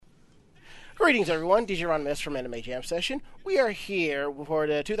Greetings, everyone. DJ Ron Miss from Anime Jam Session. We are here for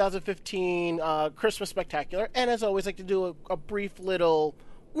the 2015 Christmas Spectacular, and as always, like to do a brief little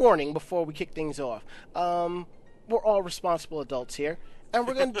warning before we kick things off. We're all responsible adults here, and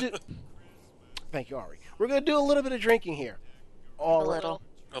we're going to do... Thank you, Ari. We're going to do a little bit of drinking here. A little.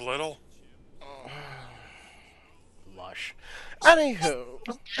 Lush. Anywho...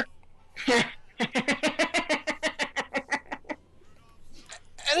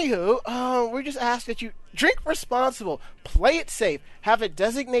 we just ask that you drink responsible, play it safe, have a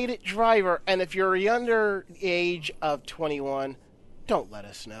designated driver, and if you're under the age of 21, don't let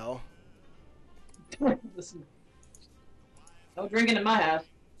us know. Listen, no drinking in my house.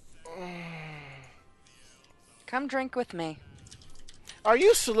 Come drink with me. Are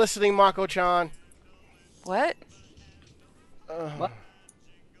you soliciting Mako-chan? What? What?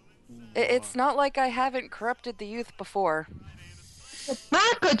 It's not like I haven't corrupted the youth before.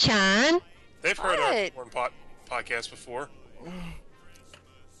 Mako-chan! They've heard our What? porn podcast before.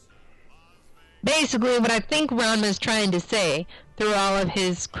 Basically, what I think Ranma's trying to say, through all of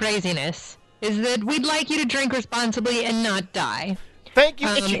his craziness, is that we'd like you to drink responsibly and not die. Thank you,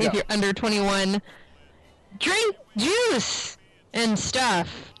 If Ichigo. you're under 21, drink juice and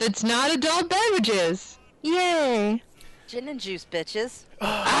stuff that's not adult beverages. Yay! Gin and juice, bitches.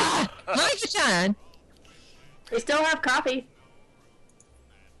 Mako-chan! They still have coffee.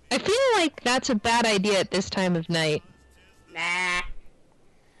 I feel like that's a bad idea at this time of night. Nah.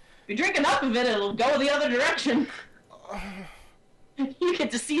 If you drink enough of it, it'll go the other direction. You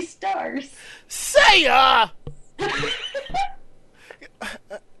get to see stars. Seiya!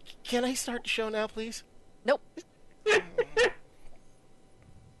 Can I start the show now, please? Nope.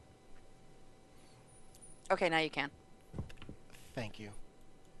 Okay, now you can. Thank you.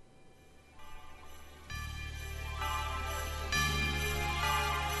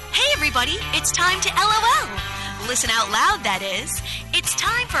 Hey everybody, it's time to LOL. Listen out loud, that is. It's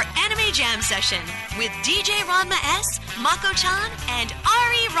time for Anime Jam Session with DJ Ranma S, Mako-chan, and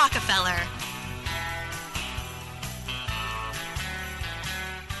Ari Rockefeller.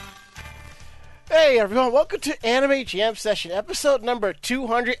 Hey everyone, welcome to Anime Jam Session, episode number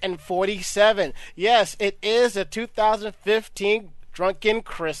 247. Yes, it is a 2015 Drunken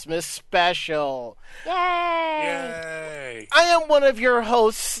Christmas special. Yay! Yay! I am one of your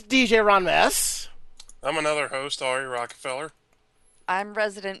hosts, DJ Ron S. I'm another host, Ari Rockefeller. I'm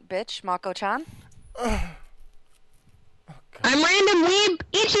resident bitch, Mako-chan. I'm random weeb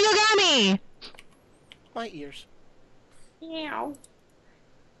Ichigami! My ears. Meow.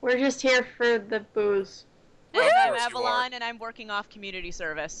 We're just here for the booze. And Of I'm course you Avalon, and I'm working off community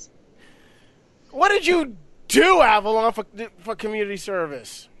service. What did you do, Avalon, for community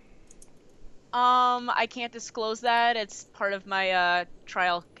service? I can't disclose that. It's part of my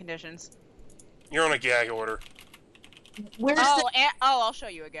trial conditions. You're on a gag order. Where's I'll show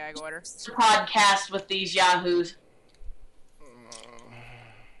you a gag order. the podcast with these yahoos?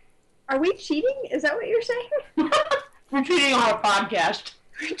 Are we cheating? Is that what you're saying? We're cheating on our podcast.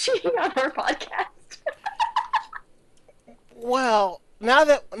 We're cheating on our podcast. Well,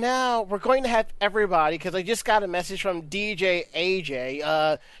 now we're going to have everybody, because I just got a message from DJ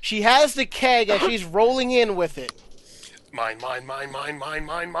AJ. She has the keg and she's rolling in with it. Mine. Wait,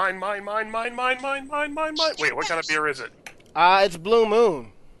 what kind of beer is it? It's Blue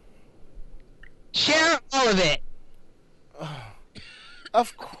Moon. Share all of it.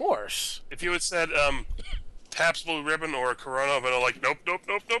 Of course. If you had said, Pabst Blue Ribbon or a Corona, I'd be like, nope.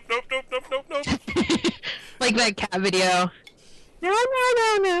 Like that cat video.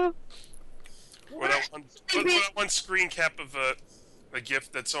 No. Or that one screen cap of a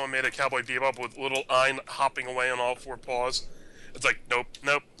GIF that someone made of Cowboy Bebop with little Ein hopping away on all four paws. It's like, nope.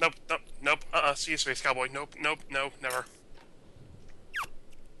 See you, Space Cowboy. Nope, never.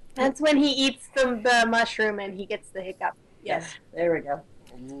 That's when he eats the mushroom and he gets the hiccup. Yes, there we go.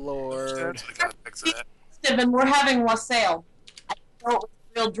 Lord. I gotta fix that. Steven, we're having wassail. I didn't know it was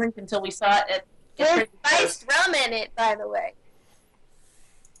a real drink until we saw it. There's spiced rum in it, by the way.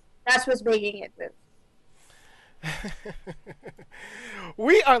 That's what's making it move.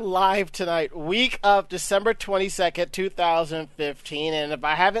 We are live tonight, week of December 22nd, 2015, and if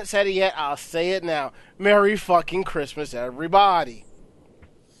I haven't said it yet, I'll say it now. Merry fucking Christmas, everybody.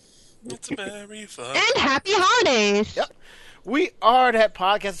 It's very fun. And happy holidays! Yep. We are that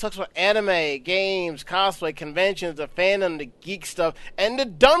podcast that talks about anime, games, cosplay, conventions, the fandom, the geek stuff, and the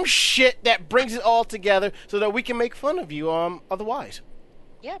dumb shit that brings it all together so that we can make fun of you otherwise.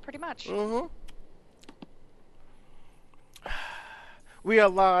 Yeah, pretty much. Mm-hmm. We are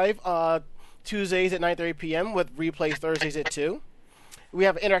live Tuesdays at 9:30 p.m. with replays Thursdays at 2. We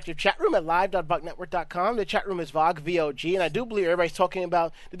have an interactive chat room at live.vognetwork.com. The chat room is VOG, V-O-G, and I do believe everybody's talking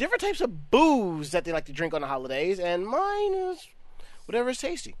about the different types of booze that they like to drink on the holidays, and mine is whatever is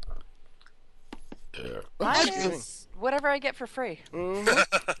tasty. Mine is whatever I get for free.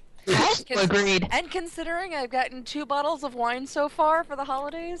 Agreed. And considering I've gotten 2 bottles of wine so far for the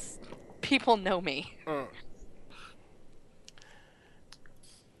holidays, people know me.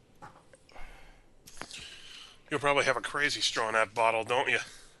 You'll probably have a crazy straw in that bottle, don't you?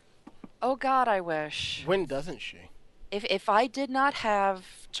 Oh God, I wish. When doesn't she? If I did not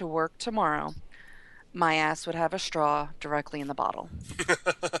have to work tomorrow, my ass would have a straw directly in the bottle.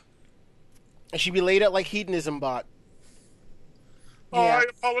 And she'd be laid out like Hedonism bot. I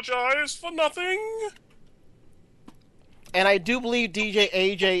apologize for nothing. And I do believe DJ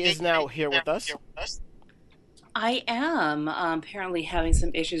AJ is now here with us. I am apparently having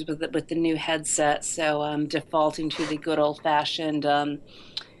some issues with the new headset, so I'm defaulting to the good old-fashioned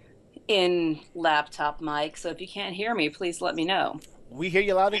in laptop mic. So if you can't hear me, please let me know. We hear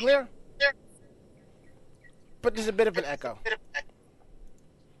you loud and clear. But there's a bit of an echo.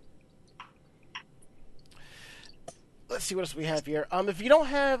 Let's see what else we have here. If you don't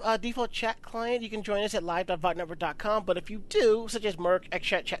have a default chat client, you can join us at live.vognetwork.com. But if you do, such as Merc,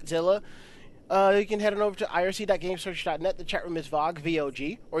 XChat, Chatzilla, you can head on over to irc.gamesearch.net. The chat room is VOG,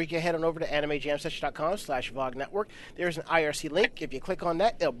 V-O-G. Or you can head on over to animejamsession.com/VOG-network. There's an IRC link. If you click on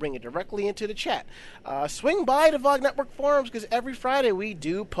that, it'll bring you directly into the chat. Swing by the VOG Network forums, because every Friday we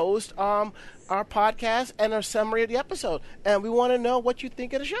do post our podcast and a summary of the episode. And we want to know what you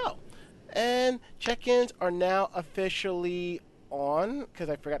think of the show. And check-ins are now officially on, because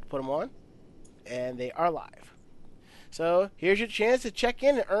I forgot to put them on. And they are live. So here's your chance to check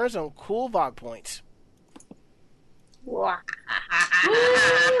in and earn some cool VOG points.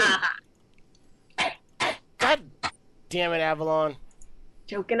 God damn it, Avalon.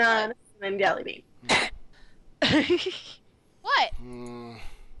 Choking on and jelly bean. What?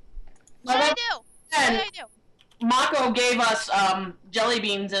 What did I do? What did I do? Mako gave us jelly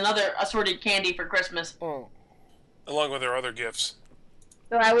beans and other assorted candy for Christmas. Oh. Along with their other gifts.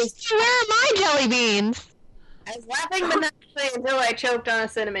 So I was Where are my jelly beans? laughing maniacally until I choked on a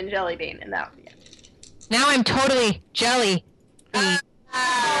cinnamon jelly bean, and that was it. Now I'm totally jelly.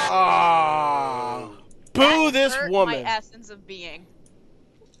 Ah. Boo this Hurt woman. my essence of being.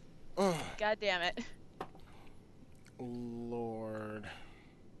 God damn it. Lord.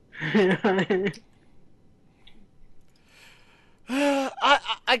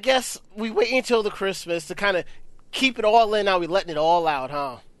 I guess we wait until the Christmas to kind of keep it all in. Now we're letting it all out,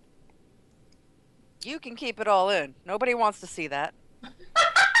 huh? You can keep it all in. Nobody wants to see that.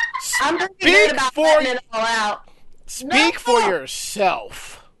 I'm pretty Speak good about for letting it all out. Speak for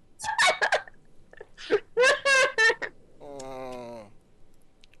yourself.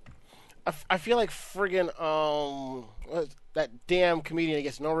 I feel like friggin' that damn comedian that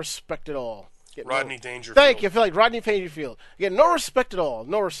gets no respect at all. Rodney Dangerfield. Thank you. I feel like Rodney Dangerfield. You get no respect at all.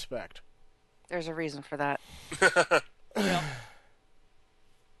 No respect. There's a reason for that.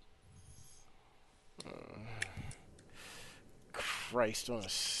 Christ on a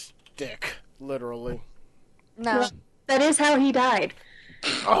stick, literally. No. That is how he died.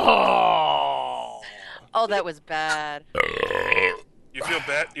 Oh, That was bad. You feel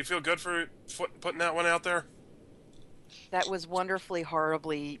bad? You feel good for putting that one out there? That was wonderfully,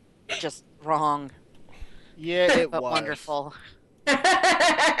 horribly, just wrong. yeah, it But was wonderful. And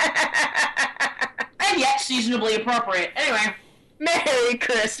yet seasonably appropriate. Anyway, Merry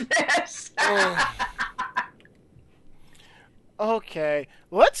Christmas. Okay,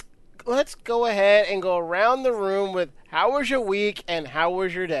 let's go ahead and go around the room with how was your week and how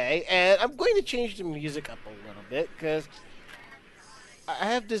was your day, and I'm going to change the music up a little bit because I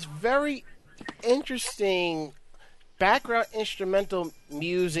have this very interesting background instrumental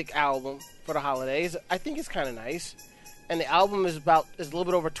music album for the holidays. I think it's kind of nice, and the album is a little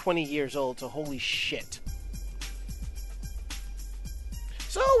bit over 20 years old, so holy shit.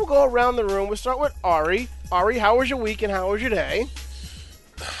 So we'll go around the room. We'll start with Ari. Ari, how was your week and how was your day?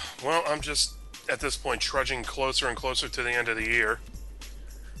 Well, I'm just, at this point, trudging closer and closer to the end of the year.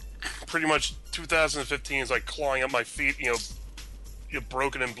 Pretty much 2015 is like clawing up my feet,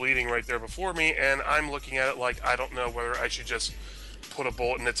 broken and bleeding right there before me, and I'm looking at it like I don't know whether I should just put a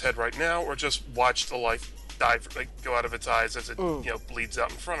bullet in its head right now or just watch the life go out of its eyes as it, bleeds out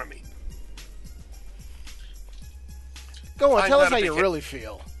in front of me. Go on, tell us how you really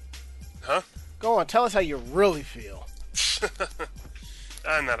feel. Huh? Go on, tell us how you really feel.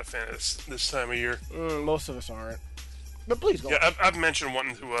 I'm not a fan of this time of year. Most of us aren't. But please go on. I've mentioned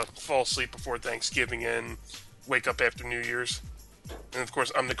wanting to fall asleep before Thanksgiving and wake up after New Year's. And of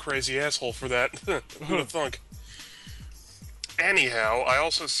course, I'm the crazy asshole for that. Who'd have thunk? Anyhow, I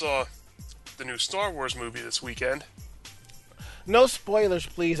also saw the new Star Wars movie this weekend. No spoilers,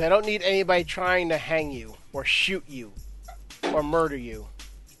 please. I don't need anybody trying to hang you, or shoot you, or murder you.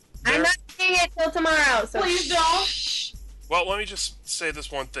 I'm not seeing it till tomorrow, so Please don't. Well, let me just say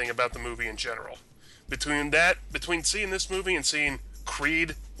this one thing about the movie in general. Between seeing this movie and seeing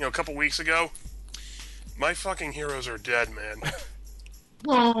Creed, a couple weeks ago, my fucking heroes are dead, man.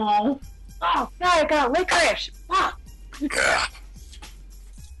 Oh. Oh, God, I got licorice. Fuck. Yeah.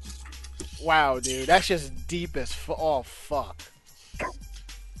 Wow, dude, that's just deep as oh, fuck.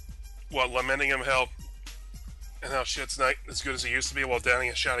 What, lamenting him how shit's not as good as it used to be while downing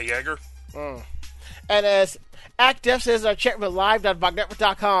a shot of Jaeger? And as Act Def says, check with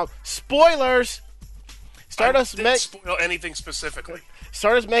live.vognetwork.com. Spoilers! Stardust I didn't spoil anything specifically.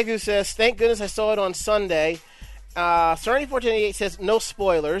 Stardust Megu says, thank goodness I saw it on Sunday. Serenity428 says, no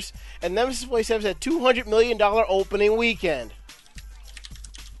spoilers. And Nemesis 47 said, $200 million opening weekend.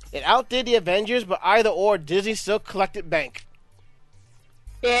 It outdid the Avengers, but either or, Disney still collected bank.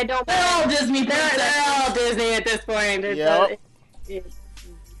 Yeah, don't. They're all Disney They're princesses. all Disney at this point. Yep.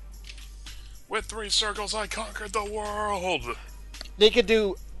 With 3 circles, I conquered the world. They could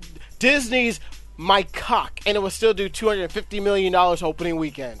do Disney's My Cock, and it would still do $250 million opening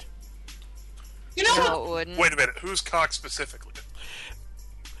weekend. You know No, what? it wouldn't. Wait a minute, who's cock specifically?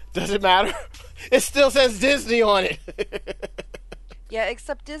 Does it matter? It still says Disney on it. Yeah,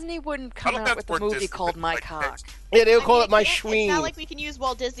 except Disney wouldn't I come don't out have with the a word movie Disney, called My like, Cock. Yeah, they'll call I it My mean, It's Schween. not like we can use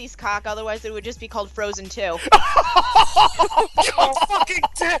Walt Disney's cock, otherwise it would just be called Frozen 2. God fucking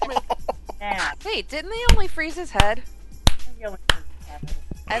damn it! Yeah. Wait, didn't they only freeze his head?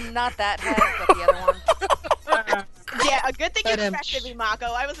 And not that head, but the other one? Yeah, a good thing you But, corrected me, Mako.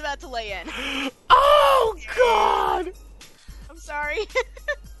 I was about to lay in. Oh, God! I'm sorry.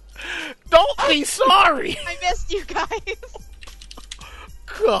 Don't be sorry! I missed you guys.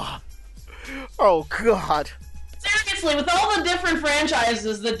 God. Oh, God. Seriously, with all the different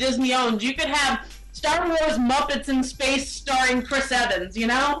franchises that Disney owns, you could have Star Wars Muppets in Space starring Chris Evans, you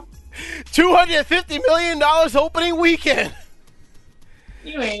know? $250 million opening weekend!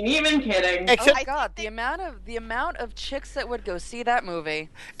 You ain't even kidding. Oh Except, my god, the amount of chicks that would go see that movie.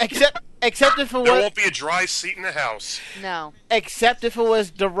 except if it There was, won't be a dry seat in the house. No. except if it was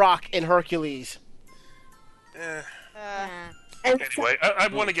The Rock in Hercules. Anyway, I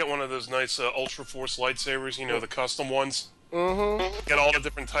want to get one of those nice Ultra Force lightsabers, the custom ones. Mm-hmm. Get all the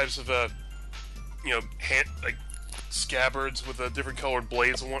different types of, scabbards with different colored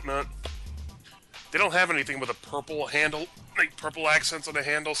blades and whatnot. They don't have anything with a purple handle, like purple accents on the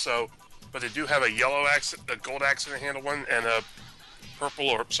handle, but they do have a yellow accent, a gold accent handle one, and a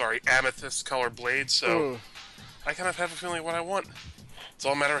amethyst colored blade, so I kind of have a feeling what I want. It's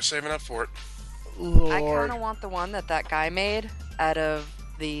all a matter of saving up for it. Lord. I kind of want the one that guy made out of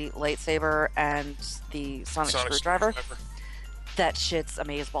the lightsaber and the sonic screwdriver. That shit's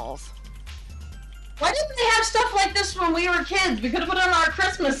amazeballs. Why didn't they have stuff like this when we were kids? We could have put it on our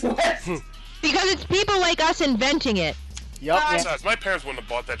Christmas list. Because it's people like us inventing it. Yup. Besides, my parents wouldn't have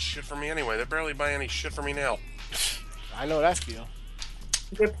bought that shit for me anyway. They barely buy any shit for me now. I know that feel.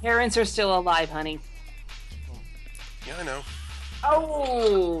 Your parents are still alive, honey. Yeah, I know.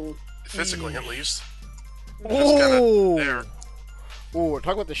 Oh. Physically, at least. Just kinda Ooh. there. Ooh, we're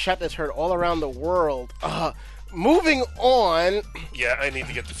talking about the shot that's heard all around the world. Moving on. Yeah, I need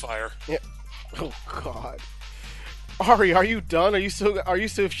to get the fire. Yeah. Oh God. Ari, are you done? Are you still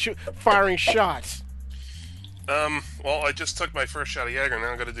firing shots? Well, I just took my first shot of Jaeger, and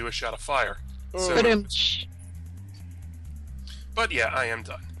now I'm going to do a shot of fire. But But yeah, I am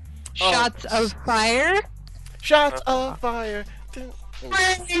done. shots of fire. Shots of fire.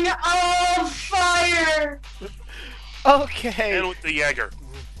 Ring of fire! Okay. And with the Jaeger.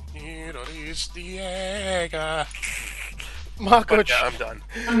 It is the Jaeger. Mako. But yeah, I'm done.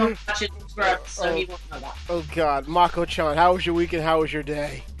 I'm gonna watch it first, so he won't know that. Oh God, Mako-chan, how was your weekend? How was your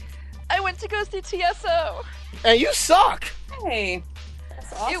day? I went to go see TSO. And you suck. Hey.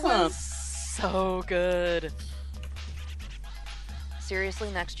 That's awesome. It was so good. Seriously,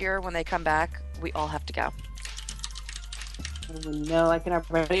 next year when they come back, we all have to go. No, I can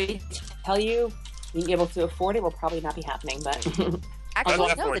already tell you, being able to afford it will probably not be happening, but Actually, no,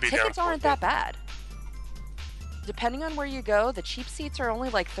 definitely the be down tickets for aren't it. that bad. Depending on where you go, the cheap seats are only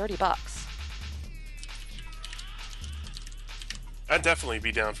like $30. I'd definitely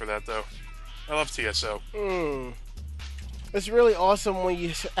be down for that, though. I love TSO. It's really awesome when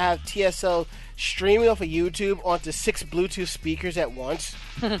you have TSO streaming off of YouTube onto 6 Bluetooth speakers at once.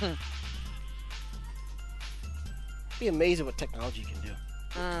 Be amazing what technology can do.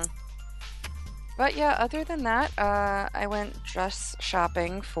 But yeah, other than that, I went dress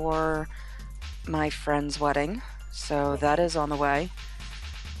shopping for my friend's wedding, so that is on the way.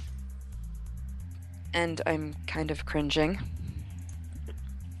 And I'm kind of cringing.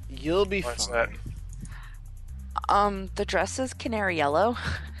 You'll be What's fine. that? The dress is canary yellow.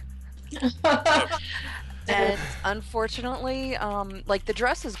 And unfortunately, like, the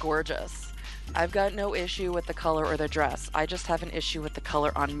dress is gorgeous. I've got no issue with the color or the dress. I just have an issue with the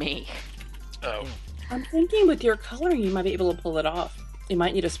color on me. Oh. I'm thinking with your coloring, you might be able to pull it off. You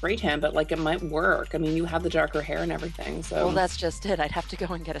might need a spray tan, but like it might work. I mean, you have the darker hair and everything, so. Well, that's just it. I'd have to go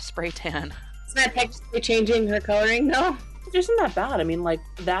and get a spray tan. It's not technically changing her coloring, though. It isn't that bad. I mean, like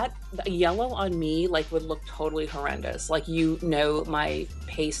that yellow on me, like would look totally horrendous. Like my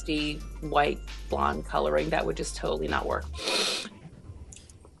pasty white blonde coloring, that would just totally not work.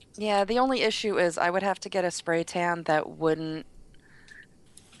 Yeah, the only issue is I would have to get a spray tan that wouldn't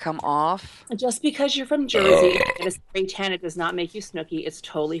come off. Just because you're from Jersey and a spray tan, it does not make you snooky. It's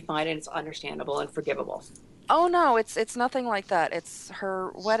totally fine and it's understandable and forgivable. Oh no, it's nothing like that. It's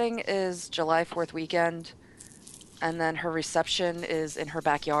her wedding is July 4th weekend, and then her reception is in her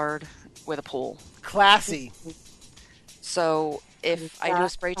backyard with a pool. Classy. So if I do a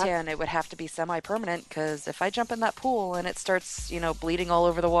spray tan, it would have to be semi-permanent, because if I jump in that pool and it starts, bleeding all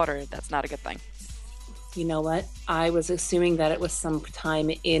over the water, that's not a good thing. You know what? I was assuming that it was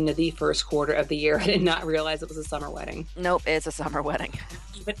sometime in the first quarter of the year. I did not realize it was a summer wedding. Nope, it's a summer wedding.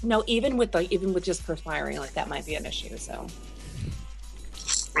 Even with just perspiring, like that might be an issue. So,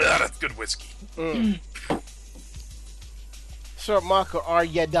 That's good whiskey. So, Marco, are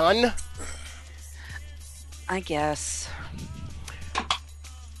you done? I guess.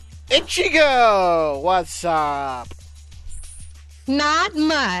 Ichigo, what's up? Not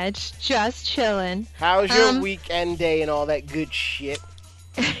much, just chilling. How's your weekend day and all that good shit?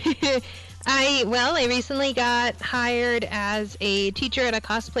 I recently got hired as a teacher at a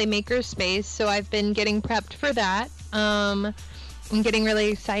cosplay makerspace, so I've been getting prepped for that. I'm getting really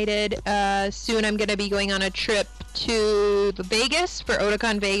excited. Soon I'm going to be going on a trip to Vegas for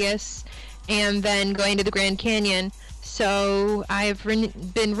Otakon Vegas, and then going to the Grand Canyon. So I've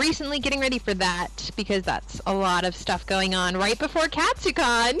been recently getting ready for that, because that's a lot of stuff going on right before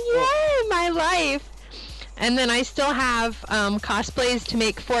Katsucon. Yay, my life! And then I still have cosplays to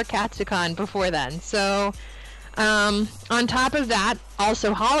make for Katsucon before then. So on top of that,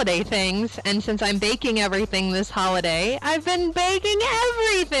 also holiday things. And since I'm baking everything this holiday, I've been baking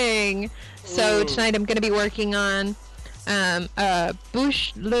everything. So tonight I'm going to be working on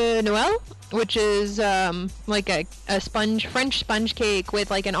bûche de Noël, which is like a French sponge cake with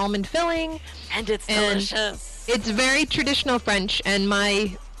like an almond filling. And it's delicious. It's very traditional French, and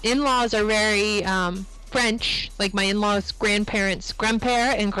my in-laws are very French. Like my in-laws' grandparents,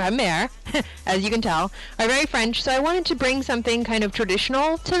 grand-père and grand-mère, as you can tell, are very French. So I wanted to bring something kind of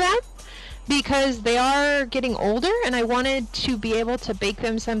traditional to them, because they are getting older, and I wanted to be able to bake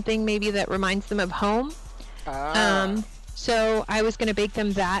them something maybe that reminds them of home. So I was going to bake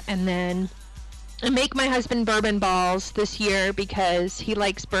them that, and then make my husband bourbon balls this year, because he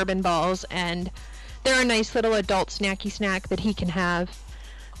likes bourbon balls, and they're a nice little adult snacky snack that he can have.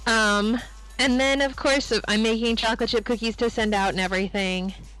 And then, of course, I'm making chocolate chip cookies to send out and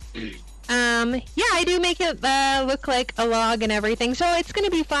everything. Yeah, I do make it look like a log and everything, so it's going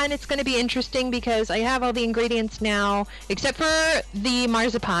to be fun. It's going to be interesting, because I have all the ingredients now, except for the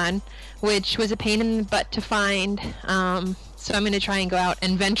marzipan, which was a pain in the butt to find. So I'm going to try and go out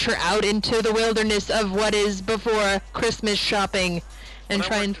and venture out into the wilderness of what is before Christmas shopping and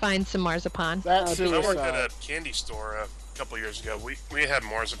try and find some marzipan. That's I worked suicide. at a candy store a couple years ago. We had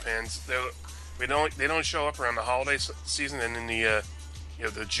marzipans. They don't show up around the holiday season and in the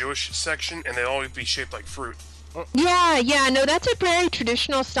the Jewish section, and they always be shaped like fruit. Yeah, no, that's a very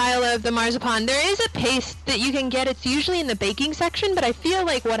traditional style of the marzipan. There is a paste that you can get. It's usually in the baking section, but I feel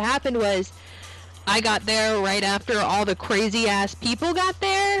like what happened was I got there right after all the crazy-ass people got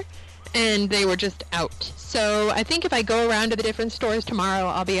there, and they were just out. So I think if I go around to the different stores tomorrow,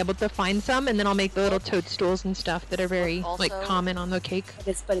 I'll be able to find some, and then I'll make the little toadstools and stuff that are very common on the cake.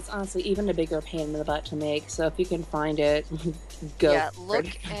 But it's honestly even a bigger pain in the butt to make. So if you can find it, go. Yeah, look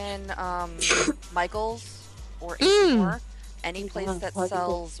in Michael's or More, any place that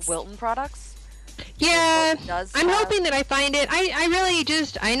sells Wilton products. Yeah, I'm hoping that I find it.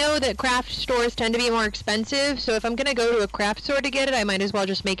 I know that craft stores tend to be more expensive, so if I'm going to go to a craft store to get it, I might as well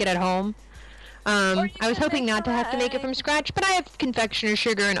just make it at home. I was hoping not to have to make it from scratch, but I have confectioner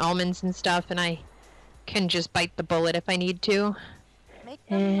sugar and almonds and stuff, and I can just bite the bullet if I need to. Make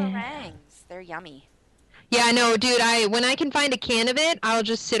them meringues. They're yummy. Yeah, no, dude, when I can find a can of it, I'll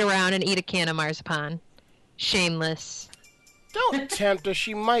just sit around and eat a can of marzipan. Shameless. Don't tempt her.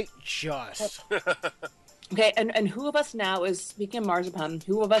 She might just. Okay, and who of us now is, speaking of marzipan,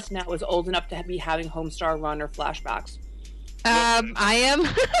 who of us now is old enough to be having Homestar Runner flashbacks? I am.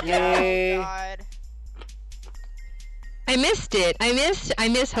 Yay. Oh, God. I missed it. I miss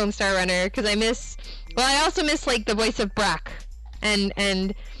Homestar Runner because I also miss like the voice of Brock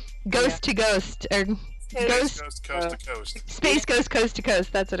and Ghost to Ghost or Ghost Coast to Coast. Space Ghost Coast to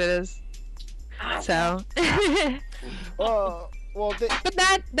Coast. That's what it is. So.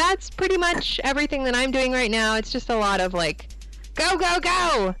 But that's pretty much everything that I'm doing right now. It's just a lot of like, go go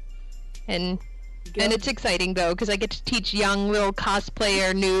go, and it's exciting though because I get to teach young little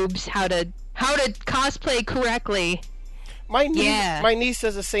cosplayer noobs how to cosplay correctly. My niece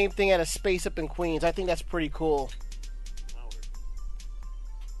says the same thing at a space up in Queens. I think that's pretty cool.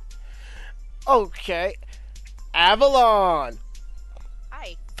 Okay, Avalon.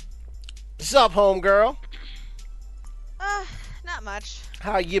 Hi. Sup, homegirl? Not much.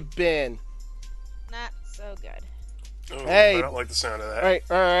 How you been? Not so good. Oh, Hey. I don't like the sound of that.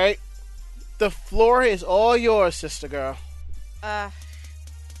 All right. The floor is all yours, sister girl. I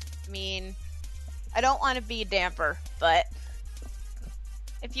mean, I don't want to be a damper, but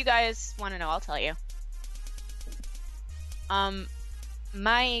If you guys want to know, I'll tell you.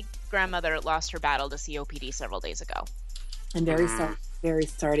 My grandmother lost her battle to COPD several days ago. I'm very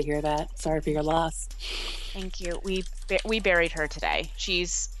sorry to hear that. Sorry for your loss. Thank you. We buried her today.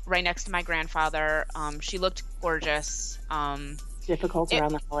 She's right next to my grandfather. She looked gorgeous. Difficult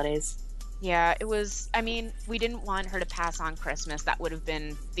around the holidays. Yeah, it was. I mean, we didn't want her to pass on Christmas. That would have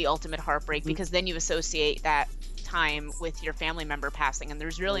been the ultimate heartbreak because then you associate that time with your family member passing, and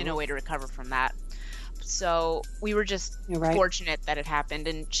there's really no way to recover from that. So we were just fortunate that it happened,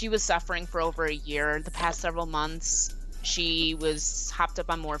 and she was suffering for over a year. The past several months, she was hopped up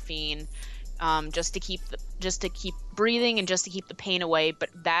on morphine, just to keep breathing and just to keep the pain away.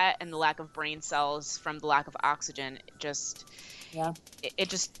 But that and the lack of brain cells from the lack of oxygen, it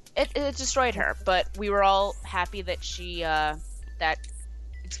destroyed her. But we were all happy that that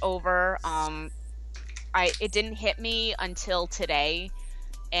it's over. It didn't hit me until today,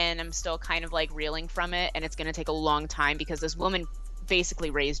 and I'm still kind of like reeling from it, and it's going to take a long time because this woman basically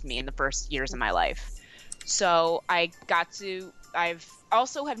raised me in the first years of my life. So I've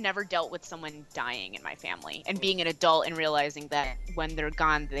also have never dealt with someone dying in my family and being an adult and realizing that when they're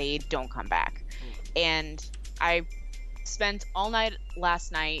gone, they don't come back. And I spent all night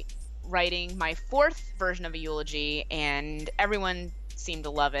last night writing my fourth version of a eulogy, and everyone seemed to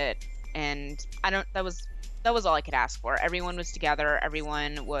love it. And that was all I could ask for. Everyone was together.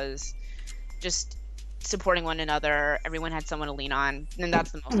 Everyone was just supporting one another. Everyone had someone to lean on, and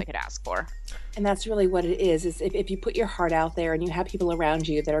that's the most I could ask for. And that's really what it is if you put your heart out there and you have people around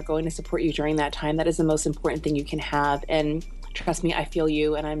you that are going to support you during that time, that is the most important thing you can have. And trust me, I feel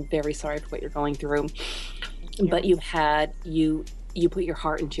you, and I'm very sorry for what you're going through. But you put your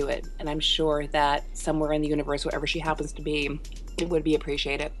heart into it, and I'm sure that somewhere in the universe, wherever she happens to be, it would be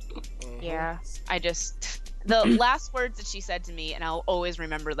appreciated. Yeah, the last words that she said to me, and I'll always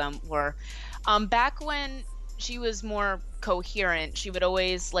remember them, were back when she was more coherent, she would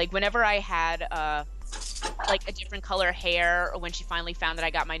always, like, whenever I had like a different color hair, or when she finally found that I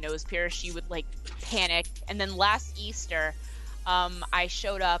got my nose pierced, she would like panic. And then last Easter, I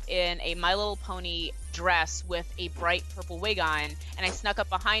showed up in a My Little Pony dress with a bright purple wig on, and I snuck up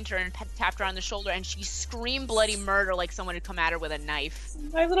behind her and tapped her on the shoulder, and she screamed bloody murder like someone had come at her with a knife.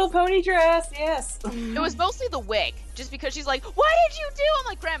 My Little Pony dress, yes. It was mostly the wig, just because she's like, "What did you do?" I'm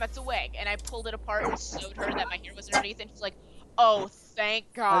like, "Grandma, it's a wig." And I pulled it apart and showed her that my hair was underneath, and she's like, "Oh,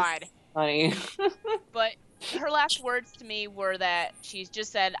 thank God." That's funny. But her last words to me were that she's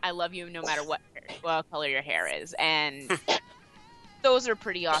just said, "I love you no matter what color your hair is." And those are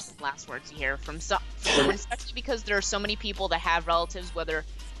pretty awesome last words to hear from someone, especially because there are so many people that have relatives, whether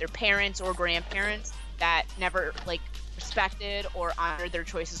they're parents or grandparents, that never like respected or honored their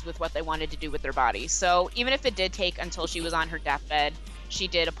choices with what they wanted to do with their bodies. So even if it did take until she was on her deathbed, she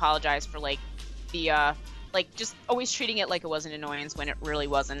did apologize for like the just always treating it like it was an annoyance when it really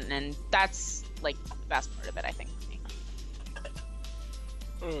wasn't, and that's like the best part of it, I think,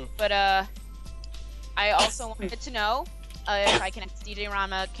 for me. But I also wanted to know if I can ask DJ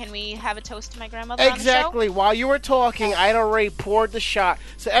Rama, can we have a toast to my grandmother Exactly. on the show? While you were talking, I'd already poured the shot.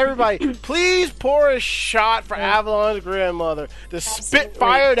 So everybody, please pour a shot for Avalon's grandmother, the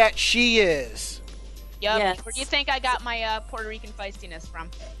spitfire that she is. Yep. Yes. Where do you think I got my Puerto Rican feistiness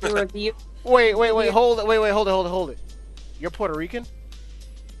from? Wait, hold it. Hold it. You're Puerto Rican?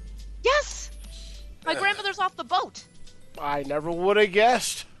 Yes. My grandmother's off the boat. I never would have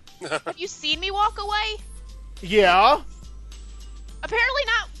guessed. Have you seen me walk away? Yeah. Apparently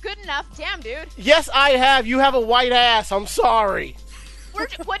not good enough. Damn, dude. Yes, I have. You have a white ass. I'm sorry.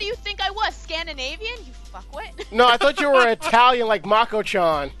 What do you think I was? Scandinavian? You fuckwit. No, I thought you were Italian like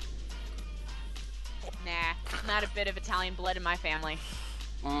Mako-chan. Nah, not a bit of Italian blood in my family.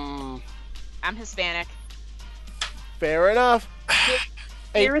 I'm Hispanic. Fair enough.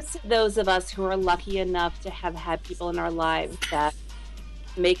 Here's those of us who are lucky enough to have had people in our lives that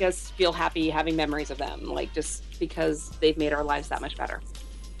make us feel happy having memories of them, like just because they've made our lives that much better.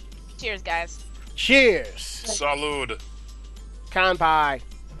 Cheers, guys. Cheers. Salud. Kanpai.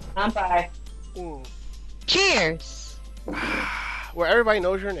 Kanpai. Cheers. Where everybody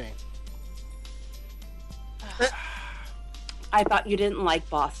knows your name. I thought you didn't like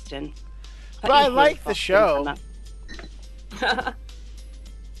Boston. But I like the show. I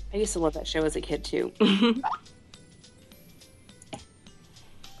used to love that show as a kid, too.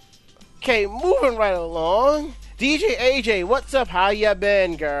 Okay, moving right along. DJ AJ, what's up? How ya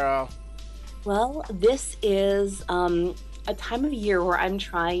been, girl? Well, this is a time of year where I'm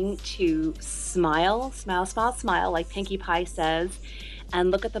trying to smile, like Pinkie Pie says, and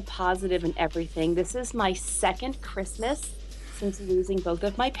look at the positive in everything. This is my second Christmas since losing both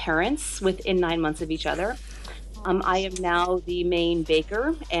of my parents within 9 months of each other. I am now the main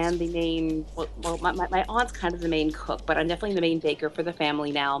baker and the main, my aunt's kind of the main cook, but I'm definitely the main baker for the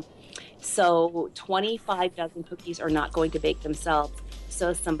family now. So 25 dozen cookies are not going to bake themselves.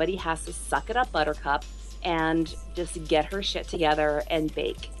 So somebody has to suck it up, Buttercup, and just get her shit together and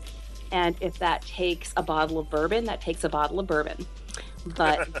bake. And if that takes a bottle of bourbon, that takes a bottle of bourbon.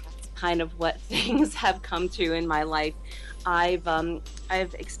 But that's kind of what things have come to in my life. I've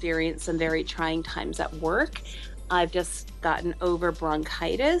experienced some very trying times at work. I've just gotten over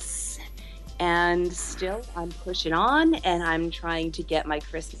bronchitis, and still I'm pushing on, and I'm trying to get my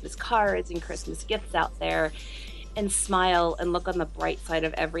Christmas cards and Christmas gifts out there and smile and look on the bright side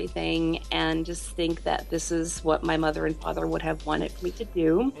of everything and just think that this is what my mother and father would have wanted me to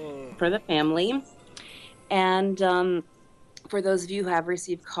do for the family. And for those of you who have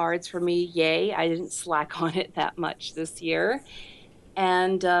received cards from me, yay, I didn't slack on it that much this year.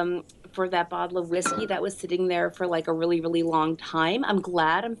 And for that bottle of whiskey that was sitting there for like a really, really long time, I'm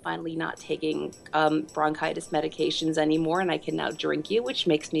glad I'm finally not taking bronchitis medications anymore, and I can now drink it, which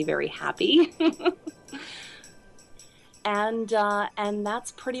makes me very happy. And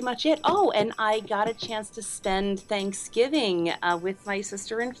that's pretty much it. Oh, and I got a chance to spend Thanksgiving with my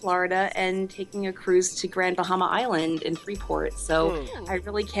sister in Florida and taking a cruise to Grand Bahama Island in Freeport. So I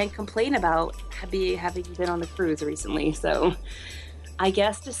really can't complain about having been on the cruise recently. So I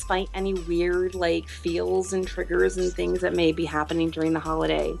guess despite any weird like feels and triggers and things that may be happening during the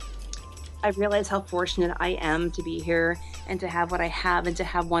holiday, I realize how fortunate I am to be here and to have what I have and to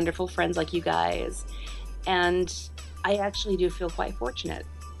have wonderful friends like you guys. And I actually do feel quite fortunate.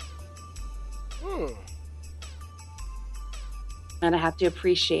 And I have to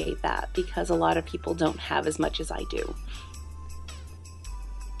appreciate that because a lot of people don't have as much as I do.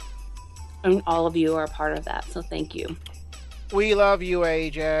 And all of you are a part of that, so thank you. We love you,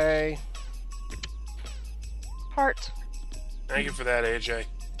 AJ. Heart. Thank you for that, AJ.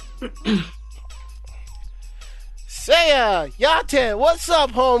 Saya, Yaten, what's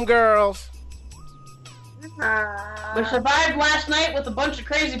up, homegirls? We survived last night with a bunch of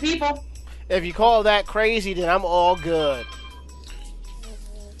crazy people. If you call that crazy, then I'm all good.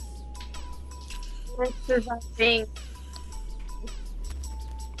 We're surviving.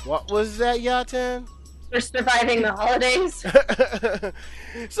 What was that, Yaten? We're surviving the holidays.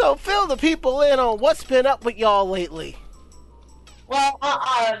 So fill the people in on what's been up with y'all lately. Well,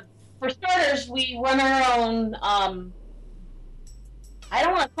 for starters, we run our own, I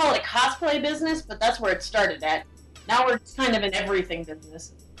don't want to call it a cosplay business, but that's where it started at. Now we're just kind of an everything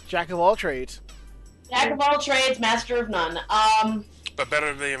business. Jack of all trades. Jack of all trades, master of none. But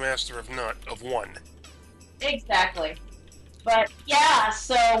better to be a master of one. Exactly. But yeah,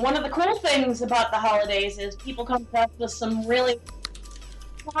 so one of the cool things about the holidays is people come to us with some really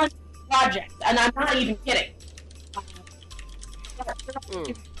fun projects, and I'm not even kidding.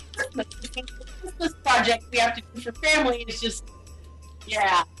 The Christmas project we have to do for family is just,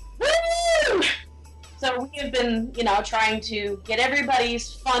 yeah. Woo! So we have been, trying to get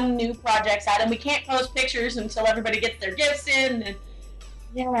everybody's fun new projects out, and we can't post pictures until everybody gets their gifts in, and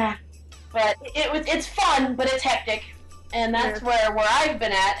yeah. But it's fun, but it's hectic. And that's where I've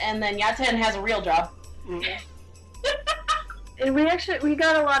been at, and then Yaten has a real job. And we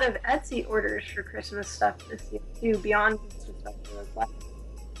got a lot of Etsy orders for Christmas stuff this year too, beyond the stuff that was left.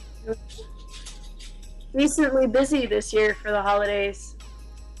 decently busy this year for the holidays.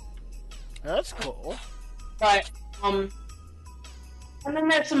 That's cool. But and then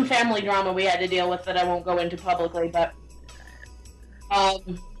there's some family drama we had to deal with that I won't go into publicly. But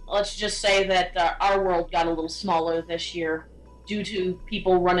let's just say that our world got a little smaller this year due to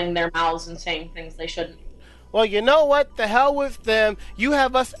people running their mouths and saying things they shouldn't. Well, you know what? The hell with them. You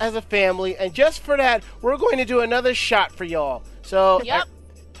have us as a family, and just for that, we're going to do another shot for y'all. So, Yep.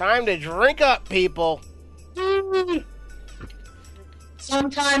 Time to drink up, people.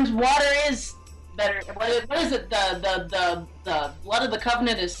 Sometimes water is better. What is it? The blood of the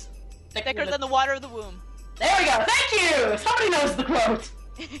covenant is Thicker than the water of the womb. There we go. Thank you. Somebody knows the quote.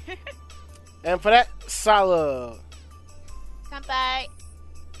 And for that, salud. Kanpai.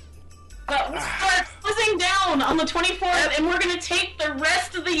 But we start closing down on the 24th, and we're going to take the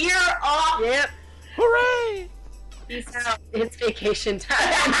rest of the year off. Yep. Hooray! Peace out. It's vacation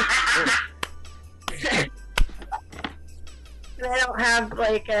time. I don't have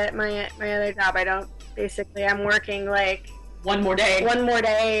like my other job. I don't. Basically, I'm working like one more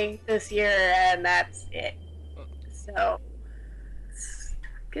day this year, and that's it. So it's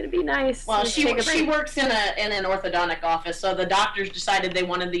gonna be nice. Well, to she take a break. works in an orthodontic office, so the doctors decided they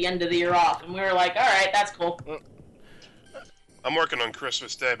wanted the end of the year off, and we were like, all right, that's cool. I'm working on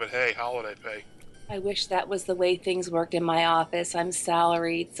Christmas Day, but hey, holiday pay. I wish that was the way things worked in my office. I'm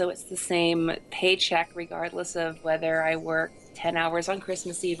salaried, so it's the same paycheck regardless of whether I work 10 hours on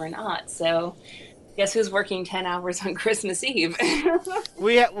Christmas Eve or not. So, guess who's working 10 hours on Christmas Eve?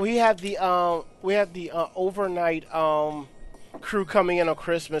 we have the overnight crew coming in on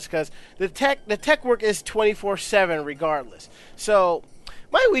Christmas because the tech work is 24/7 regardless. So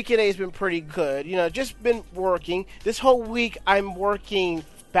my weekend has been pretty good. You know, just been working. This whole week I'm working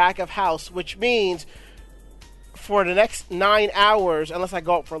back of house, which means for the next 9 hours, unless I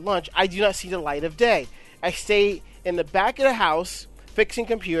go out for lunch, I do not see the light of day. I stay in the back of the house fixing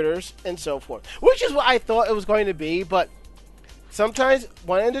computers and so forth, which is what I thought it was going to be. But sometimes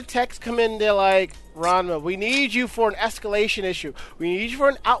one of the techs come in, they're like, Ranma, we need you for an escalation issue. We need you for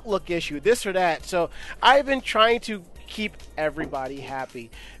an Outlook issue, this or that. So I've been trying to keep everybody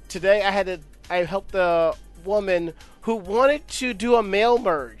happy. Today I helped a woman who wanted to do a mail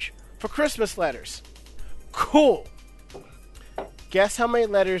merge for Christmas letters. Cool. Guess how many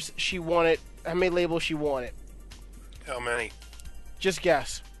letters she wanted, how many labels she wanted? How many? Just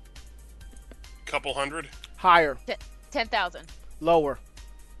guess. Couple hundred? Higher. 10,000. Lower.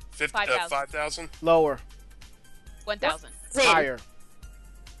 5,000? Lower. 1,000. Higher.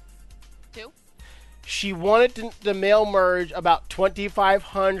 2? She wanted the mail merge about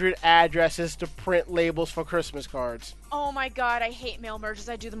 2,500 addresses to print labels for Christmas cards. Oh my god, I hate mail merges.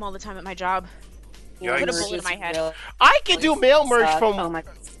 I do them all the time at my job. Yikes. Put a bullet in my head. I can do mail merge from. Oh my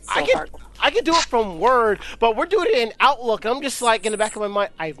god. I can do it from Word, but we're doing it in Outlook. I'm just like in the back of my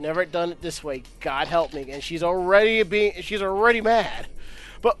mind, I've never done it this way. God help me. And she's already mad.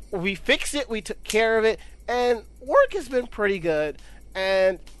 But we fixed it. We took care of it, and work has been pretty good.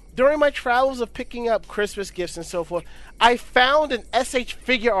 And during my travels of picking up Christmas gifts and so forth, I found an SH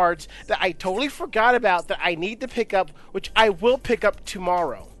Figure Arts that I totally forgot about that I need to pick up, which I will pick up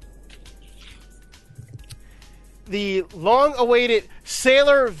tomorrow. The long-awaited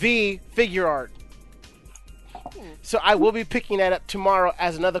Sailor V figure art. So I will be picking that up tomorrow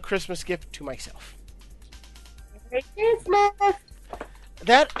as another Christmas gift to myself. Merry Christmas!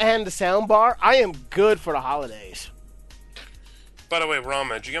 That and the soundbar, I am good for the holidays. By the way,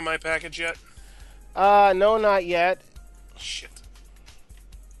 Rama, did you get my package yet? No, not yet. Shit.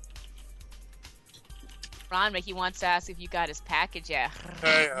 Ron, he wants to ask if you got his package yet.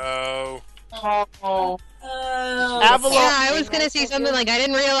 Hey-oh. Oh. Avalon. Yeah, I was gonna say something like I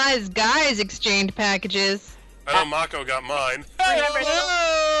didn't realize guys exchanged packages. I know Mako got mine. Remember,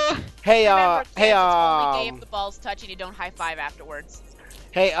 Whoa! Hey, remember, kids, hey, it's only gay if the balls touch and you don't high five afterwards.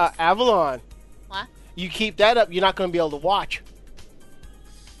 hey, Avalon. What? You keep that up, you're not going to be able to watch.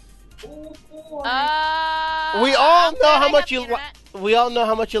 We all know how much you. We all know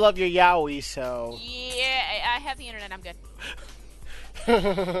how much you love your yaoi. So. Yeah, I have the internet. I'm good.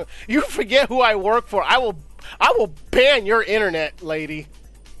 You forget who I work for. I will ban your internet, lady.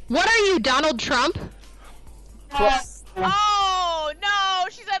 What are you, Donald Trump? Oh no,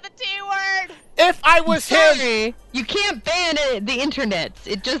 she said the T word. If I was him, Sorry, you can't ban the internet.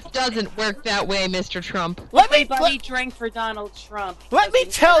 It just doesn't work that way, Mr. Trump. Everybody drank for Donald Trump. Let me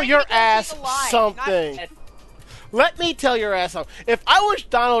tell your ass something. Let me tell your ass something. If I was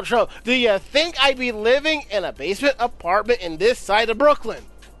Donald Trump, do you think I'd be living in a basement apartment in this side of Brooklyn?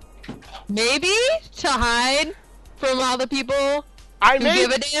 Maybe to hide from all the people I You may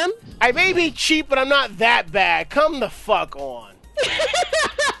give a damn? I may be cheap, but I'm not that bad. Come the fuck on.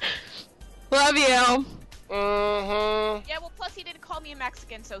 Love you. Mm-hmm. Yeah, well, plus he didn't call me a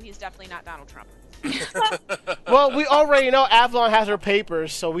Mexican, so he's definitely not Donald Trump. Well, we already know Avalon has her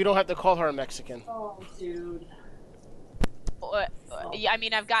papers, so we don't have to call her a Mexican. Oh, dude. Yeah, I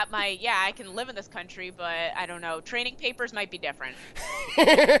mean, I've got my, I can live in this country, but I don't know. Training papers might be different.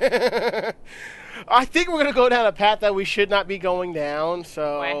 I think we're gonna go down a path that we should not be going down.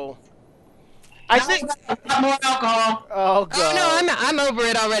 So, I think. More alcohol. Oh god. Oh no, I'm over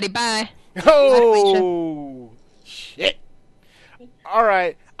it already. Bye. Oh shit. All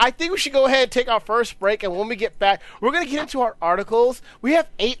right. I think we should go ahead and take our first break, and when we get back, we're going to get into our articles. We have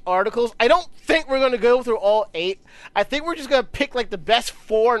 8 articles. I don't think we're going to go through all 8. I think we're just going to pick, like, the best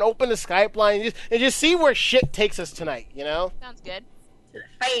 4 and open the Skype line and just see where shit takes us tonight, you know? Sounds good. To the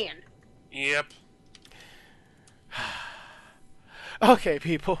fan. Yep. Okay,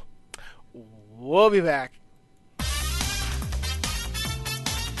 people. We'll be back.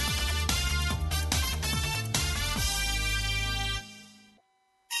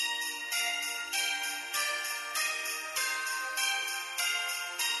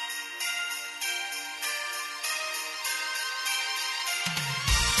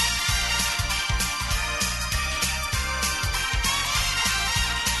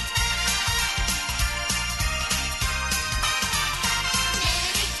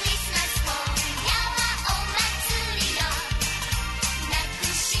 Merry Christmas 今夜は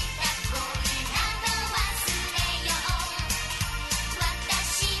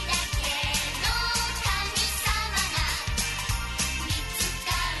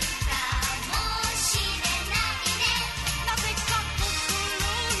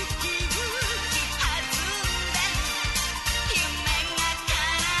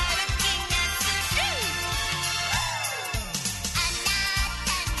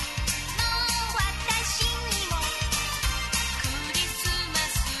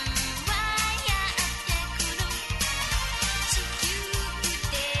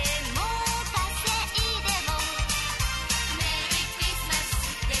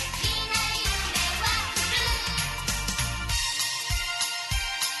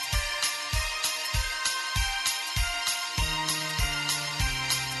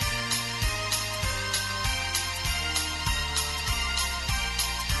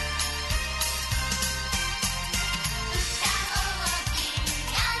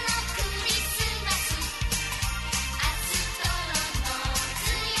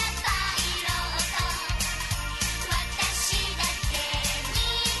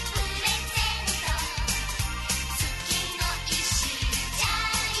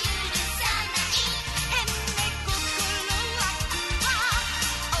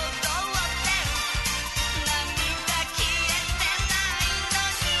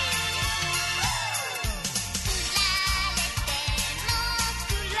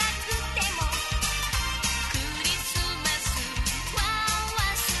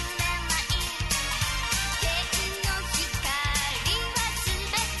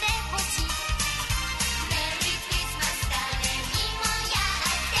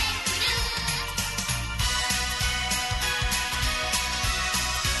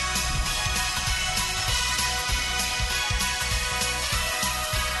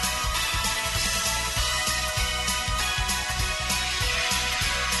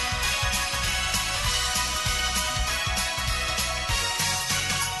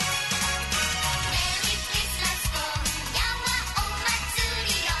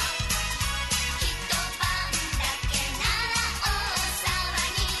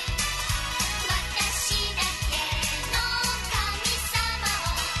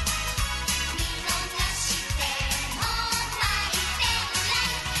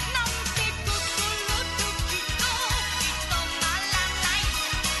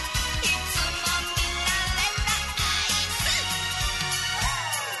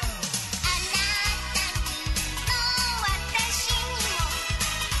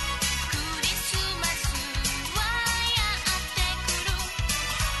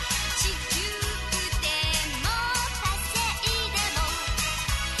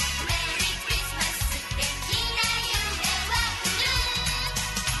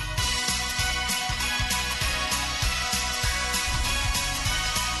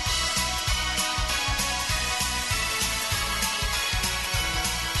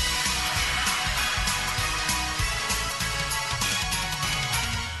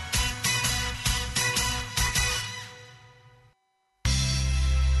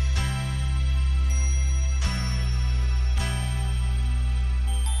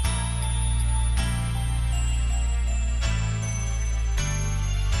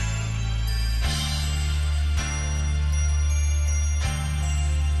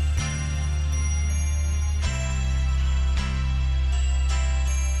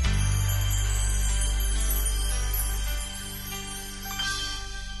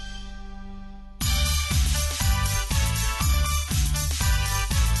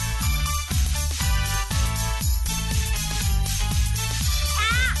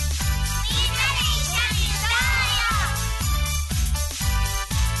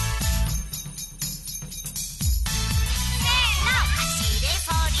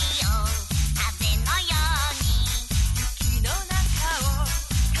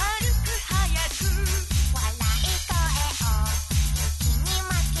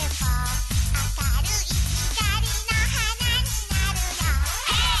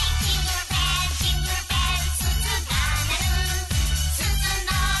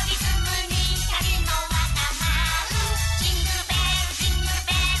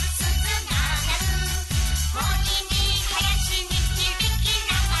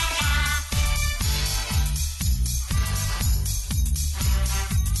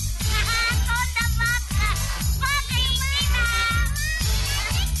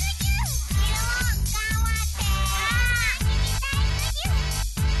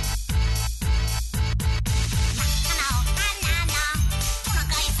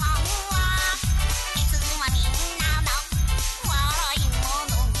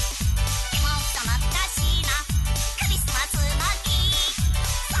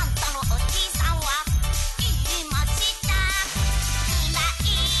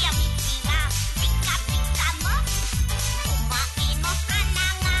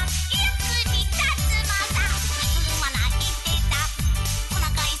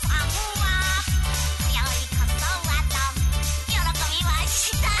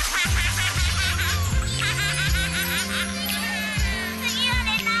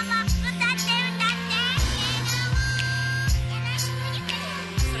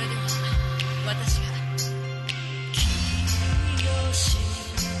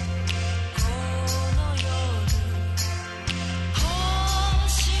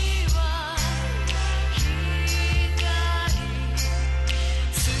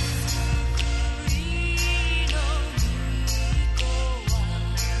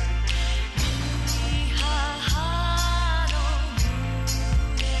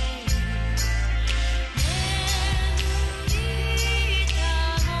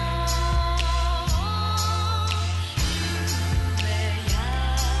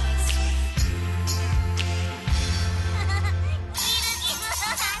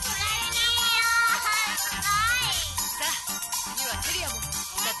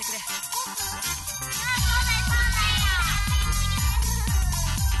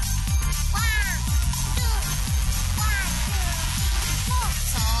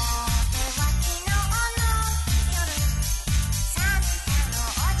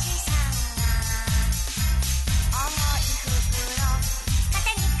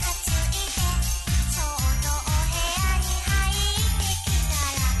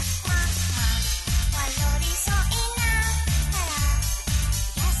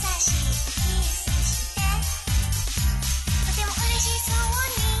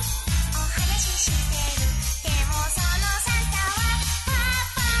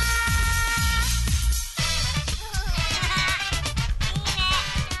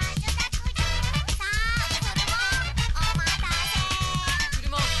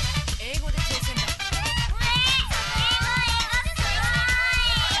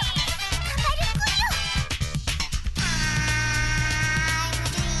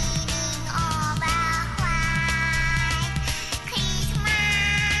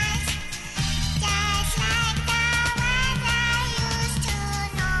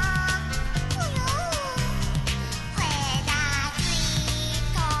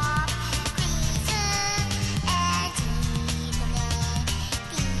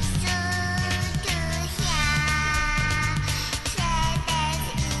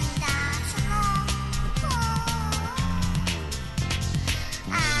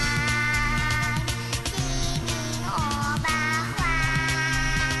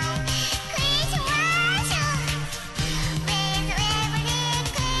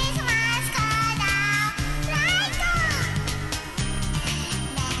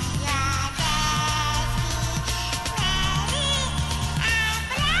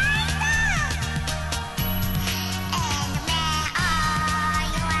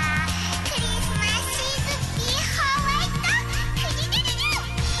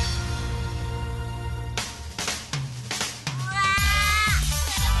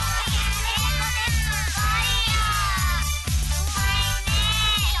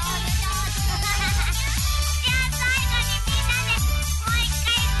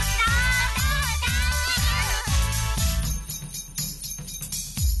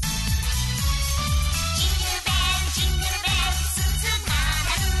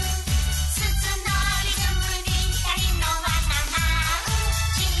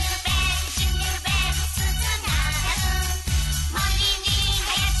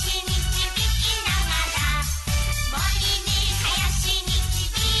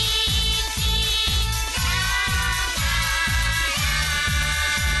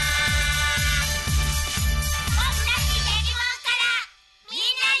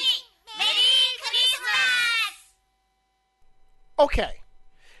Okay.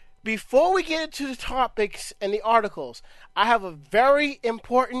 Before we get into the topics and the articles, I have a very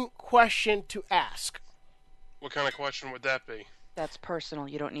important question to ask. What kind of question would that be? That's personal.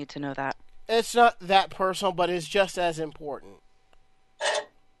 You don't need to know that. It's not that personal, but it's just as important.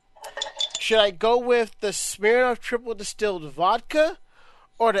 Should I go with the Smirnoff Triple Distilled Vodka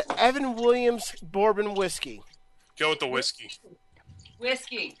or the Evan Williams Bourbon Whiskey? Go with the whiskey.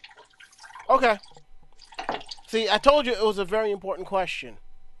 Whiskey. Okay. See, I told you it was a very important question.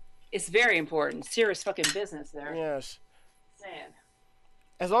 It's very important. Serious fucking business there. Yes. Saying.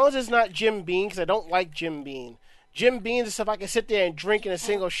 As long as it's not Jim Beam, because I don't like Jim Beam. Jim Beam is stuff I can sit there and drink in a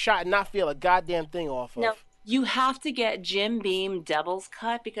single shot and not feel a goddamn thing off of. No, you have to get Jim Beam Devil's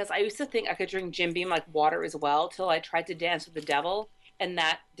Cut, because I used to think I could drink Jim Beam like water as well till I tried to dance with the devil, and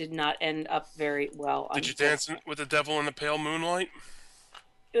that did not end up very well. Did you dance with the devil in the pale moonlight?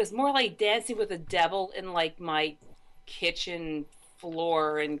 It was more like dancing with the devil in like my kitchen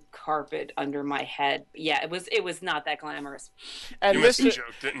floor and carpet under my head. Yeah, it was not that glamorous. And you missed the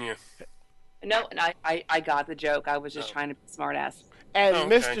joke, didn't you? No, and I got the joke. I was just trying to be smart ass. And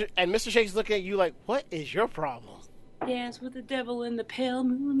okay. Mr. Shake's looking at you like, what is your problem? Dance with the devil in the pale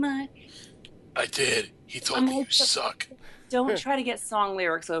moonlight. I did. He told me you suck. Don't try to get song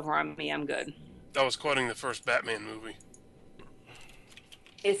lyrics over on me. I'm good. I was quoting the first Batman movie.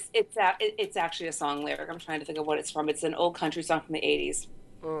 It's actually a song lyric. I'm trying to think of what it's from. It's an old country song from the 80s.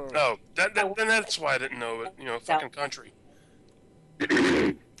 Oh, then that's why I didn't know it. You know, fucking country.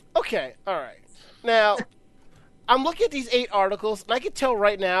 Okay, alright. Now, I'm looking at these 8 articles, and I can tell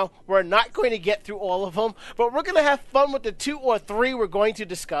right now we're not going to get through all of them, but we're going to have fun with the 2 or 3 we're going to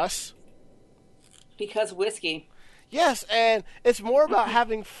discuss. Because whiskey. Yes, and it's more about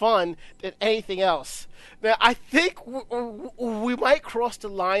having fun than anything else. Now, I think we might cross the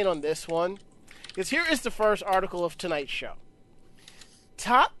line on this one, because here is the first article of tonight's show.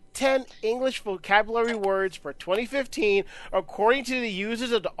 Top 10 English vocabulary words for 2015, according to the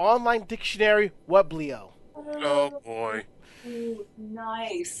users of the online dictionary Weblio. Oh, boy. Ooh,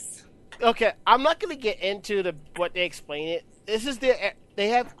 nice. Okay, I'm not going to get into what they explain it. This is they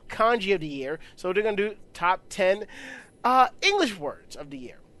have kanji of the year, so they're going to do top 10 English words of the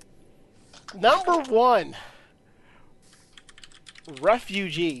year. Number 1,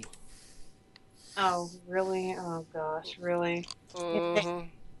 refugee. Oh, really? Oh, gosh, really? Mm-hmm.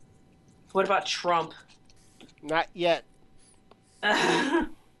 What about Trump? Not yet.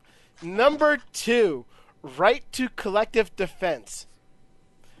 Number 2, right to collective defense,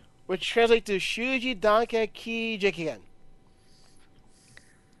 which translates to Shuji Danke Ki Jikigen.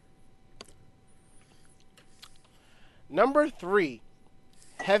 Number 3,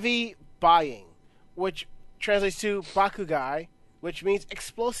 heavy buying, which translates to Bakugai, which means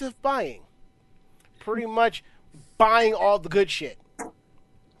explosive buying. Pretty much buying all the good shit.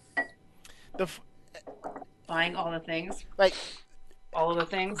 Buying all the things? Like, all of the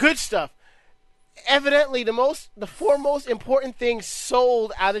things? Good stuff. Evidently, the 4 most important things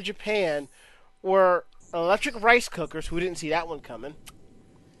sold out of Japan were electric rice cookers. Who didn't see that one coming?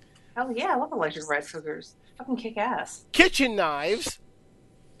 Oh, yeah, I love electric rice cookers. Fucking kick ass. Kitchen knives.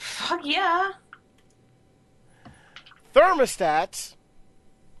 Fuck yeah. Thermostats.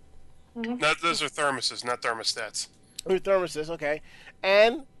 No, those are thermoses, not thermostats. Or thermoses, okay.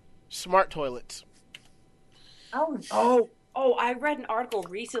 And smart toilets. Oh, I read an article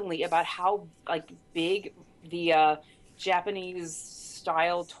recently about how big the Japanese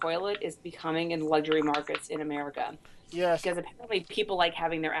style toilet is becoming in luxury markets in America. Yes. Because apparently people like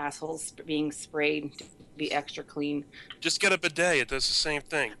having their assholes being sprayed to be extra clean. Just get a bidet. It does the same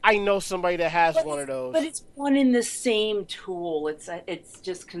thing. I know somebody that has one of those. But it's one in the same tool. It's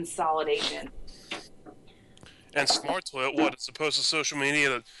just consolidation. And smart toilet, what? It's supposed to social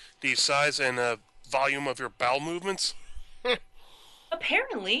media the size and volume of your bowel movements?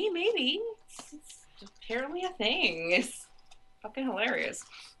 Apparently, maybe. It's apparently a thing. It's fucking hilarious.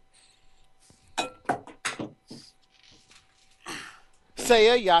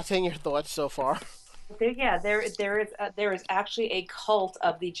 Saya, Yaten, your thoughts so far? There is actually a cult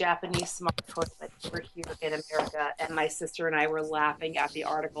of the Japanese smart toilet over here in America, and my sister and I were laughing at the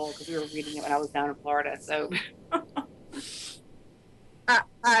article because we were reading it when I was down in Florida. So,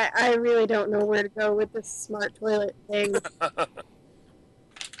 I really don't know where to go with this smart toilet thing. I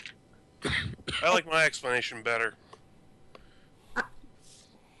like my explanation better.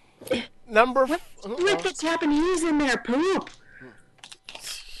 Number with the Japanese in their poop.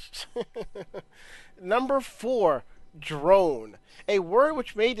 Number 4, drone. A word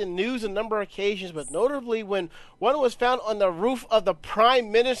which made the news a number of occasions, but notably when one was found on the roof of the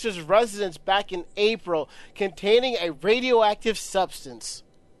Prime Minister's residence back in April, containing a radioactive substance.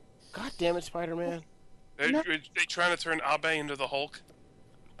 God damn it, Spider-Man. They trying to turn Abe into the Hulk?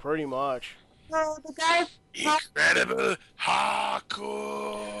 Pretty much. So the guy. Incredible Haku!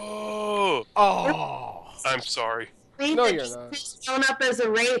 Oh. I'm sorry. No, you're not. Just shown up as a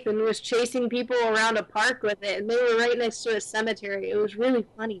wraith and was chasing people around a park with it, and they were right next to a cemetery. It was really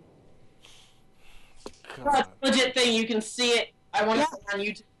funny. That's a legit thing. You can see it. I want to see it on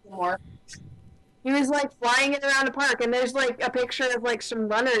YouTube more. He was like flying it around a park, and there's like a picture of like some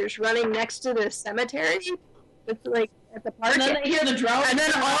runners running next to the cemetery. It's like at the park. And then they hear the drone. And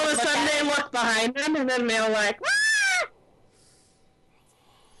then all of a sudden they look behind them, and then they're like,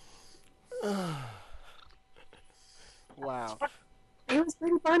 Wow. It was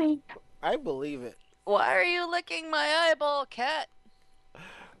pretty funny. I believe it. Why are you licking my eyeball, cat?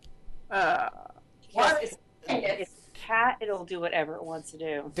 Yes, it's a cat. It'll do whatever it wants to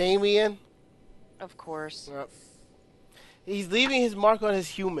do. Damien? Of course. Yep. He's leaving his mark on his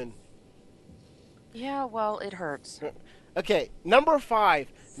human. Yeah, well, it hurts. Okay, number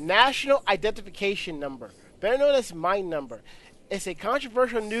 5, National Identification Number, better known as MINE number. It's a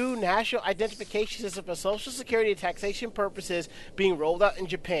controversial new national identification system for Social Security and taxation purposes being rolled out in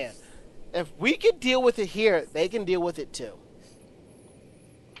Japan. If we can deal with it here, they can deal with it too.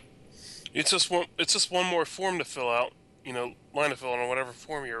 It's just one more form to fill out. You know, line to fill out on whatever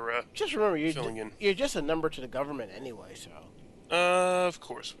form you're just remember, filling in. You're just a number to the government anyway, so. Of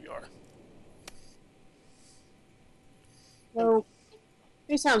course we are. So,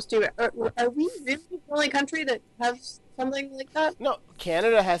 it sounds stupid. Are we really the only country that has something like that? No,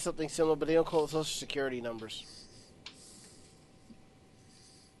 Canada has something similar, but they don't call it Social Security numbers.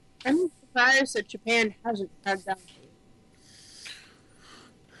 I'm surprised that Japan hasn't had that.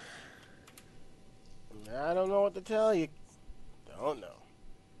 I don't know what to tell you. Don't know.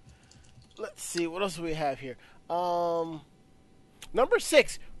 Let's see, what else do we have here? Number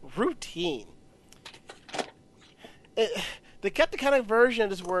 6, routine. They kept the kind of version of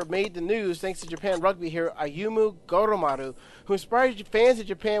this word made the news thanks to Japan rugby hero Ayumu Goromaru, who inspired fans of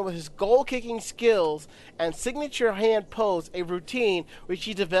Japan with his goal-kicking skills and signature hand pose, a routine which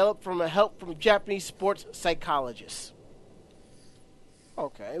he developed from help from Japanese sports psychologists.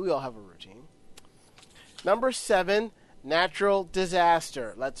 Okay, we all have a routine. Number 7, natural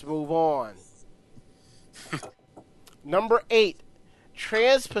disaster. Let's move on. Number 8,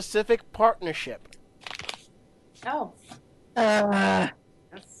 Trans-Pacific Partnership. Oh. That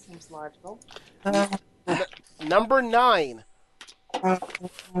seems logical. Number 9,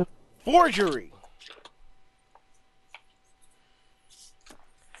 forgery.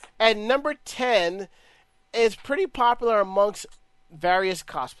 And number 10 is pretty popular amongst various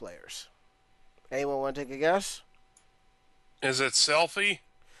cosplayers. Anyone want to take a guess? Is it selfie?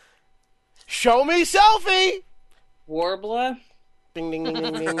 Show me selfie! Warbler? Ding, ding, ding,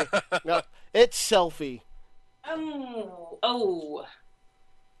 ding, ding. No, it's selfie. Oh.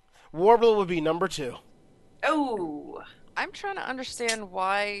 Warbler would be number 2. Oh. I'm trying to understand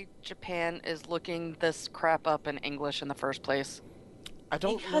why Japan is looking this crap up in English in the first place. I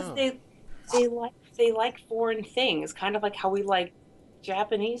don't know. Because they like foreign things, kind of like how we like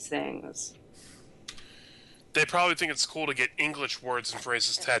Japanese things. They probably think it's cool to get English words and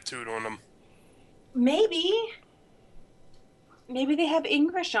phrases tattooed on them. Maybe they have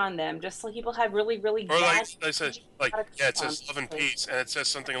English on them, just like people have really, really or bad... like they said, like, yeah, it says love and peace, and it says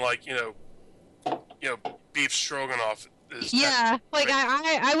something like, you know, beef stroganoff is... Yeah, like,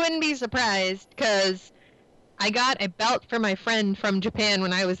 I wouldn't be surprised, because I got a belt for my friend from Japan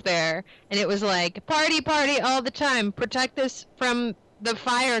when I was there, and it was like, party, party all the time, protect us from the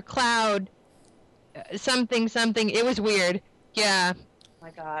fire cloud, something, something. It was weird. Yeah. Oh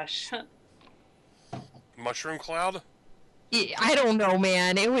my gosh. Mushroom cloud? I don't know,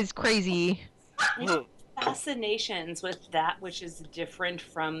 man. It was crazy. Fascinations with that which is different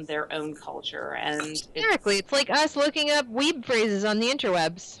from their own culture, and Exactly. It's like us looking up weeb phrases on the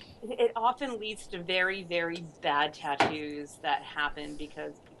interwebs. it often leads to very, very bad tattoos that happen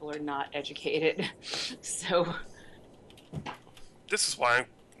because people are not educated. So This is why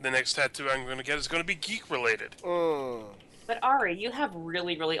the next tattoo I'm going to get is going to be geek-related. But Ari, you have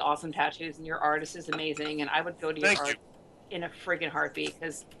really, really awesome tattoos, and your artist is amazing, and I would go to your art in a friggin' heartbeat,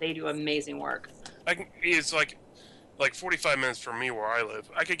 because they do amazing work. It's like 45 minutes from me where I live.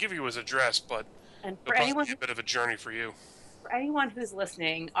 I could give you his address, but and it'll probably be a bit of a journey for you. For anyone who's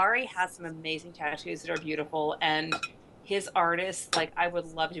listening, Ari has some amazing tattoos that are beautiful, and his artist, like, I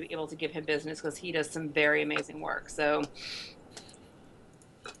would love to be able to give him business because he does some very amazing work. So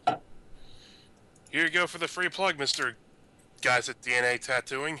Here you go for the free plug, Mr. Guys at DNA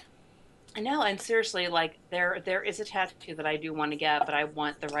Tattooing. I know, and seriously, like, there is a tattoo that I do want to get, but I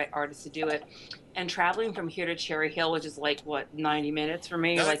want the right artist to do it. And traveling from here to Cherry Hill, which is like, what, 90 minutes for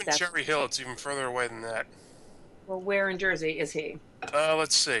me? Not Like even that's Cherry Hill, it's even further away than that. Well, where in Jersey is he?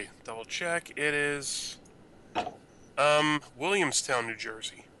 Let's see. Double check. It is, Williamstown, New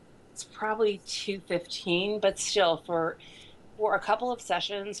Jersey. It's probably 215, but still, for a couple of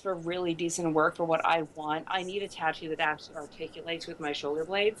sessions for really decent work for what I want, I need a tattoo that actually articulates with my shoulder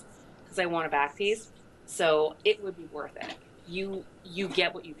blades because I want a back piece. So it would be worth it. You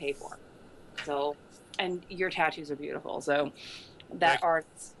get what you pay for. So, and your tattoos are beautiful. So that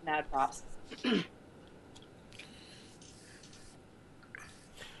art's mad props.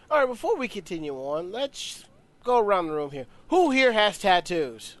 All right, before we continue on, let's go around the room here. Who here has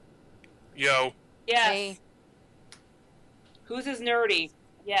tattoos? Yo. Yes. Hey. Whose is nerdy?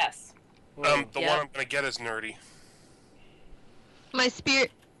 Yes. The one I'm gonna get is nerdy. My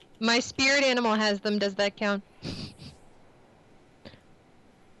spirit animal has them. Does that count?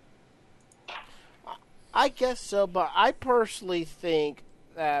 I guess so, but I personally think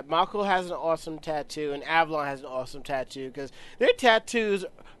that Mako has an awesome tattoo and Avalon has an awesome tattoo because their tattoos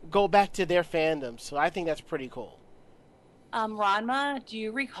go back to their fandom, so I think that's pretty cool. Ranma, do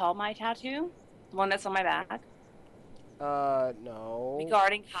you recall my tattoo? The one that's on my back? No.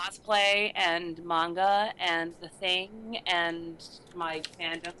 Regarding cosplay and manga and The Thing and my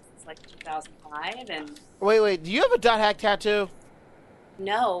fandom since like 2005 and... Wait, do you have a dot hack tattoo?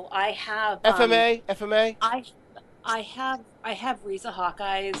 No, I have... FMA? I have Riza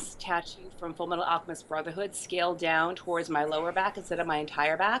Hawkeye's tattoo from Fullmetal Alchemist Brotherhood scaled down towards my lower back instead of my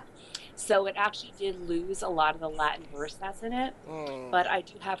entire back. So it actually did lose a lot of the Latin verse that's in it. But I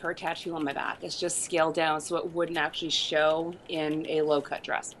do have her tattoo on my back. It's just scaled down so it wouldn't actually show in a low-cut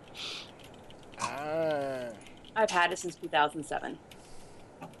dress. I've had it since 2007.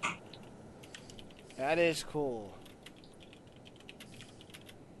 That is cool.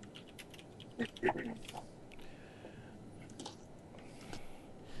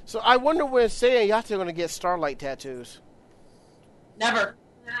 So I wonder when Seiya and Yato are going to get Starlight tattoos. Never.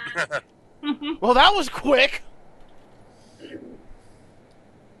 Well, that was quick.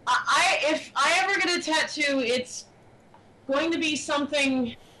 If I ever get a tattoo, it's going to be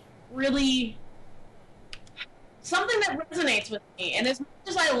something really... something that resonates with me. And as much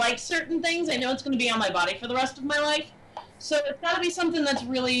as I like certain things, I know it's going to be on my body for the rest of my life. So it's got to be something that's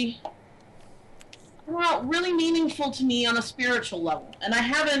really... well, really meaningful to me on a spiritual level, and I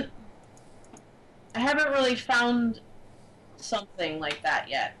haven't really found something like that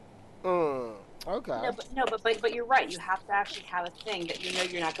yet. Okay. But you're right. You have to actually have a thing that you know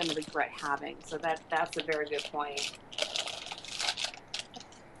you're not going to regret having. So that's a very good point.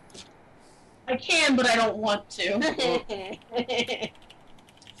 I can, but I don't want to.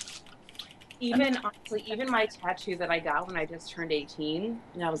 Even my tattoo that I got when I just turned 18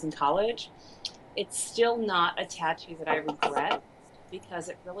 and I was in college, it's still not a tattoo that I regret because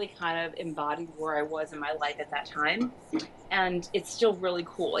it really kind of embodied where I was in my life at that time. And it's still really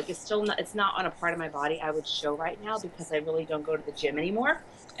cool. Like, it's not on a part of my body I would show right now because I really don't go to the gym anymore.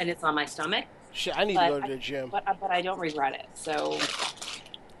 And it's on my stomach. Shit, I need to go to the gym. But I don't regret it. So,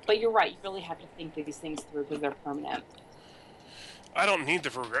 but you're right. You really have to think these things through because they're permanent. I don't need to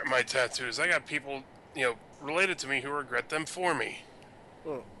regret my tattoos. I got people, related to me who regret them for me.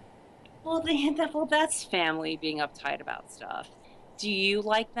 Well, that's family being uptight about stuff. Do you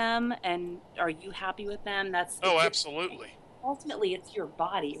like them, and are you happy with them? Absolutely. Ultimately, it's your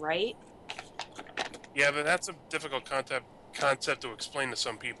body, right? Yeah, but that's a difficult concept to explain to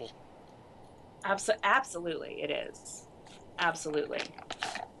some people. Absolutely, it is. Absolutely.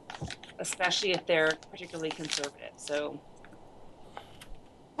 Especially if they're particularly conservative, so...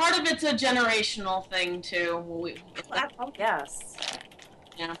 Part of it's a generational thing, too. Yes.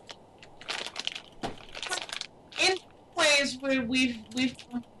 Yeah. In ways, we've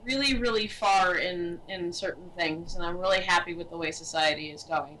come really, really far in certain things, and I'm really happy with the way society is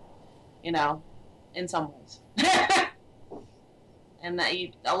going, in some ways. And that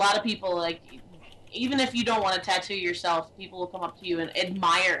a lot of people, like, even if you don't want to tattoo yourself, people will come up to you and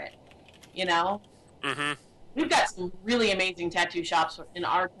admire it, Mm-hmm. We've got some really amazing tattoo shops in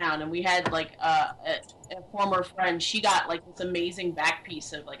our town, and we had, like, a former friend. She got, like, this amazing back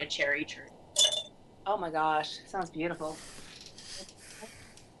piece of, like, a cherry tree. Oh my gosh, sounds beautiful.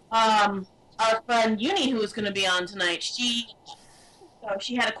 Our friend Uni, who was going to be on tonight, she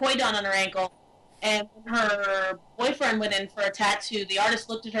had a koi don on her ankle, And when her boyfriend went in for a tattoo, the artist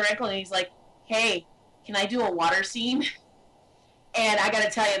looked at her ankle and he's like, "Hey, can I do a water scene?" And I got to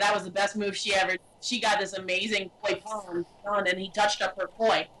tell you, that was the best move she ever. She got this amazing koi pond done, and he touched up her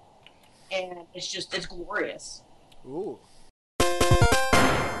koi, and it's glorious. Ooh.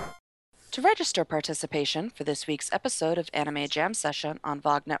 To register participation for this week's episode of Anime Jam Session on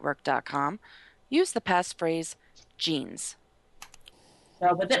VogNetwork.com, use the passphrase jeans.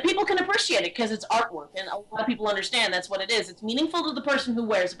 So, but that people can appreciate it because it's artwork, and a lot of people understand that's what it is. It's meaningful to the person who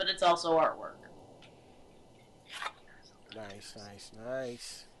wears it, but it's also artwork.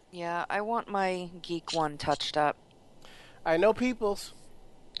 Nice. Yeah, I want my geek one touched up. I know peoples.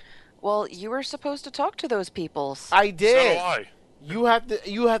 Well, you were supposed to talk to those peoples. I did. So do I.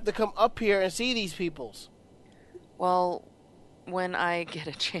 You have to come up here and see these peoples. Well, when I get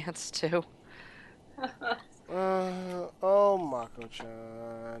a chance to. Oh,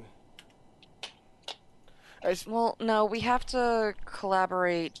 Mako-chan. Well, no, we have to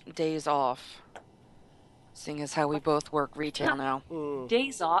collaborate days off. Seeing as how we both work retail now.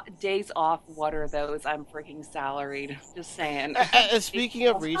 Days off. What are those? I'm freaking salaried. Just saying. And speaking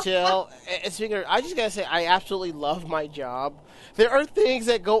of retail, I just gotta say, I absolutely love my job. There are things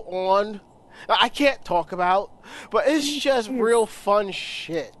that go on I can't talk about, but it's just real fun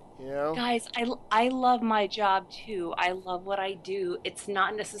shit. You know? Guys, I love my job too. I love what I do. It's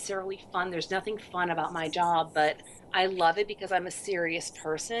not necessarily fun. There's nothing fun about my job, but I love it because I'm a serious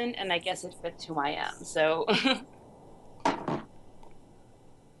person, and I guess it fits who I am. So.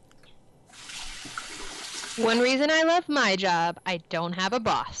 One reason I love my job, I don't have a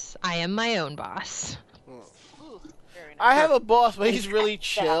boss. I am my own boss. I have a boss, but he's really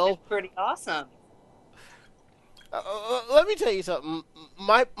chill. That's pretty awesome. Let me tell you something.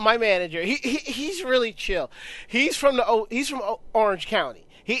 My manager, he's really chill. He's from Orange County.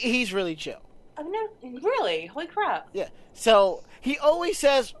 He's really chill. Oh no, really? Holy crap! Yeah. So he always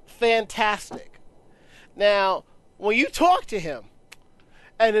says fantastic. Now, when you talk to him,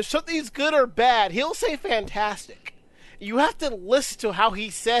 and if something's good or bad, he'll say fantastic. You have to listen to how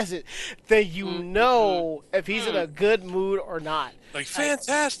he says it, that you know if he's in a good mood or not. Like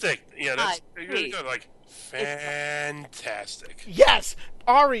fantastic. Yeah, that's really good. Like fantastic. Yes,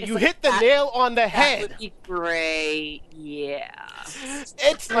 Ari, you hit the nail on the head. That would be great. Yeah.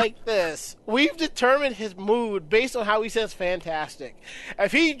 It's like this. We've determined his mood based on how he says fantastic.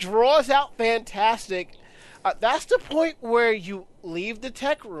 If he draws out fantastic, that's the point where you leave the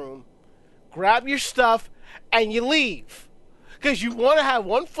tech room, grab your stuff, and you leave. Because you want to have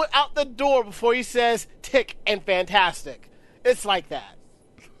one foot out the door before he says tick and fantastic. It's like that.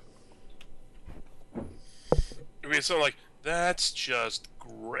 I mean, something like, that's just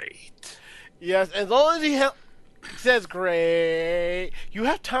great. Yes, as long as he says great, you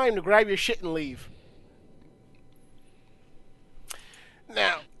have time to grab your shit and leave.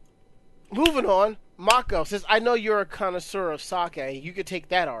 Now, moving on, Mako says, I know you're a connoisseur of sake. You could take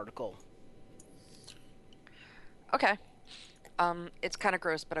that article. Okay. It's kind of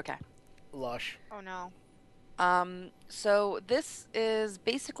gross, but okay. Lush. Oh no. So this is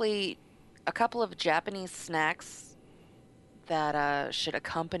basically a couple of Japanese snacks that should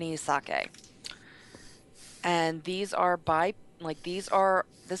accompany sake. And these are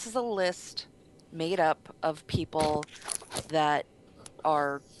this is a list made up of people that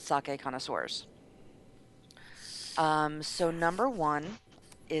are sake connoisseurs. So number 1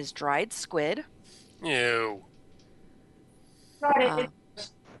 is dried squid. Ew.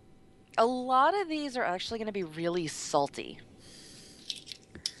 A lot of these are actually going to be really salty.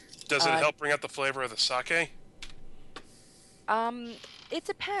 Does it help bring out the flavor of the sake? It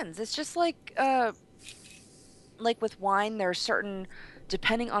depends. It's just like with wine, there are certain,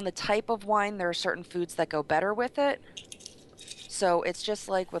 depending on the type of wine, there are certain foods that go better with it. So it's just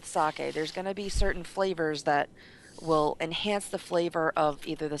like with sake. There's going to be certain flavors that will enhance the flavor of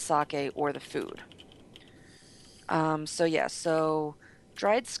either the sake or the food. So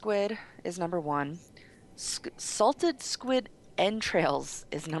dried squid is number 1. Salted squid entrails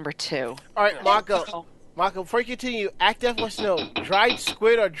is number 2. All right, Mako, before you continue, ActF wants to know, dried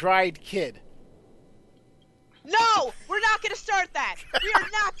squid or dried kid? No! We're not going to start that! We are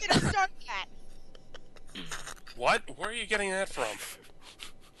not going to start that! What? Where are you getting that from?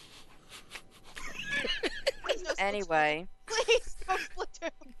 Anyway. Please, no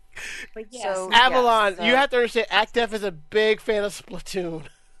Splatoon! But yes. So, Avalon, so you have to understand, ActF is a big fan of Splatoon.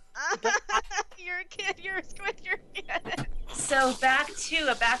 You're a kid, you're a squid, you're a kid. So back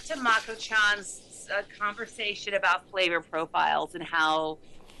to Mako-chan's conversation about flavor profiles and how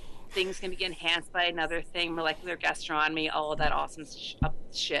things can be enhanced by another thing, molecular gastronomy, all of that awesome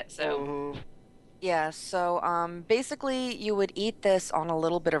shit. So Yeah, so basically you would eat this on a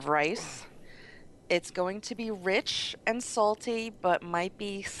little bit of rice. It's going to be rich and salty, but might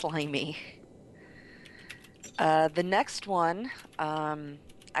be slimy. The next one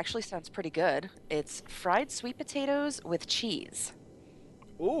actually sounds pretty good. It's fried sweet potatoes with cheese.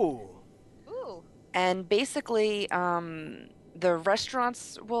 Ooh. Ooh. And basically, the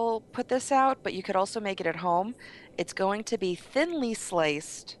restaurants will put this out, but you could also make it at home. It's going to be thinly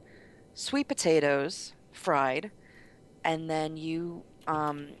sliced sweet potatoes, fried, and then you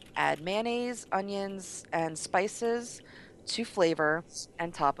add mayonnaise, onions, and spices to flavor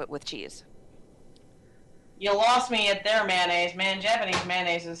and top it with cheese. You lost me at their mayonnaise. Man, Japanese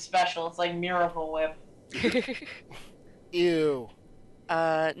mayonnaise is special. It's like Miracle Whip. Ew.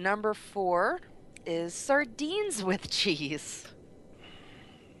 Number 4 is sardines with cheese.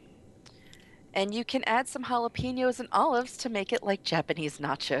 And you can add some jalapenos and olives to make it like Japanese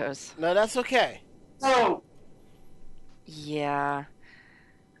nachos. No, that's okay. Oh. Yeah.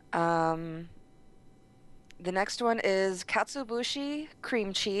 The next one is katsuobushi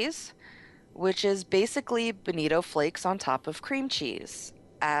cream cheese, which is basically bonito flakes on top of cream cheese.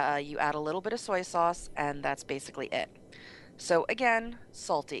 You add a little bit of soy sauce, and that's basically it. So again,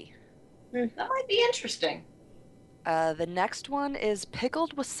 salty. That might be interesting. The next one is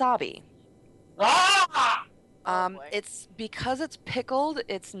pickled wasabi. Ah! It's because it's pickled,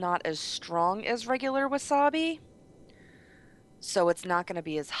 it's not as strong as regular wasabi. So it's not going to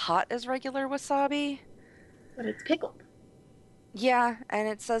be as hot as regular wasabi. But it's pickled. Yeah, and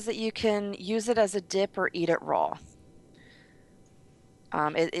it says that you can use it as a dip or eat it raw.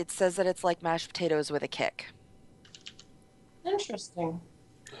 It says that it's like mashed potatoes with a kick. Interesting.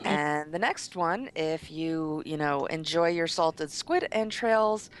 And the next one, if you enjoy your salted squid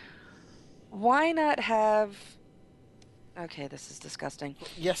entrails, why not have... Okay, this is disgusting.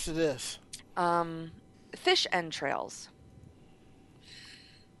 Yes, it is. Fish entrails.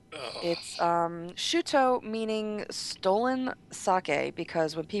 Ugh. It's shuto, meaning stolen sake,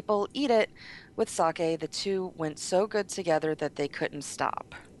 because when people eat it with sake, the two went so good together that they couldn't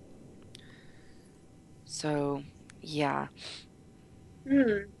stop. So, yeah.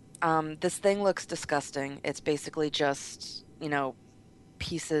 This thing looks disgusting. It's basically just,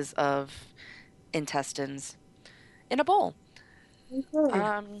 pieces of intestines in a bowl.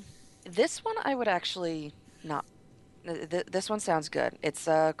 This one I would actually not. This one sounds good. It's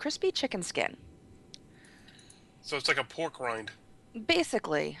a crispy chicken skin. So it's like a pork rind.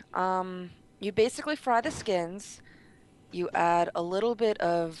 Basically, you basically fry the skins. You add a little bit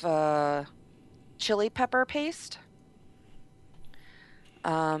of chili pepper paste,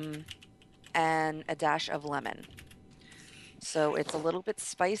 and a dash of lemon. So it's a little bit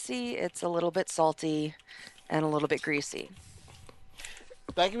spicy, it's a little bit salty, and a little bit greasy.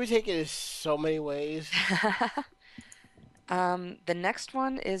 That can be taken in so many ways. The next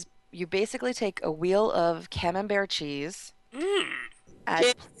one is you basically take a wheel of camembert cheese,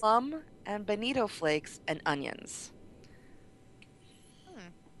 add plum and bonito flakes and onions.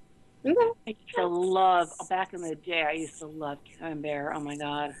 I used to love, back in the day, I used to love camembert. Oh my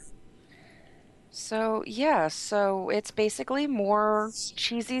god. So, yeah, so it's basically more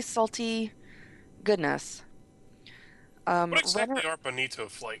cheesy, salty goodness. What exactly are bonito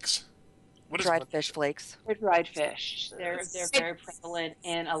flakes? What is dried fish flakes? They're dried fish. They're very prevalent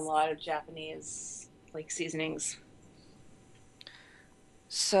in a lot of Japanese seasonings.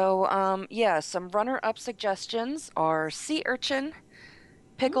 So, yeah, some runner-up suggestions are sea urchin,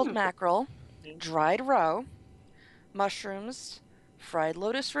 pickled mackerel, dried roe, mushrooms, fried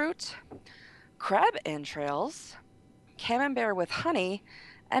lotus root, crab entrails, camembert with honey,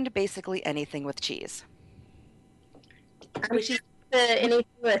 and basically anything with cheese. Which is anything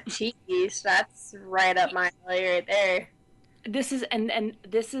with cheese. That's right up my alley right there. This is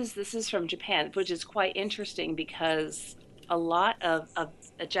this is from Japan, which is quite interesting because a lot of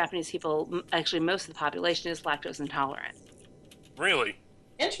Japanese people, actually most of the population, is lactose intolerant. Really?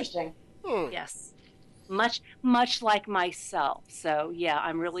 Interesting. Yes. Much like myself. So yeah,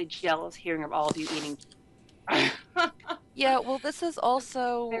 I'm really jealous hearing of all of you eating. Yeah, well, this is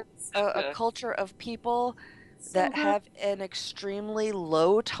also a culture of people that have an extremely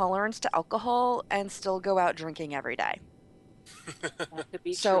low tolerance to alcohol and still go out drinking every day.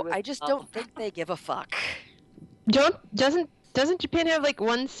 So I just don't think they give a fuck. Doesn't Japan have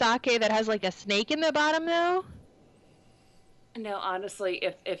one sake that has a snake in the bottom though? No, honestly,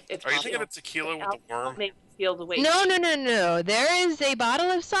 if Are you thinking of tequila with the worm? Make me feel the weight. No. There is a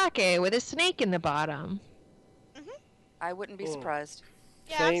bottle of sake with a snake in the bottom. I wouldn't be surprised.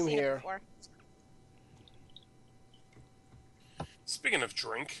 Yeah, Same I've seen here. it before. Speaking of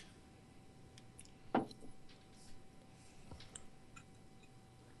drink,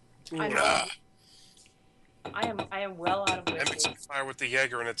 Nah. I am well out of I mixed whiskey. fire with the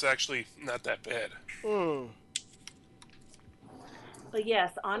Jaeger, and it's actually not that bad. But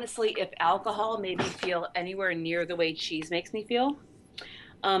yes, honestly, if alcohol made me feel anywhere near the way cheese makes me feel,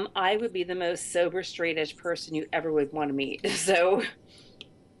 I would be the most sober, straight edge person you ever would want to meet. So,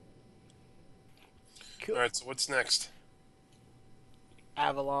 Cool. All right, so what's next?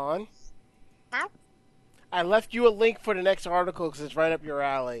 Avalon. Huh? I left you a link for the next article because it's right up your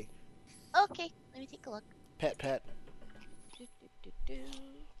alley. Okay, let me take a look. Pet.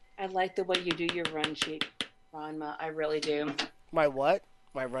 I like the way you do your run sheet, Ranma. I really do. My what?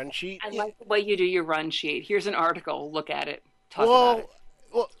 My run sheet? I like the way you do your run sheet. Here's an article. Look at it. Talk about it.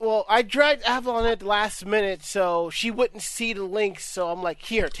 Well, I dragged Avalon at the last minute so she wouldn't see the links. So I'm like,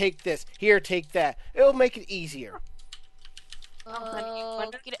 here, take this. Here, take that. It'll make it easier. One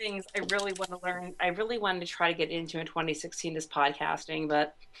of the things I really want to learn, I really wanted to try to get into in 2016 is podcasting,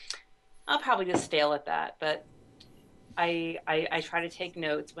 but I'll probably just fail at that. But I try to take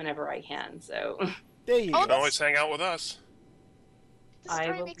notes whenever I can. So there You can always hang out with us. This I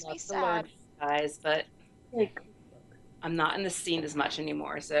story would makes me love to learn, sad. guys, but I'm not in the scene as much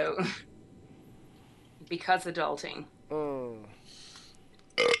anymore. So because adulting.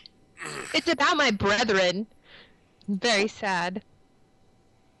 It's about my brethren. Very sad.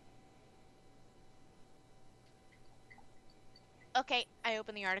 Okay, I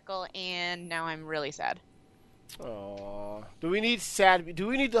opened the article and now I'm really sad. Aww. Do we need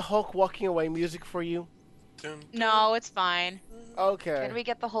the Hulk walking away music for you? No, it's fine. Okay. Can we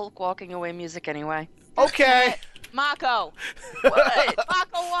get the Hulk walking away music anyway? Okay. Mako! What?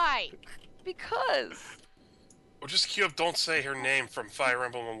 Mako, why? Because. Or just cue up Don't Say Her Name from Fire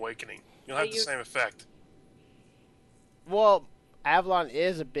Emblem Awakening. You'll have the same effect. Well, Avalon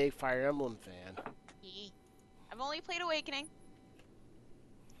is a big Fire Emblem fan. I've only played Awakening.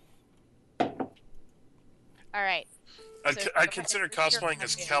 Alright. I'd consider cosplaying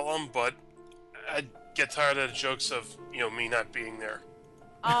as Kellum, but I'd get tired of the jokes of, me not being there.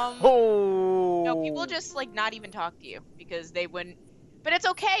 No, people just, not even talk to you, because they wouldn't... But it's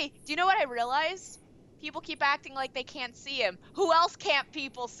okay! Do you know what I realized? People keep acting like they can't see him. Who else can't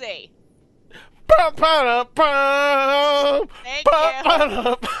people see? Thank you!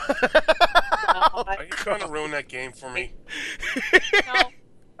 Are you trying to ruin that game for me? No.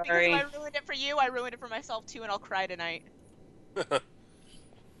 Because Sorry. if I ruined it for you, I ruined it for myself too, and I'll cry tonight.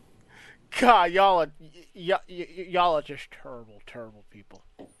 God, y'all are just terrible people.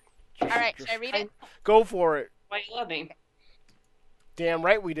 Alright, should I read it? Go for it. Why you love me? Damn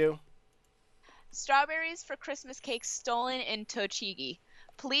right we do. Strawberries for Christmas cakes stolen in Tochigi.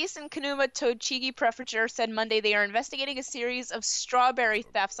 Police in Kanuma Tochigi Prefecture said Monday they are investigating a series of strawberry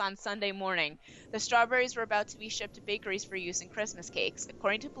thefts on Sunday morning. The strawberries were about to be shipped to bakeries for use in Christmas cakes.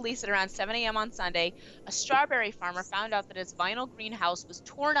 According to police, at around 7 a.m. on Sunday, a strawberry farmer found out that his vinyl greenhouse was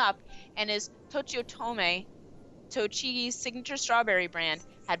torn up and his Tochiotome, Tochigi's signature strawberry brand,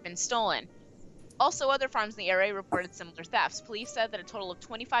 had been stolen. Also, other farms in the area reported similar thefts. Police said that a total of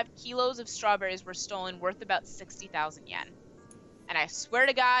 25 kilos of strawberries were stolen, worth about 60,000 yen. And I swear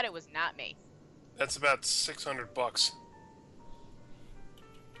to God, it was not me. That's about $600.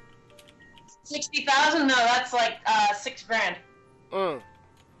 60,000? No, that's like $6,000.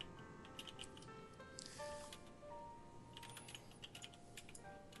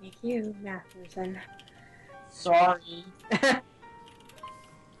 Thank you, Matheson. Sorry.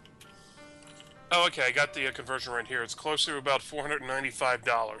 Oh, okay, I got the conversion right here. It's closer to about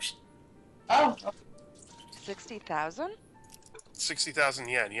 $495. Oh. 60,000? 60,000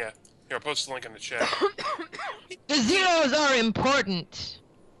 yen, yeah. Here, I'll post the link in the chat. The zeros are important.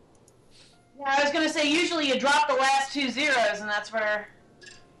 Yeah, I was gonna say, usually you drop the last two zeros, and that's where...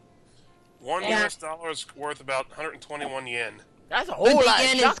 One US dollar is worth about 121 yen. That's a But whole the lot.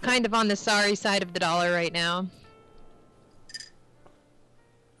 yen is kind of on the sorry side of the dollar right now.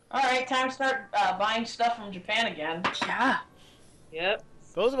 Alright, time to start buying stuff from Japan again. Yeah. Yep.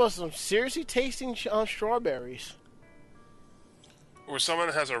 Those of us some seriously tasting strawberries. Or someone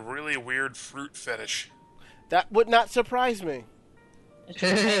that has a really weird fruit fetish. That would not surprise me. It's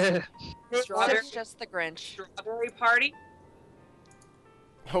just the Grinch. Strawberry party.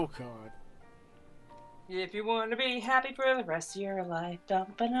 Oh God. If you want to be happy for the rest of your life,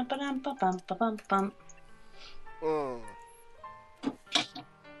 dum ba dum ba dum ba bum ba bum bum.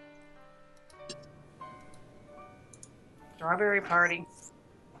 Strawberry party.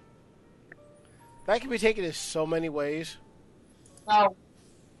 That can be taken in so many ways. Oh.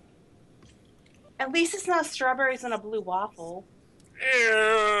 At least it's not strawberries in a blue waffle.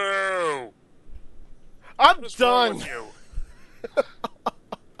 Ew! I'm What's wrong done. with you?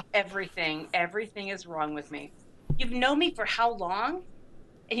 Everything is wrong with me. You've known me for how long?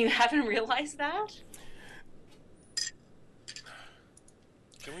 And you haven't realized that?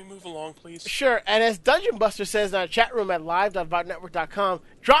 Can we move along, please? Sure, and as Dungeon Buster says in our chat room at live.vibnetwork.com,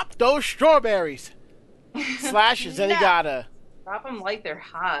 drop those strawberries. Slash Zenigata. Drop them like they're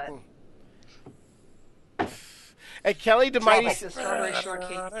hot. And Kelly DeMighty Like the strawberry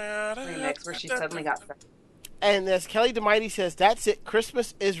shortcake remix where she suddenly got stuck. And as Kelly DeMighty says, that's it.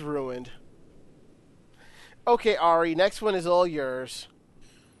 Christmas is ruined. Okay, Ari, next one is all yours.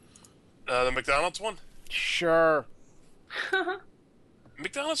 The McDonald's one? Sure.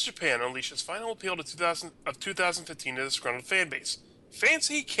 McDonald's Japan unleashes final appeal to 2015 to the disgruntled fan base.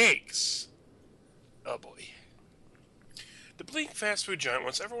 Fancy cakes! Oh boy. The bleak fast food giant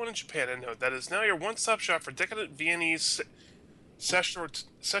wants everyone in Japan to know that it is now your one-stop shop for decadent Viennese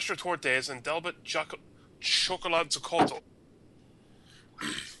sestra tortes and Delbert chocolate zucotto.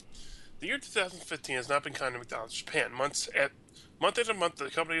 The year 2015 has not been kind to McDonald's Japan. Month after month, the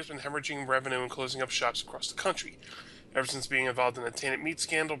company has been hemorrhaging revenue and closing up shops across the country. Ever since being involved in a tainted meat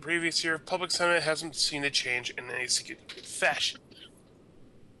scandal previous year, public sentiment hasn't seen a change in any significant fashion.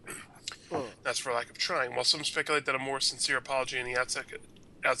 That's for lack of trying. While some speculate that a more sincere apology in the outside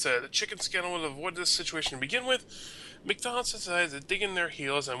of the chicken scandal would avoid this situation to begin with, McDonald's decided to dig in their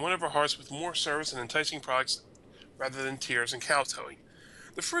heels and win over hearts with more service and enticing products rather than tears and kowtowing.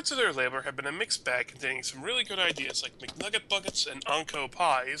 The fruits of their labor have been a mixed bag containing some really good ideas like McNugget buckets and Anko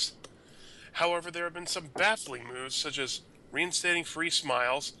pies. However, there have been some baffling moves such as reinstating free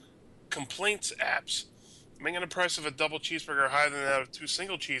smiles, complaints apps, making the price of a double cheeseburger higher than that of 2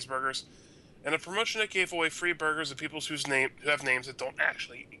 single cheeseburgers, and a promotion that gave away free burgers to people who have names that don't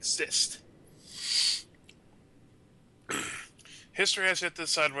actually exist. History has yet to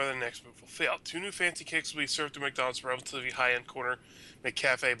decide whether the next move will fail. 2 new fancy cakes will be served at McDonald's relatively high-end corner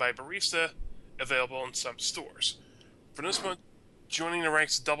McCafe by Barista, available in some stores. For this month, joining the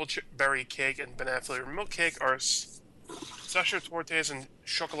ranks of double berry cake and banana flavored milk cake are sestra tortes and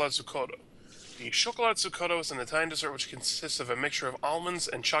chocolate zucotto. The chocolate zucotto is an Italian dessert which consists of a mixture of almonds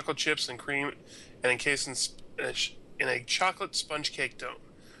and chocolate chips and cream and encased in a chocolate sponge cake dome.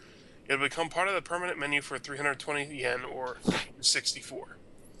 It will become part of the permanent menu for 320 yen or 64.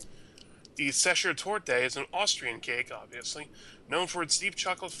 The sestra torte is an Austrian cake, obviously, known for its deep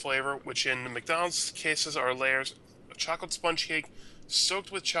chocolate flavor, which in the McDonald's cases are layers of chocolate sponge cake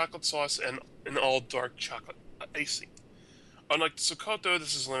soaked with chocolate sauce and an all-dark chocolate icing. Unlike the Zucotto,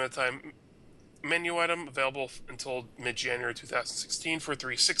 this is a limited time menu item available until mid-January 2016 for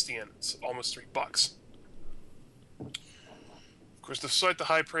 $3.60 yen. It's almost $3. Of course, despite the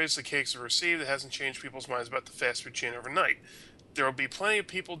high praise the cakes have received, it hasn't changed people's minds about the fast food chain overnight. There will be plenty of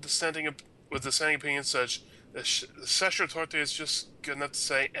people dissenting opinions such the sestra torte is just good enough to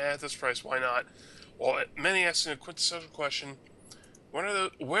say, at this price, why not? While many asking a quintessential question, where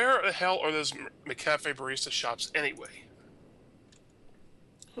the hell are those McCafe barista shops anyway?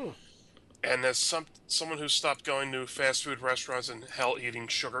 And as someone who stopped going to fast food restaurants and hell eating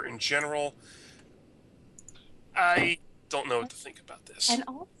sugar in general, I don't know what to think about this. And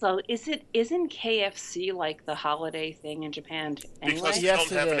also, isn't KFC like the holiday thing in Japan anyway? Because they don't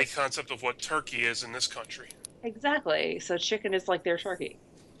have any concept of what turkey is in this country. Exactly. So chicken is like their turkey.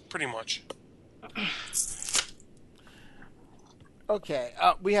 Pretty much. Okay,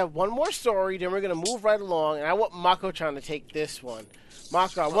 we have one more story, then we're going to move right along, and I want Mako-chan to take this one.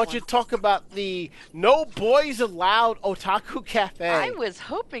 Mako, I want you to talk about the No Boys Allowed Otaku Cafe. I was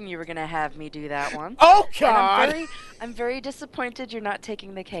hoping you were going to have me do that one. Oh, God! I'm very disappointed you're not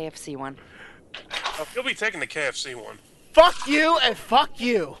taking the KFC one. Oh, you'll be taking the KFC one. Fuck you and fuck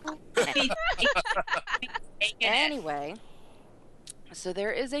you! Anyway, so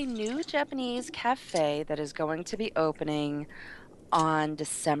there is a new Japanese cafe that is going to be opening on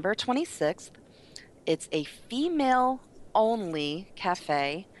December 26th. It's a female-only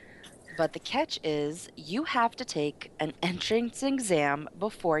cafe, but the catch is you have to take an entrance exam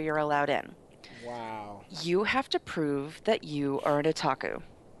before you're allowed in. Wow. You have to prove that you are an otaku.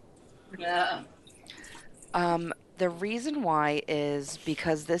 Yeah. The reason why is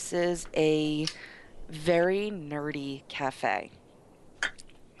because this is a very nerdy cafe.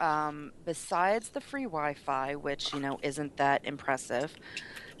 Besides the free Wi-Fi, which, isn't that impressive,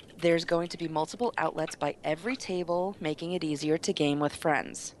 there's going to be multiple outlets by every table, making it easier to game with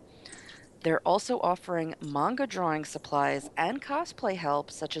friends. They're also offering manga drawing supplies and cosplay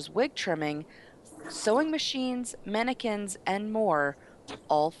help, such as wig trimming, sewing machines, mannequins, and more,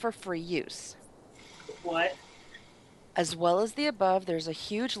 all for free use. What? As well as the above, there's a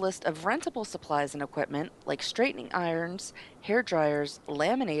huge list of rentable supplies and equipment like straightening irons, hair dryers,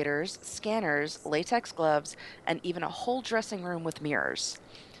 laminators, scanners, latex gloves, and even a whole dressing room with mirrors.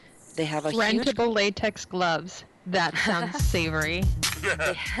 They have a Rentable latex gloves. That sounds savory.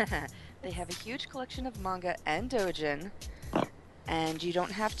 They have a huge collection of manga and doujin, and you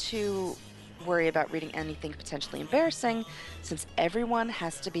don't have to worry about reading anything potentially embarrassing since everyone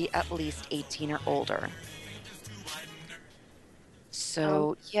has to be at least 18 or older.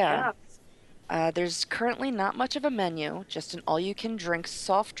 So, there's currently not much of a menu, just an all-you-can-drink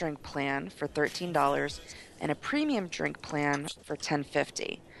soft drink plan for $13 and a premium drink plan for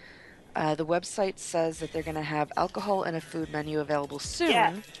 $10.50. The website says that they're going to have alcohol and a food menu available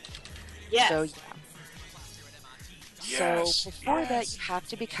soon. Yes. So, So before that, you have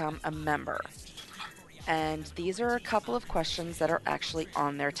to become a member. And these are a couple of questions that are actually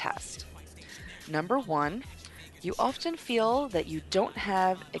on their test. Number 1, you often feel that you don't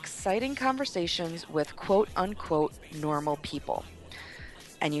have exciting conversations with quote-unquote normal people.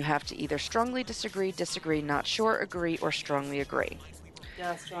 And you have to either strongly disagree, not sure, agree, or strongly agree.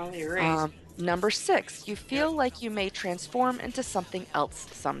 Yeah, strongly agree. Number 6, you feel like you may transform into something else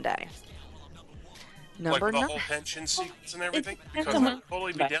someday. Number like the 9. whole pension sequence and everything? It's Because I'd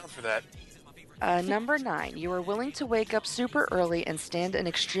totally be down for that. Number 9, you are willing to wake up super early and stand in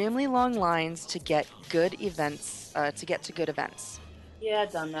extremely long lines to get good events. To good events. Yeah,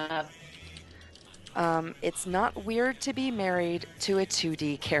 done that. It's not weird to be married to a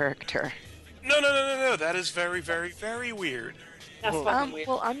 2D character. No. That is very, very, very weird. That's fucking weird.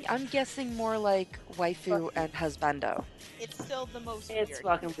 Well, I'm guessing more like waifu and husbando. It's still the most It's weird.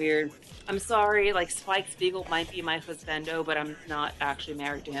 fucking weird. I'm sorry, like Spike Spiegel might be my husbando, but I'm not actually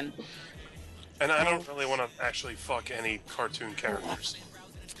married to him. And I don't really want to actually fuck any cartoon characters.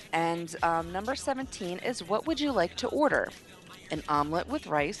 And number 17 is, what would you like to order? An omelet with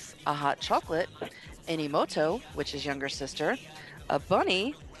rice, a hot chocolate, an imoto, which is younger sister, a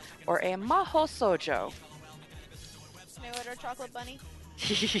bunny, or a maho sojo? Can I order a chocolate bunny?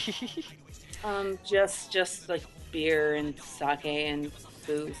 Just like beer and sake and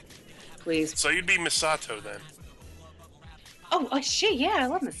booze, please. So you'd be Misato then. Oh shit, yeah, I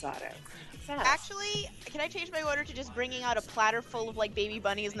love Misato. Actually, can I change my order to just bringing out a platter full of like baby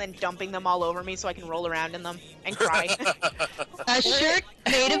bunnies and then dumping them all over me so I can roll around in them and cry? A shirt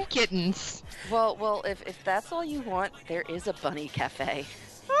made of kittens. Well, if that's all you want, there is a bunny cafe.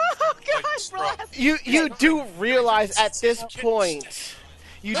 Oh God, bless. You do realize at this point,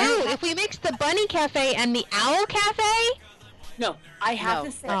 you do. Ooh, if we mix the bunny cafe and the owl cafe? No, I have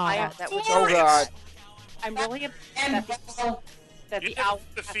No. to say, Oh, I am. that would Oh God. I'm really upset that You the have owl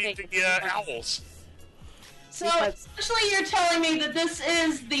to cafe defeat the owls. So essentially, you're telling me that this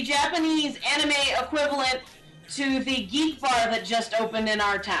is the Japanese anime equivalent to the Geek Bar that just opened in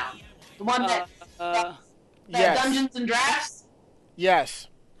our town, the one that Yes. Dungeons and Drafts. Yes.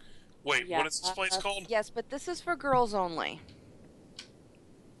 Wait, Yeah, what is this place called? Yes, but this is for girls only.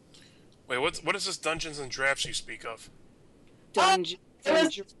 Wait, what is this Dungeons and Drafts you speak of? Dungeon, It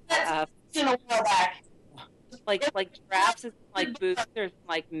was in a while back. like drafts is like boosters,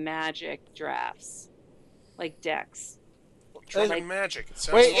 like magic drafts, like decks. Try Like- magic. It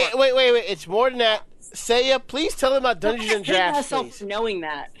sounds Wait, fun. wait. It's more than that. Seiya, please tell him about Dungeons and I hate Drafts, myself please. for knowing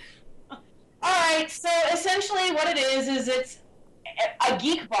that. Alright, so essentially what it is it's a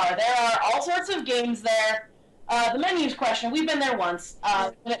geek bar. There are all sorts of games there. The menu's questioned. We've been there once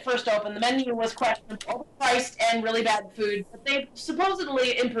when it first opened. The menu was questioned, overpriced, and really bad food. But they've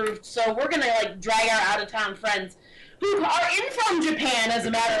supposedly improved, so we're going to like drag our out-of-town friends, who are in from Japan, as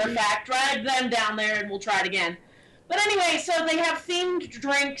a matter of fact, drag them down there and we'll try it again. But anyway, so they have themed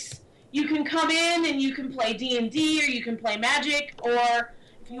drinks. You can come in and you can play D&D, or you can play Magic, or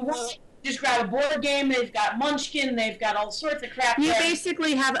if you want, just grab a board game. They've got Munchkin. They've got all sorts of crap You there.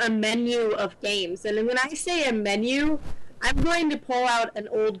 basically have a menu of games, and when I say a menu, I'm going to pull out an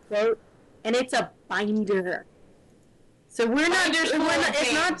old quote, and it's a binder. So we're not Binders we're full not, of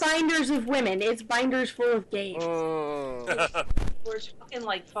it's not games. binders of women, it's binders full of games. We're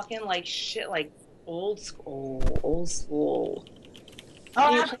fucking like shit, like old school.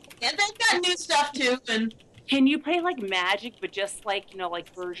 Oh, and they've got new stuff too. And Can you play like Magic, but just like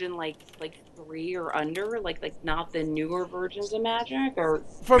like version like 3 or under, like not the newer versions of Magic, or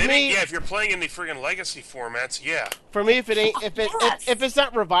For Maybe, me, yeah, if you're playing in the friggin' legacy formats, yeah. if it ain't, if it's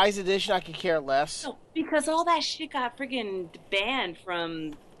not revised edition, I could care less. no, because all that shit got friggin' banned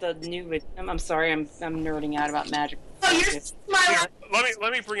from the new. I'm sorry, I'm nerding out about Magic Oh, you're smiling.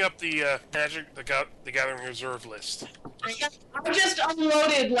 Let me bring up the Magic the Gathering Reserve list. I just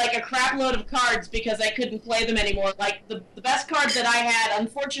unloaded like a crap load of cards because I couldn't play them anymore. Like the best card that I had,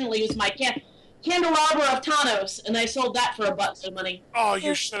 unfortunately, was my Candelabra of Thanos, and I sold that for a buttload of money. Oh,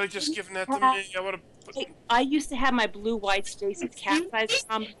 you should have just given that to me. I would have. I used to have my blue-white Stacy's cat-sized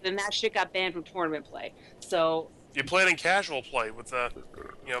comic, and that shit got banned from tournament play. So You play it in casual play with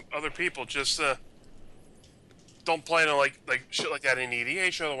other people. Just don't play it like shit like that in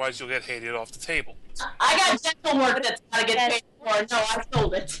EDH. Otherwise, you'll get hated off the table. I got dental work that's gotta get paid for. No, I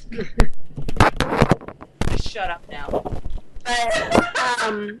sold it. shut up now.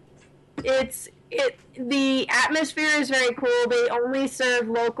 But the atmosphere is very cool. They only serve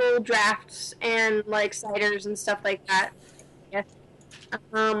local drafts and like ciders and stuff like that. Yes.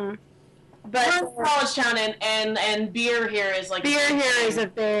 But We're college town, and beer here is like beer here is a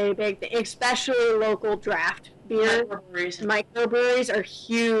very big thing, especially local draft beer. Microbreweries are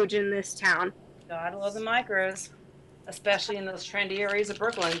huge in this town. God love the micros, especially in those trendy areas of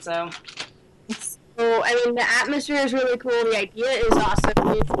Brooklyn. So I mean, the atmosphere is really cool. The idea is awesome.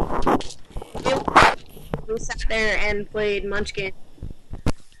 We sat there and played Munchkin.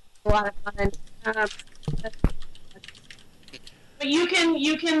 A lot of fun. But you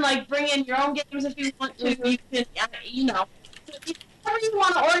can like bring in your own games if you want to. You can, whatever you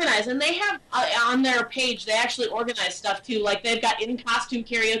want to organize. And they have on their page, they actually organize stuff too. Like they've got in costume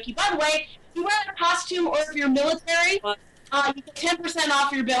karaoke. By the way, if you wear a costume or if you're military, you get 10%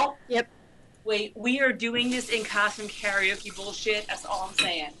 off your bill. Yep. Wait, we are doing this in costume karaoke bullshit. That's all I'm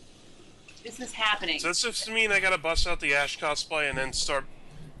saying. This is happening. So does this mean I gotta bust out the Ash cosplay and then start,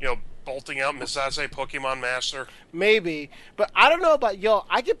 bolting out Misaze Pokemon Master? Maybe, but I don't know about y'all.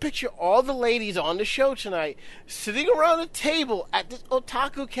 I can picture all the ladies on the show tonight sitting around a table at this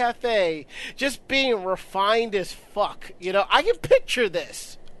otaku cafe, just being refined as fuck. I can picture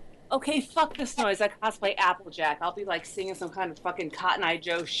this. Okay, fuck this noise. I cosplay Applejack. I'll be like singing some kind of fucking Cotton Eye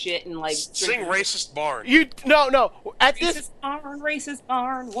Joe shit and like sing Racist Barn. No. Racist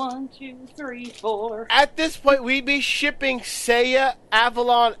barn. 1, 2, 3, 4. At this point, we'd be shipping Seiya,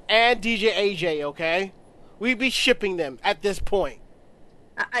 Avalon, and DJ AJ. Okay, we'd be shipping them at this point.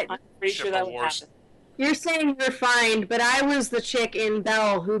 I'm pretty sure that would happen. You're saying you're fine, but I was the chick in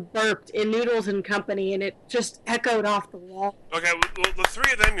Belle who burped in Noodles and Company, and it just echoed off the wall. Okay, well, the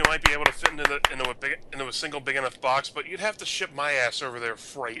three of them you might be able to fit into a single big enough box, but you'd have to ship my ass over there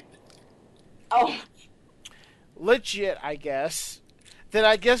freight. Oh. Legit, I guess. Then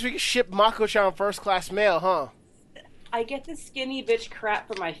I guess we could ship Mako-chan first class mail, huh? I get the skinny bitch crap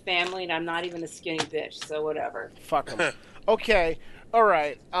for my family, and I'm not even a skinny bitch, so whatever. Fuck them. Okay. All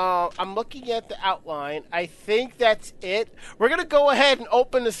right, I'm looking at the outline. I think that's it. We're gonna go ahead and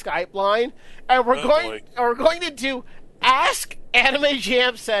open the Skype line, and we're going to do Ask Anime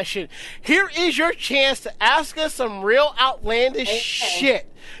Jam Session. Here is your chance to ask us some real outlandish shit.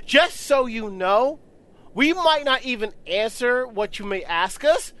 Just so you know, we might not even answer what you may ask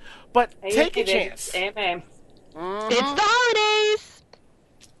us, but take a chance. Amen. It's the holidays.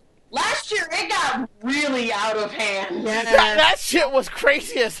 Last year, it got really out of hand. Yeah. That shit was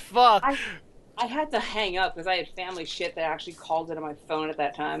crazy as fuck. I had to hang up because I had family shit that actually called into my phone at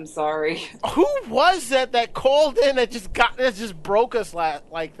that time. Sorry. Who was that called in that just broke us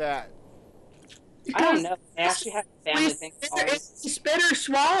like that? I don't know. I actually had a family thing. Spit or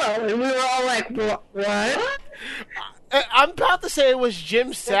swallow, and we were all like, what? I'm about to say it was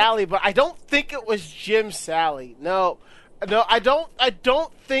Jim Sally, but I don't think it was Jim Sally. No, I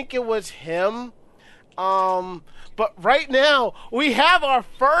don't think it was him. But right now we have our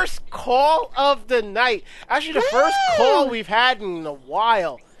first call of the night. Actually, the first call we've had in a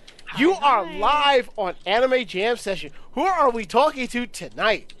while. You are live on Anime Jam Session. Who are we talking to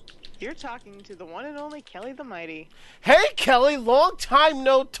tonight? You're talking to the one and only Kelly the Mighty. Hey, Kelly, long time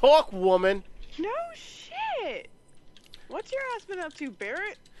no talk, woman. No shit. What's your ass been up to,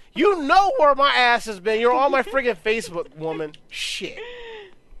 Barrett? You know where my ass has been. You're on my friggin' Facebook, woman. Shit.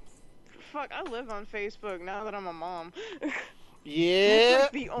 Fuck, I live on Facebook now that I'm a mom. Yeah. That's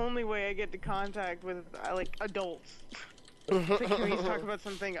like the only way I get to contact with, adults. Like, can we talk about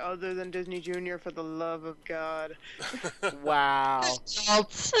something other than Disney Junior, for the love of God? Wow.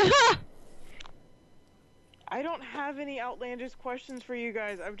 I don't have any outlandish questions for you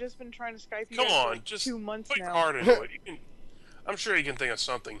guys. I've just been trying to Skype you Come guys on, for like just 2 months put now. your heart into it. I'm sure you can think of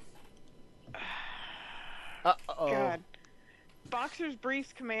something. Uh-oh. God. Boxers,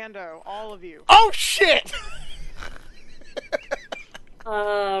 Briefs, Commando, all of you. Oh, shit!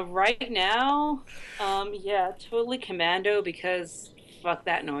 Right now, yeah, totally Commando because fuck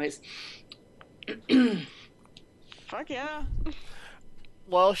that noise. Fuck yeah.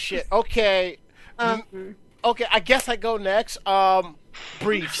 Well, shit. Okay. Okay, I guess I go next.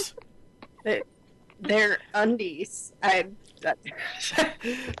 Briefs. They're undies. I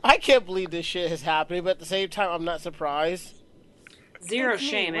can't believe this shit is happening, but at the same time, I'm not surprised. Zero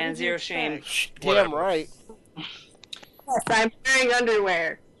shame, man. Zero shame. Damn right. Yes, I'm wearing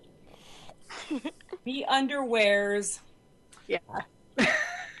underwear. Me underwears. Yeah.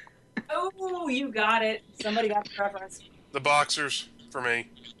 Oh, you got it. Somebody got the reference. The boxers for me.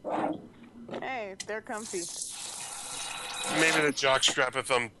 Hey, they're comfy. Maybe the jock strap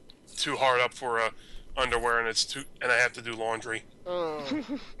if I'm too hard up for underwear and I have to do laundry.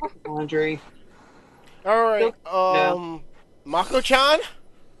 Laundry. All right. Mako-chan.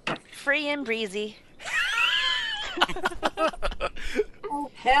 Free and breezy. Oh,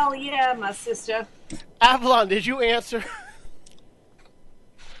 hell yeah, my sister. Avalon, did you answer?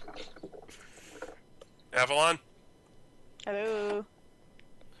 Avalon? Hello.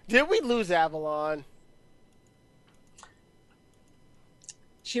 Did we lose Avalon?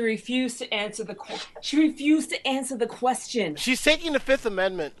 She refused to answer the question. She's taking the Fifth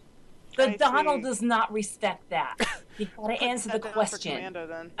Amendment. The Donald does not respect that. You gotta answer the question. Commando,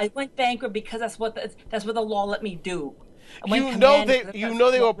 then. I went bankrupt because that's what the law let me do. You know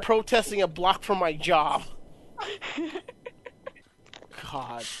they were protesting a block from my job.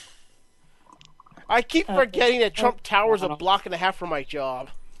 God. I keep forgetting that Trump Tower's a block and a half from my job.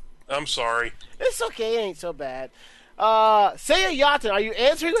 I'm sorry. It's okay, it ain't so bad. Seiya Yaten, are you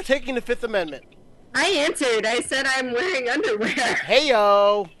answering or taking the Fifth Amendment? I answered. I said I'm wearing underwear.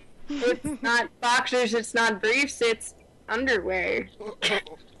 Heyo. It's not boxers, it's not briefs, it's underwear.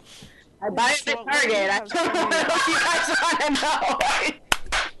 I buy it at Target. I don't know if you guys want to know.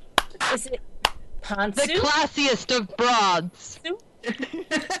 Is it pantsu? The classiest of broads.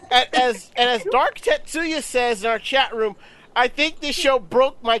 as Dark Tetsuya says in our chat room, I think this show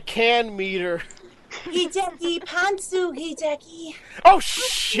broke my can meter. Hideki, pantsu, Hideki. Oh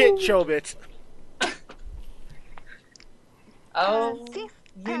shit, Chobit. Oh,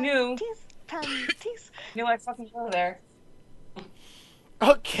 you knew. Knew I'd fucking go there.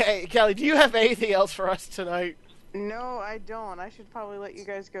 Okay, Kelly, do you have anything else for us tonight? No, I don't. I should probably let you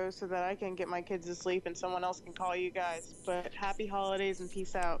guys go so that I can get my kids to sleep and someone else can call you guys. But happy holidays and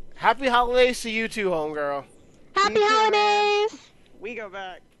peace out. Happy holidays to you too, homegirl. Happy holidays! We go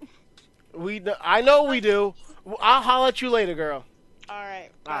back. I know we do. I'll holler at you later, girl.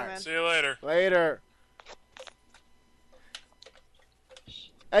 Alright. All right. See you later. Later.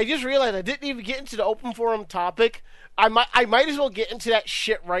 I just realized I didn't even get into the open forum topic. I might as well get into that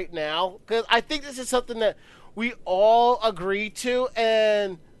shit right now, because I think this is something that we all agree to,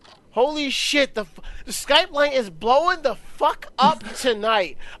 and holy shit, the Skype line is blowing the fuck up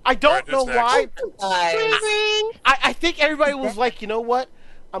tonight. I don't know why. I think everybody was like, you know what?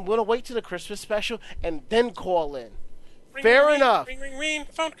 I'm going to wait till the Christmas special and then call in. Fair enough. Ring, ring, ring.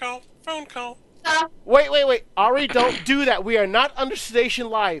 Phone call. Phone call. Wait. Ari, don't do that. We are not under Station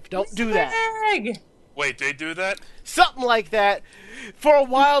Live. Don't do that. Wait, they do that? Something like that. For a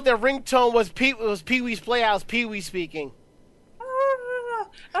while, their ringtone was Pee-wee's Playhouse, Pee-wee speaking.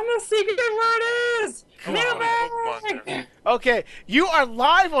 I'm a secret artist! Mailbag! Okay, you are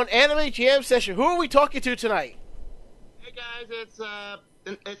live on Anime Jam Session. Who are we talking to tonight? Hey guys,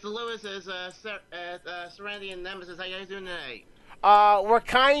 it's Lewis as Serenity and Nemesis. How you guys doing tonight? We're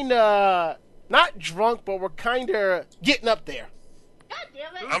kinda not drunk, but we're kinda getting up there. God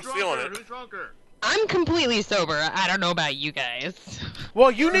damn it! I'm feeling it. Who's drunker? I'm completely sober. I don't know about you guys. Well,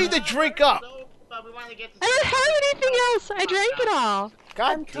 you need to drink up. I don't have anything else. I drank it all.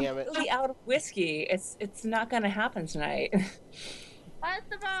 God damn it. I'm completely out of whiskey. It's not gonna happen tonight.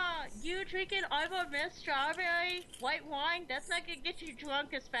 First of all, you drinking Arbor Mist strawberry white wine, that's not gonna get you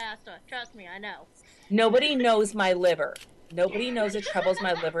drunk as faster. Trust me, I know. Nobody knows my liver. Nobody knows the troubles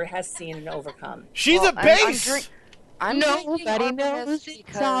my liver has seen and overcome. She's a base! I'm Nobody drinking knows Arbor Mist it's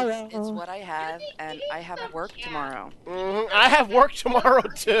because sorrow. it's what I have, and I have work tomorrow. I have work tomorrow,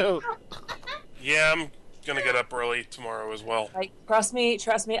 too. Yeah, I'm gonna get up early tomorrow as well. Like, trust me,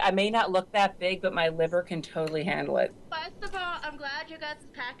 I may not look that big, but my liver can totally handle it. First of all, I'm glad you guys'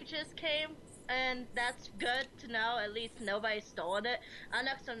 packages came, and that's good to know. At least nobody stole it. Our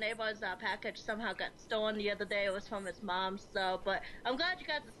next door neighbor's package somehow got stolen the other day. It was from his mom, but I'm glad you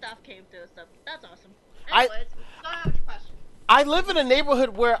guys' stuff came through, so that's awesome. Anyways, go ahead with your question. I live in a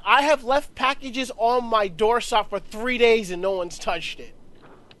neighborhood where I have left packages on my doorstop for 3 days and no one's touched it.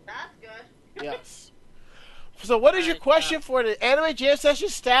 That's good. Yes. So what is your question for the Anime Jam Session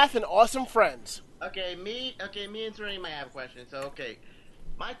staff and awesome friends? Okay, me and Serenity might have a question. So, okay.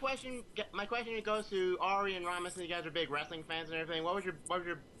 My question goes to Ari and Rama, since you guys are big wrestling fans and everything. What was your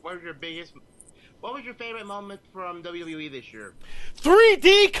favorite moment from WWE this year?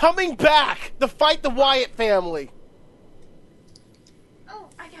 3D coming back to fight the Wyatt family. Oh,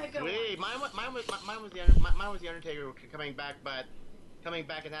 I gotta go. Sweet. Mine was the Undertaker coming back, but coming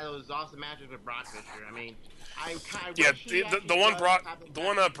back and had those awesome matches with Brock this year. I mean, the one Brock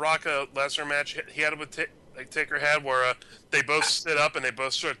Lesnar match he had with Taker had where they both stood up and they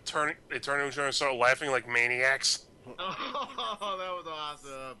both started turning to each other and started laughing like maniacs. Oh, that was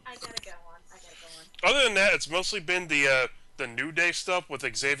awesome. I gotta go on. Other than that, it's mostly been the New Day stuff with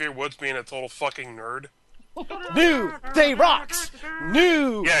Xavier Woods being a total fucking nerd. New Day rocks.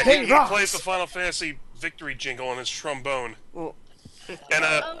 New Day he rocks. plays the Final Fantasy victory jingle on his trombone. And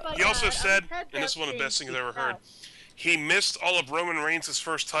he also said, and this is one of the best things I've ever heard, he missed all of Roman Reigns'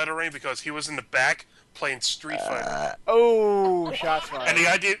 first title reign because he was in the back playing Street Fighter. Shots fired.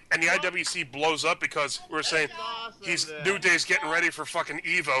 And the IWC blows up because we're saying New Day's getting ready for fucking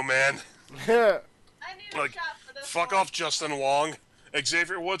Evo, man. Like, fuck off, Justin Wong.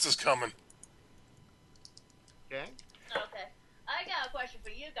 Xavier Woods is coming. Okay. I got a question for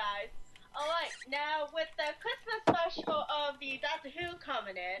you guys. Alright, now with the Christmas special of the Doctor Who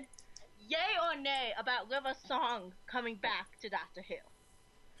coming in, yay or nay about River Song coming back to Doctor Who?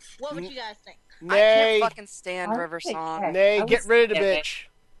 What would you guys think? I can't fucking stand River Song. Nay, get rid of the bitch.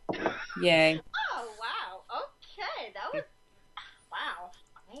 Yay. Oh, wow. Okay, that was... Wow.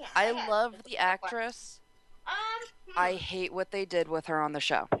 Man, I got love the actress. I hate what they did with her on the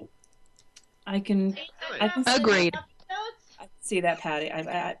show. I can Agreed. I can see that, Patty.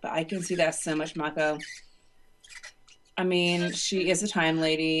 I can see that so much, Mako. I mean, she is a time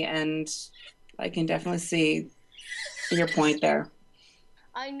lady, and I can definitely see your point there.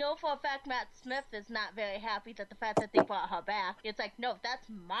 I know for a fact Matt Smith is not very happy that the fact that they brought her back. It's like, no, that's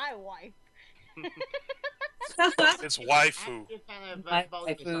my wife. It's waifu.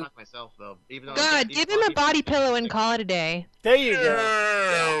 Myself, though, even though God, give him a body pillow and call it a day. There you go.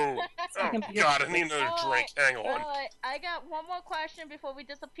 Oh, God, I need another drink. Hang on. Alright, I got one more question before we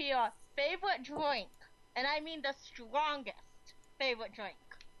disappear. Favorite drink? And I mean the strongest favorite drink.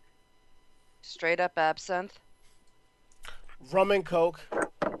 Straight up absinthe. Rum and Coke.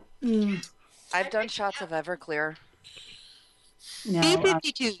 I've done shots of Everclear. No,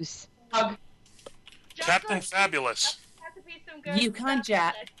 B-52s. Captain Fabulous. Yukon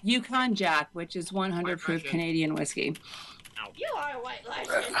Jack, which is 100 proof Canadian whiskey. You are a white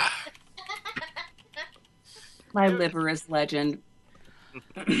legend. My liver is legend.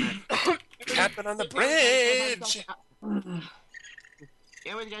 Captain on the bridge.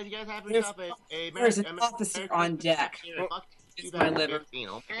 Anyways, guys, you guys have yourself There's an officer on deck. It's my liver.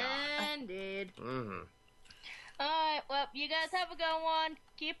 Indeed. Alright, well, you guys have a good one.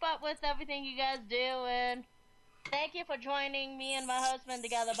 Keep up with everything you guys do, and thank you for joining me and my husband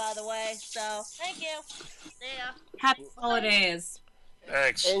together, by the way. So, thank you. See ya. Happy holidays.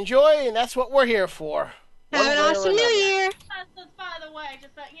 Thanks. Enjoy, and that's what we're here for. Have an awesome New Year. Presents, by the way,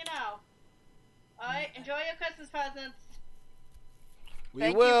 just let you know. Alright, enjoy your Christmas presents.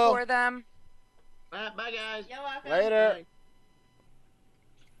 We will. You for them. Bye, guys. You're welcome. Later.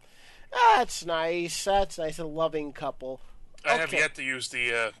 That's nice. That's nice. A loving couple. I have yet to use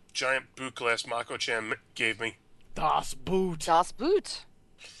the giant boot glass Mako-chan gave me. Das Boot. Das Boot.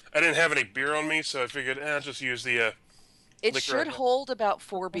 I didn't have any beer on me, so I figured I'll just use the It liquor. should hold about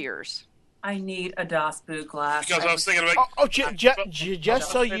 4 beers. I need a Das Boot glass. Because I was thinking about...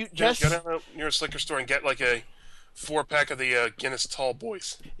 Just so you... Go down to your liquor store and get like a 4-pack of the Guinness Tall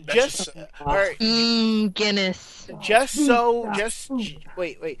Boys. All right. Guinness. Just so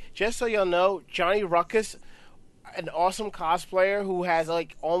you'll know, Johnny Ruckus, an awesome cosplayer who has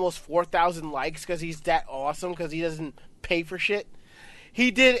like almost 4,000 likes because he's that awesome because he doesn't pay for shit.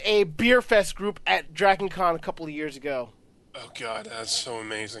 He did a beer fest group at DragonCon a couple of years ago. Oh God, that's so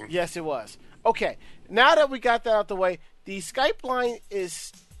amazing. Yes, it was. Okay, now that we got that out the way, the Skype line is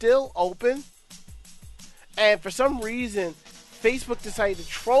still open. And for some reason, Facebook decided to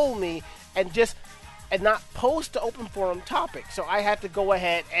troll me and not post the open forum topic. So I had to go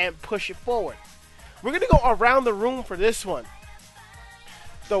ahead and push it forward. We're going to go around the room for this one.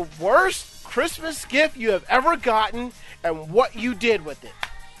 The worst Christmas gift you have ever gotten and what you did with it.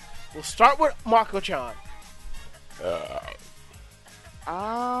 We'll start with Mako-chan.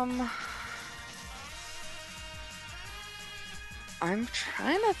 I'm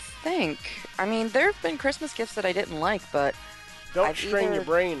trying to think. I mean, there have been Christmas gifts that I didn't like, but... Don't strain your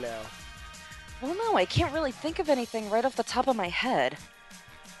brain now. Well, no, I can't really think of anything right off the top of my head.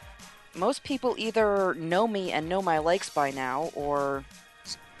 Most people either know me and know my likes by now, or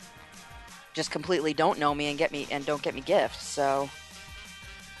just completely don't know me and don't get me gifts. So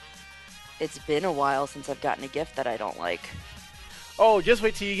it's been a while since I've gotten a gift that I don't like. Oh, just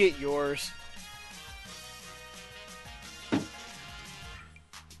wait till you get yours.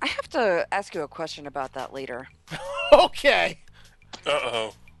 I have to ask you a question about that later. Okay.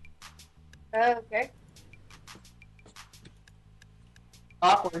 Uh-oh. Okay.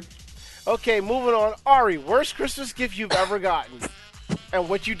 Awkward. Okay, moving on. Ari, worst Christmas gift you've ever gotten, and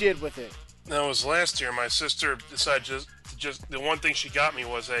what you did with it. That was last year. My sister decided just the one thing she got me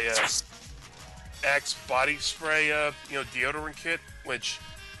was a Axe body spray, deodorant kit, which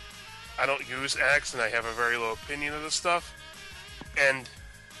I don't use Axe, and I have a very low opinion of this stuff. And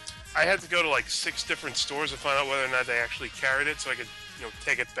I had to go to like 6 different stores to find out whether or not they actually carried it, so I could,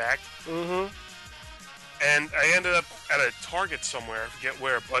 take it back. Mm-hmm. And I ended up at a Target somewhere, I forget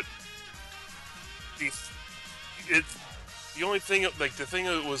where, but the only thing, like the thing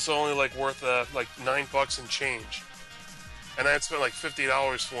was only like worth like $9 and change, and I had spent like $50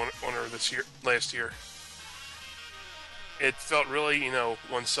 on her last year. It felt really,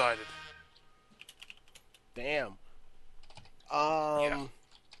 one-sided. Damn. Yeah.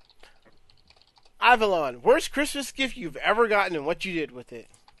 Avalon, worst Christmas gift you've ever gotten and what you did with it.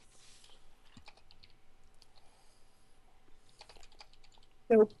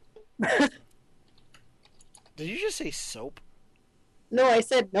 Nope. Did you just say soap? No, I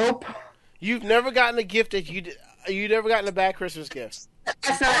said nope. You've never gotten a gift that you never gotten a bad Christmas gift.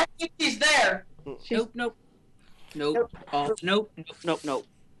 That's not. She's there. Nope. Nope. Oh, nope. Nope,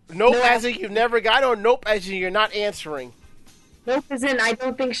 No. as in you've never got, or nope as in you're not answering? Nope as in I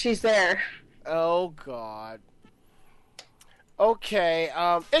don't think she's there. Oh, God. Okay,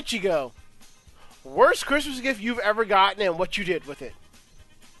 Ichigo. Worst Christmas gift you've ever gotten and what you did with it.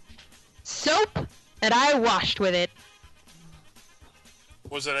 Soap that I washed with it.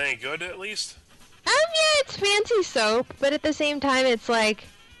 Was it any good, at least? Yeah, it's fancy soap, but at the same time, it's like...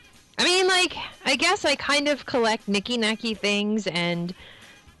 I guess I kind of collect knicky-knacky things, and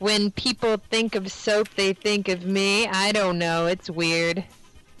when people think of soap, they think of me. I don't know, it's weird.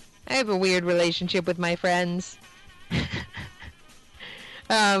 I have a weird relationship with my friends.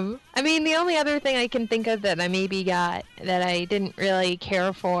 The only other thing I can think of that I maybe got that I didn't really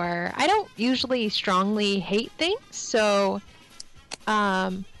care for, I don't usually strongly hate things, so,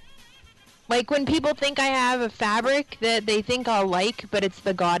 like when people think I have a fabric that they think I'll like, but it's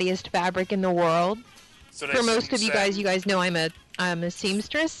the gaudiest fabric in the world. So For most of you guys know I'm a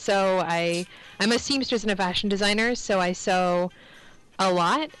seamstress, so I'm a seamstress and a fashion designer, so I sew a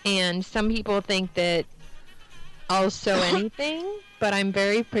lot, and some people think that I'll sew anything, but I'm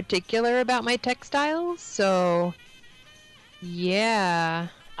very particular about my textiles, so yeah.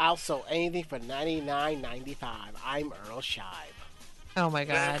 I'll sew anything for $99.95. I'm Earl Shive. Oh my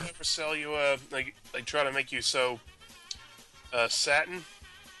Did I god. ever sell you like try to make you sew satin?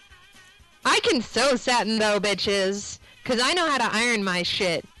 I can sew satin though, bitches, because I know how to iron my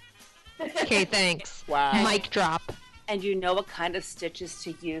shit. Okay, thanks. Wow. Mic drop. And you know what kind of stitches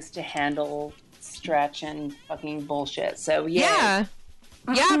to use to handle stretch and fucking bullshit. So Yeah,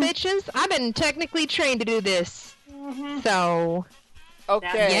 bitches. I've been technically trained to do this. So,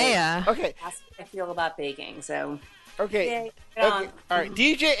 Okay. yeah. Okay. That's what I feel about baking. So Okay. Yay, get on. Okay. All right.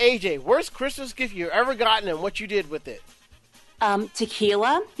 DJ AJ, worst Christmas gift you've ever gotten and what you did with it.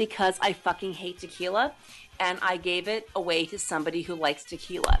 Tequila, because I fucking hate tequila, and I gave it away to somebody who likes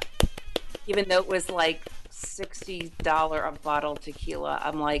tequila. Even though it was like $60 a bottle of tequila,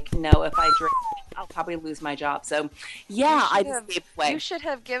 I'm like, no, if I drink, I'll probably lose my job. So, yeah, I just gave it away. You should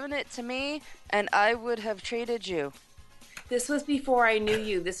have given it to me, and I would have traded you. This was before I knew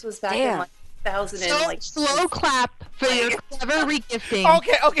you. This was back in Damn. like 2000 and like slow clap for your clever regifting.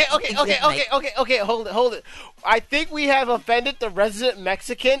 Okay. Hold it. I think we have offended the resident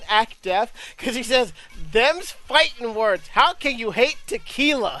Mexican, Act Deaf, because he says, them's fighting words. How can you hate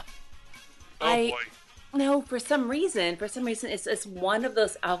tequila? Oh boy. No, for some reason, it's one of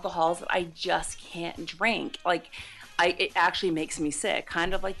those alcohols that I just can't drink. Like, it actually makes me sick.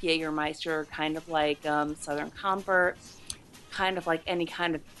 Kind of like Jägermeister, kind of like Southern Comfort, kind of like any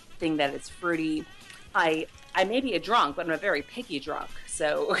kind of thing that is fruity. I may be a drunk, but I'm a very picky drunk.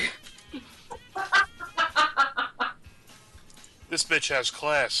 So, This bitch has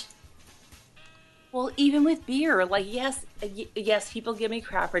class. well, even with beer, like yes, people give me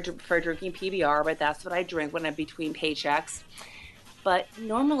crap for drinking PBR, but that's what I drink when I'm between paychecks. But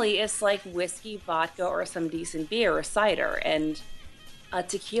normally it's like whiskey, vodka, or some decent beer or cider. And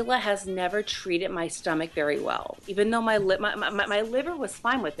tequila has never treated my stomach very well. Even though my liver was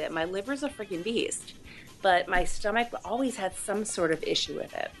fine with it. My liver's a freaking beast. But my stomach always had some sort of issue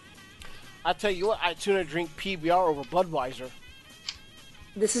with it. I tell you what, I'd sooner drink PBR over Budweiser.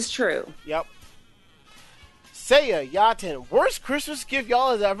 This is true. Yep. Seiya, Yaten, worst Christmas gift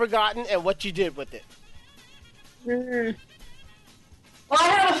y'all has ever gotten and what you did with it. Well, I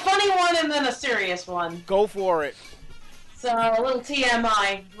have a funny one and then a serious one. Go for it. So, a little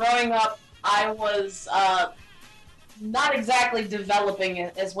TMI. Growing up, I was not exactly developing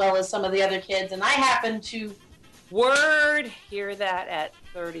it as well as some of the other kids, and I happened to... Word! Hear that at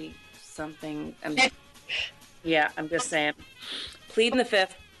 30-something. Yeah, I'm just saying. Pleading the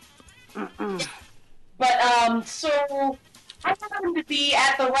fifth. But, so, I happened to be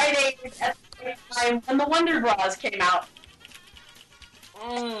at the right age at the right time when the Wonder Bras came out.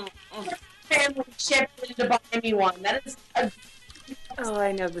 Family chipped in to buy me one. That is Oh,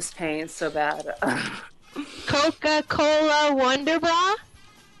 I know this pain so bad. Coca-Cola Wonder Bra?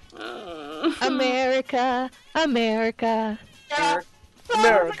 America, America. Yeah.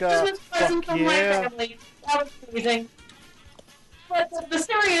 America. Christmas present Fuck from my yeah. family. That was amazing. But the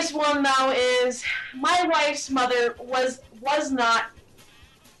serious one, though, is my wife's mother was not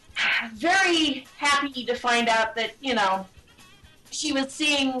very happy to find out that, you know, she was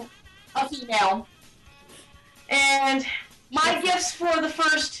seeing a female. And my gifts for the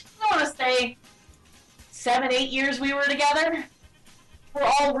first, I want to say, 7-8 years we were together were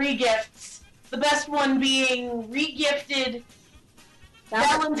all re-gifts. The best one being re-gifted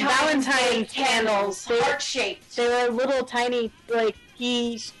Valentine's candles, heart-shaped. They were little tiny, like,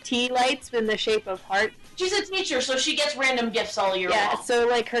 tea lights in the shape of heart. She's a teacher, so she gets random gifts all year Yeah, long. so,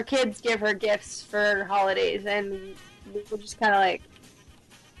 like, her kids give her gifts for holidays, and we were just kind of like,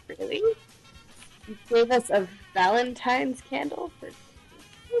 really? You gave us a Valentine's candle?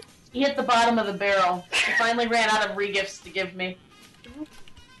 He hit the bottom of the barrel. He finally ran out of re-gifts to give me.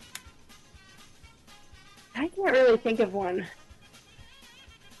 I can't really think of one.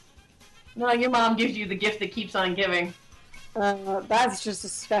 No, your mom gives you the gift that keeps on giving. That's just a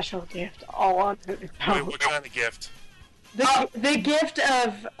special gift all on her Wait, own. what kind of gift? The gift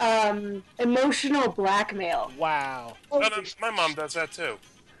of emotional blackmail. Wow. Oh, no, my mom does that too.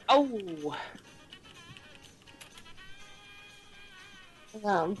 Oh.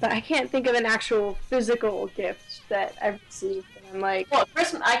 But I can't think of an actual physical gift that I've received. And I'm like, Well,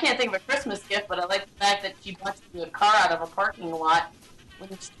 Christmas. I can't think of a Christmas gift, but I like the fact that she bought you a car out of a parking lot when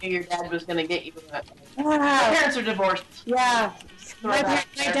she knew your dad was going to get you a... My parents are divorced. yeah. My that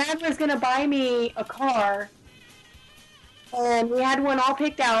dad was gonna buy me a car, and we had one all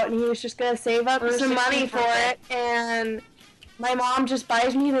picked out, and he was just gonna save up For some money 16th for birthday. it. And my mom just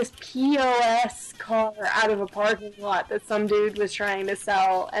buys me this POS car out of a parking lot that some dude was trying to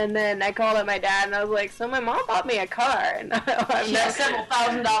sell. And then I called up my dad, and I was like, "So my mom bought me a car." And I've She has several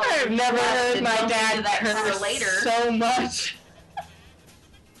 $1,000s. I've never heard to my dump dad into that car curse later. so much.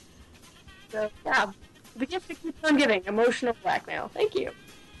 So yeah, the gift that keeps on giving, emotional blackmail. Thank you.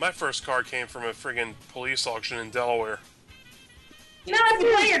 My first car came from a friggin' police auction in Delaware. You know, if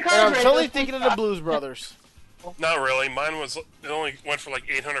you play your And cards I'm right, totally those thinking of things the Blues Brothers. Not really. Mine was, it only went for like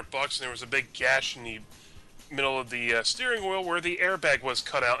 $800, and there was a big gash in the middle of the steering wheel where the airbag was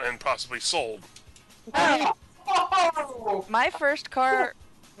cut out and possibly sold. Oh! My first car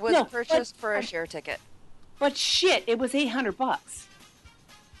was No, purchased for a share ticket. But shit, it was $800.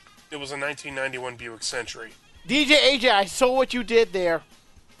 It was a 1991 Buick Century. DJ AJ, I saw what you did there.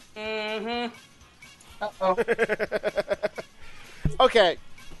 Mm-hmm. Uh-oh. Okay.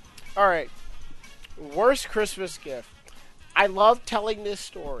 Alright. Worst Christmas gift. I love telling this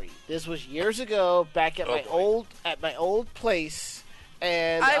story. This was years ago, back at my old place,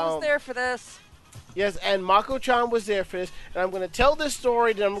 and I was there for this. Yes, and Mako-chan was there for this, and I'm going to tell this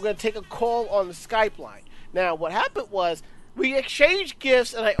story, then I'm going to take a call on the Skype line. Now, what happened was, we exchanged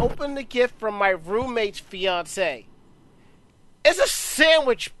gifts, and I opened the gift from my roommate's fiance. It's a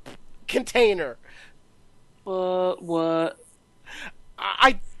sandwich container. What?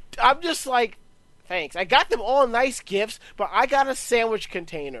 I'm just like, thanks. I got them all nice gifts, but I got a sandwich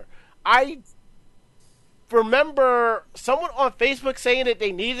container. I remember someone on Facebook saying that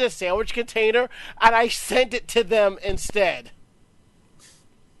they needed a sandwich container, and I sent it to them instead.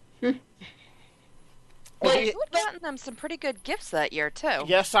 Well, you had gotten them some pretty good gifts that year, too.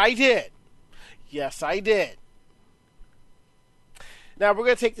 Yes, I did. Yes, I did. Now, we're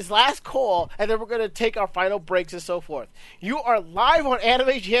going to take this last call, and then we're going to take our final breaks and so forth. You are live on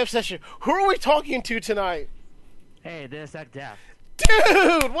Anime Jam Session. Who are we talking to tonight? Hey, this is Def.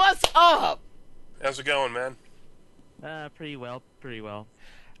 Dude, what's up? How's it going, man? Pretty well.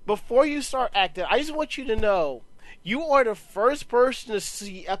 Before you start acting, I just want you to know, you are the first person to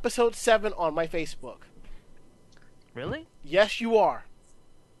see episode 7 on my Facebook. Really? Yes, you are.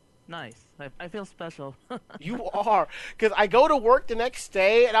 Nice. I feel special. You are. Because I go to work the next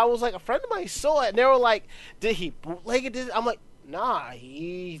day, and I was like, a friend of mine saw it, and they were like, did he bootleg it? I'm like, nah,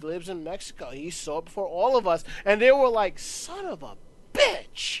 he lives in Mexico. He saw it before all of us. And they were like, son of a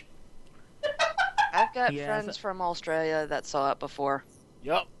bitch. I've got friends from Australia that saw it before.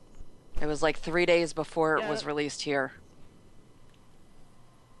 Yup. It was like 3 days before it was released here.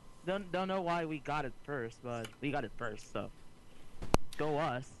 Don't know why we got it first, but we got it first, so go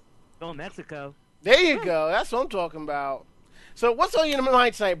us. Go Mexico. There you go. That's what I'm talking about. So what's on your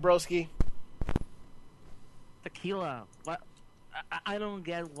mind tonight, broski? Tequila. What? I don't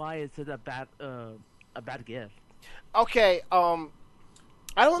get why it's a bad gift. Okay,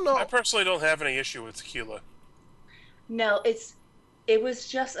 I don't know. I personally don't have any issue with tequila. No, it was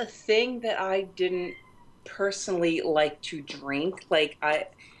just a thing that I didn't personally like to drink. Like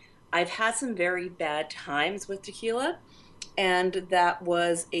I've had some very bad times with tequila, and that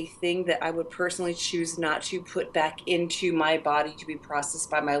was a thing that I would personally choose not to put back into my body to be processed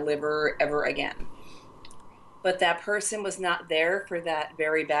by my liver ever again. But that person was not there for that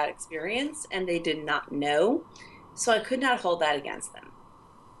very bad experience, and they did not know, so I could not hold that against them.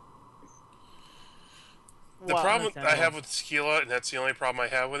 The problem I have with tequila, and that's the only problem I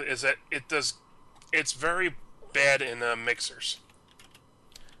have with it, is that it's very bad in mixers.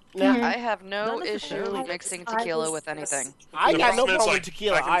 Now, I have no issue mixing tequila with anything. I got no problem with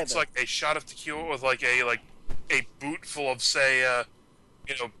tequila I can mix either. like a shot of tequila with like a boot full of say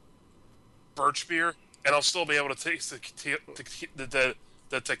birch beer, and I'll still be able to taste the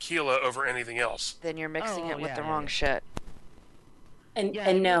tequila over anything else. Then you're mixing it with the wrong shit. And Yeah,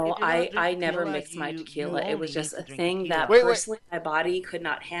 and no, if you don't drink I never tequila, mixed my you tequila. It was only just need a to drink thing tequila. that Wait. personally my body could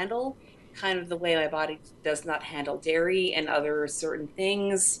not handle, kind of the way my body does not handle dairy and other certain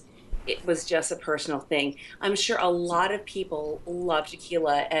things. It was just a personal thing. I'm sure a lot of people love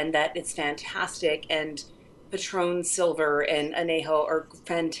tequila and that it's fantastic, and Patron Silver and Añejo are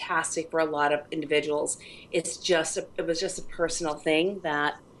fantastic for a lot of individuals. It was just a personal thing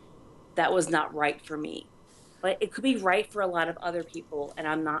that was not right for me. But it could be right for a lot of other people, and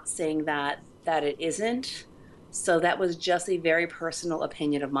I'm not saying that it isn't. So that was just a very personal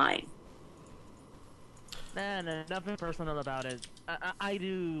opinion of mine. Nah, nothing personal about it. I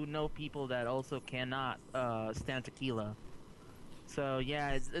do know people that also cannot stand tequila. So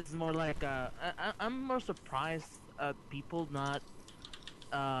yeah, it's more like I'm more surprised at people not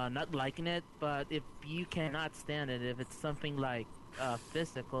liking it. But if you cannot stand it, if it's something like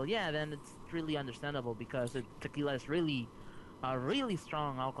physical, yeah, then it's really understandable because tequila is really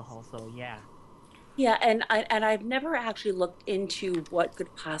strong alcohol. So yeah. Yeah, and I've never actually looked into what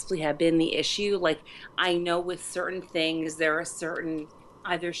could possibly have been the issue. Like, I know with certain things there are certain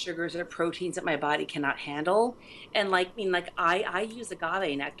either sugars or proteins that my body cannot handle, and I use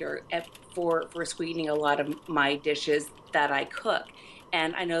agave nectar for sweetening a lot of my dishes that I cook,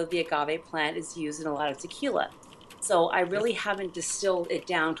 and I know the agave plant is used in a lot of tequila. So I really haven't distilled it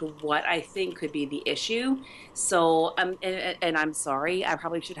down to what I think could be the issue. So and I'm sorry, I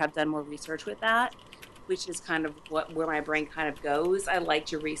probably should have done more research with that, which is kind of where my brain kind of goes. I like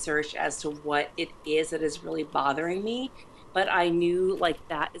to research as to what it is that is really bothering me, but I knew like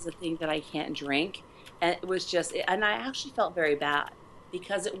that is a thing that I can't drink, and it was just, and I actually felt very bad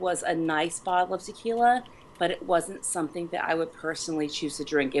because it was a nice bottle of tequila, but it wasn't something that I would personally choose to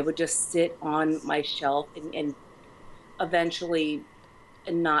drink. It would just sit on my shelf and eventually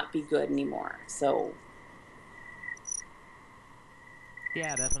not be good anymore. So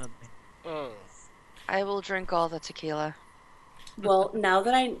Yeah, definitely. I will drink all the tequila. well, now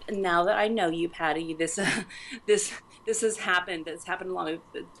that I know you, Patty, this has happened. It's happened long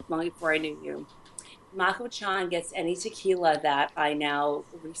before I knew you. Mako-chan gets any tequila that I now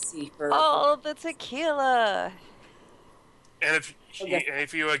receive for. Oh, the tequila! And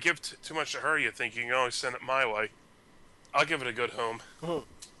if you give too much to her, you think you can always send it my way. I'll give it a good home.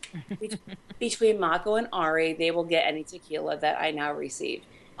 Between Mako and Ari, they will get any tequila that I now receive.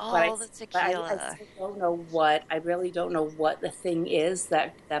 Oh, the But tequila. I still don't know what. I really don't know what the thing is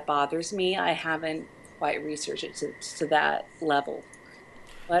that bothers me. I haven't quite researched it to that level.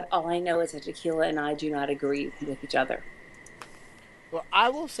 But all I know is that tequila and I do not agree with each other. Well, I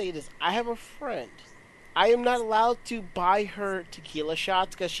will say this. I have a friend. I am not allowed to buy her tequila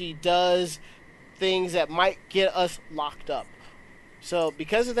shots because she does things that might get us locked up. So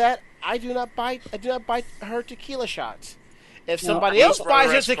because of that, I do not buy her tequila shots. If somebody else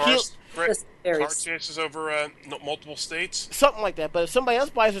buys her tequila, Car chases over multiple states. something like that. But if somebody else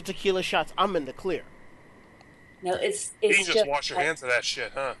buys her tequila shots, I'm in the clear. No, it's You can just wash your hands of that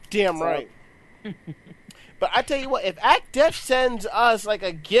shit, huh? Damn right. But I tell you what, if Act Def sends us like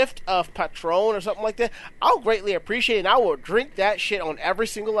a gift of Patron or something like that, I'll greatly appreciate it, and I will drink that shit on every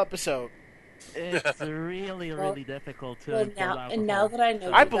single episode. It's really difficult to. Well, import now that I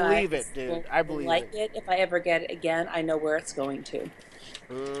know, I you believe guys it, dude. will I believe like it. If I ever get it again, I know where it's going to.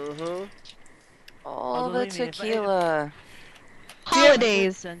 Mm-hmm. All the tequila.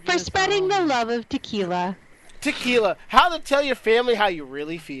 Holidays for spreading the love of tequila. Tequila. How to tell your family how you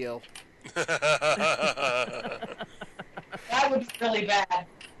really feel. That would be really bad.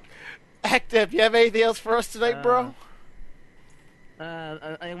 Act Def, you have anything else for us tonight, bro?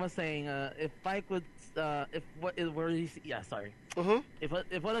 I was saying, if I could, if what is where is yeah, sorry. Mm-hmm.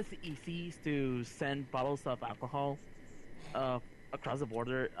 If what is easy to send bottles of alcohol, across the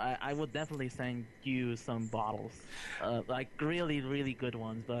border, I would definitely send you some bottles, like really good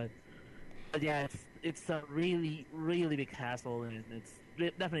ones. But yeah, it's a really big hassle, and it's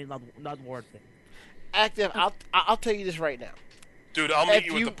definitely not worth it. Act Def, I'll tell you this right now. Dude, I'll meet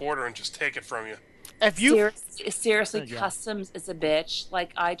you at the border and just take it from you. If you seriously, Yeah. customs is a bitch.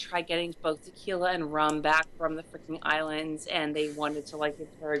 Like, I tried getting both tequila and rum back from the freaking islands, and they wanted to like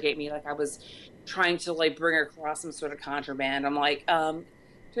interrogate me, like I was trying to like bring across some sort of contraband. I'm like,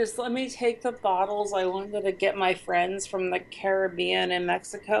 just let me take the bottles. I wanted to get my friends from the Caribbean and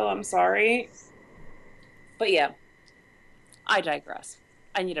Mexico. I'm sorry, but yeah, I digress.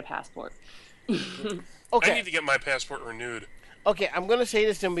 I need a passport. Okay. I need to get my passport renewed. Okay, I'm going to say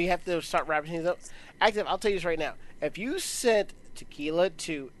this, and we have to start wrapping things up. Act Def, I'll tell you this right now. If you sent tequila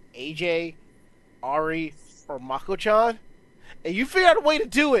to AJ, Ari, or Mako-chan, and you figure out a way to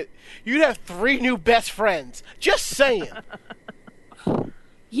do it, you'd have 3 new best friends. Just saying.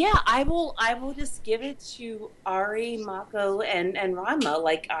 Yeah, I will just give it to Ari, Mako, and Ranma.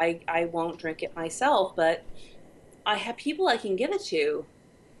 Like, I won't drink it myself, but I have people I can give it to.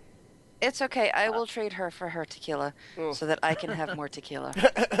 It's okay. I will trade her for her tequila so that I can have more tequila.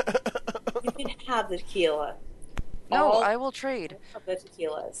 You can have the tequila. No, All I will trade. of the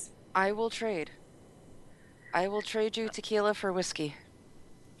tequilas. I will trade. I will trade you tequila for whiskey.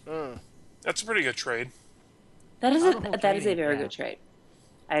 That's a pretty good trade. That is I don't know that is a trading, very yeah. good trade.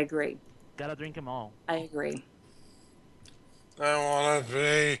 I agree. Gotta drink them all. I agree. I want to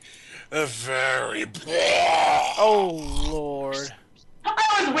be a very... Oh, Lord.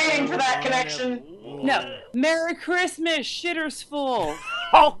 I was waiting for that connection. No. Merry Christmas, shitters full.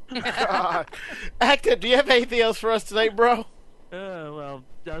 Oh, God. Act Def, do you have anything else for us tonight, bro? Well,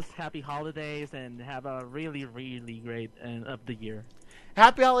 just happy holidays and have a really great end of the year.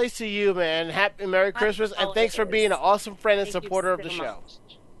 Happy holidays to you, man. Happy Merry Christmas, and thanks for being an awesome friend and Thank you supporter of the so show. much.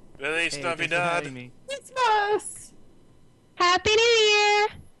 Feliz Hey, thanks for Navidad. having me. Christmas. Happy New Year!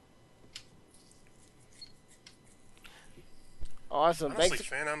 Awesome. Honestly, Thanks.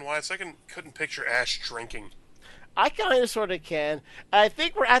 fan unwise, I couldn't picture Ash drinking. I kind of sort of can. I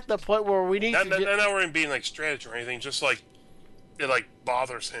think we're at the point where we need Not to. we're being like strategy or anything. Just like it like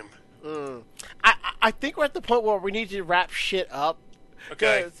bothers him. I think we're at the point where we need to wrap shit up.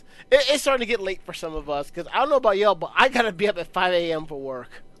 Okay. 'Cause it's starting to get late for some of us. Because I don't know about y'all, but I gotta be up at 5 a.m. for work.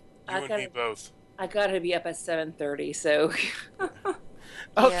 You and me both. I gotta be up at 7:30, so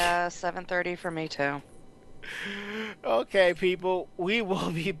Yeah, 7:30 for me too. Okay, people, we will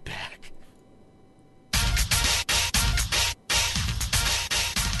be back.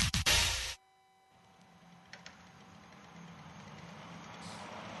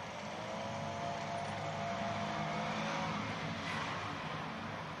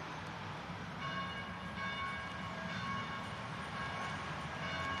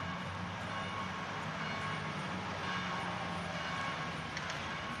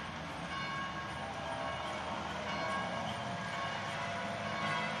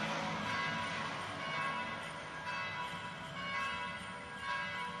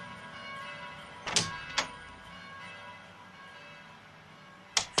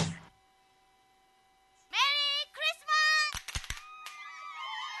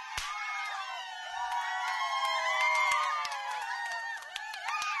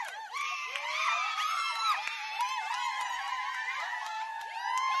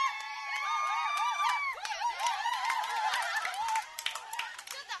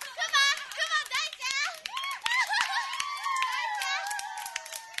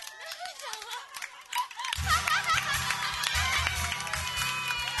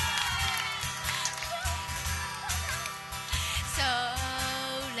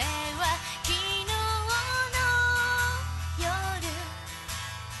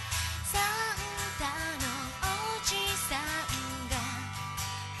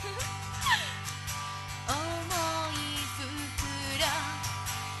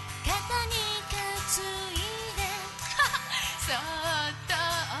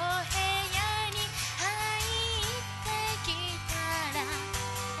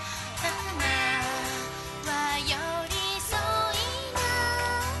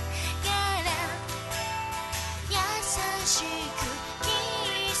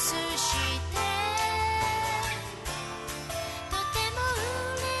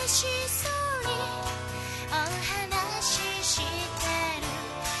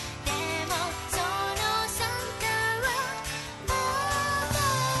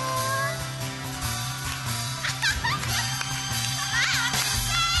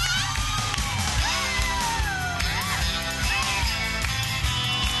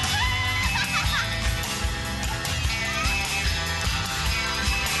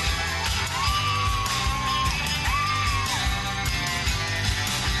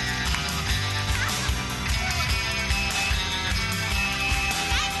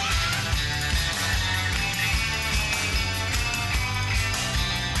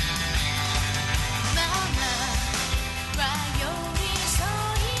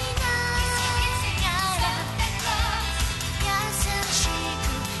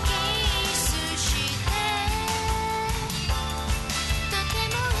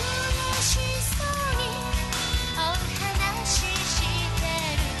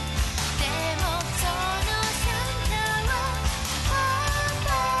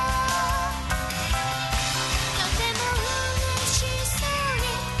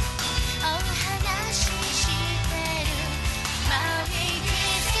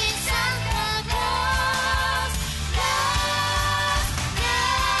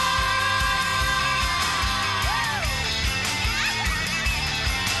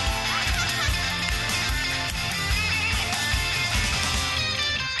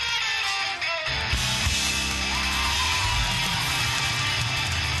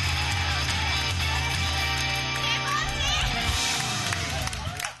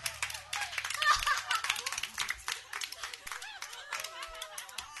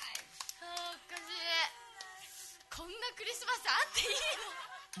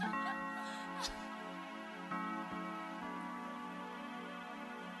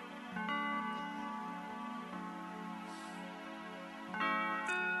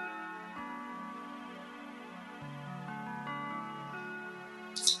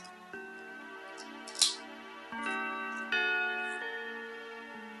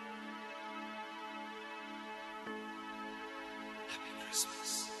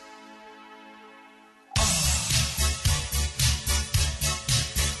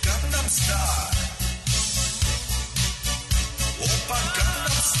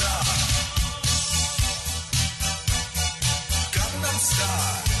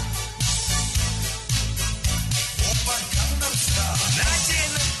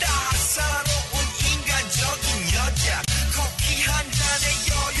 낮에는 따사로운 인간적인 여자, 커피 한 잔에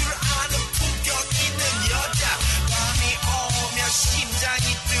여유를 아는 품격 있는 여자, 밤이 오면 심장이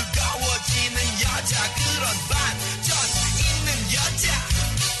뜨거워지는 여자, 그런 반전 있는 여자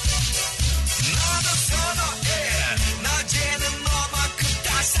나도 선호해. 낮에는 너만큼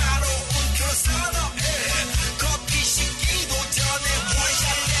따사로운 그런 선호해. 커피 식기도 전에 원샷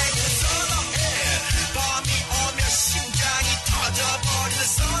내고 선호해. 밤이 오면 심장이 터져버리는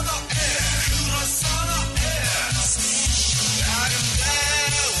선호해. 그런 선호해.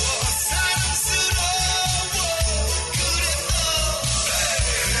 아름다워 사랑스러워 그래 너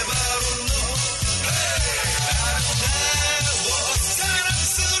그래 바로 너 아름다워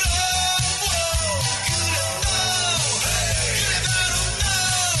사랑스러워 그래 너 그래 바로 너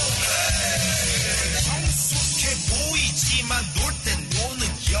성숙해 보이지만 놀 땐 노는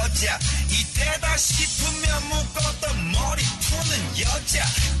여자, 이때다 싶으면 묶었던 머리 푸는 여자,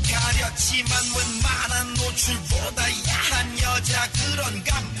 가렸지만 웬만한 노출보다 야한 여자, 그런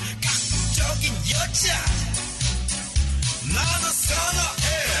감각적인 여자 나는 선호해.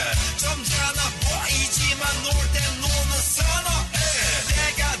 점잖아 보이지만 놀 땐 노는 선호해.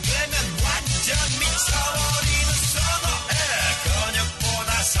 때가 되면 완전 미쳐버리는 선호해.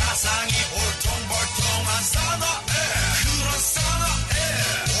 근육보다 사상이 울퉁불퉁한 선호해. 그런 선호해.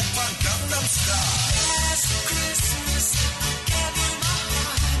 오빤 강남스타일. Last Christmas I gave you my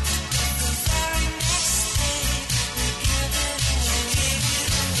heart, but the very next day you gave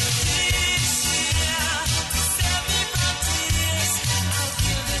it away. This year to save me from tears, I'll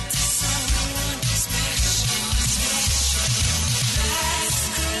give it to someone special, special. Last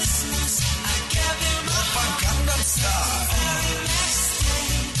Christmas I gave you my heart, Gangnam Style. The very next day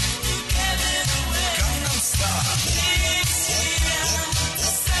you gave it away. Gangnam Style. This year to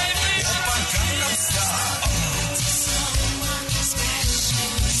save me from Gangnam Style. To someone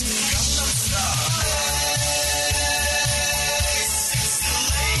special, special. Gangnam Style. Hey, sexy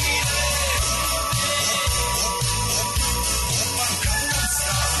lady. 오빤 Gangnam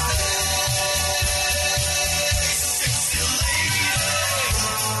Style. Hey, sexy lady.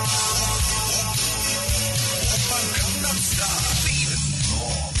 오빤 Gangnam Style. Beat it, no.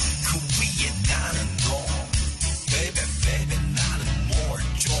 그 위에 나는 너. Baby, baby, 나는 뭘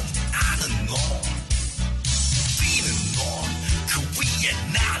좀 아는 너. Beat it, no. 그 위에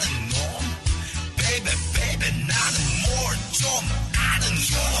나는 너. Baby, baby, 나는 뭘 좀 아는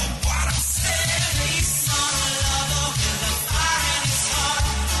너. You know what I'm saying? He's on a lover with a fire in his heart.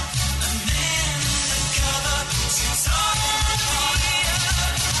 A man undercover, she's all on fire.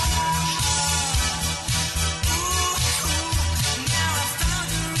 Now I found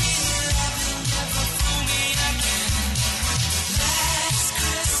a real love, you'll never fool me again. Last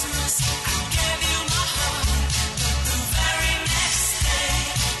Christmas I gave you my heart, but the very next day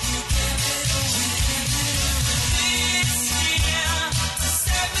you gave it away. This year to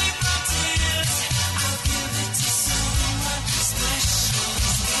save me from tears, I'll give it to someone special,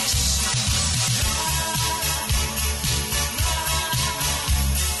 special.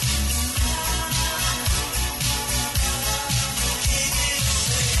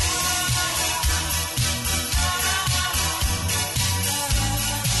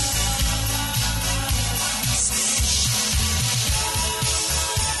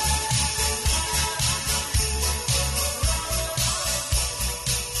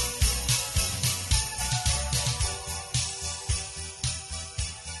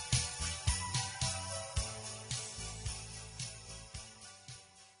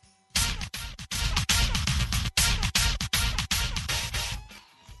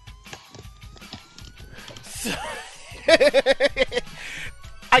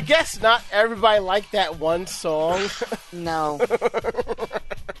 I guess not everybody liked that one song. No.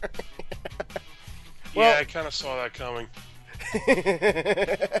 Yeah, I kind of saw that coming.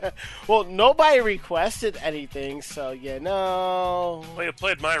 Well, nobody requested anything, so no. Well, you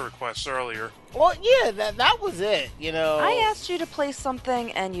played my requests earlier. Well, yeah, that was it, you know. I asked you to play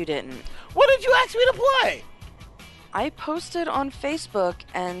something and you didn't. What did you ask me to play? I posted on Facebook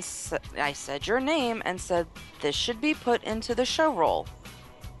and I said your name and said this should be put into the show roll.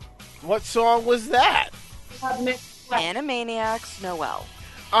 What song was that? Animaniacs Noel.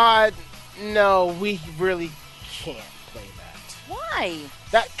 No, we really can't play that. Why?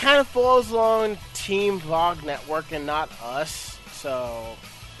 That kind of falls on Team Vlog Network and not us, so...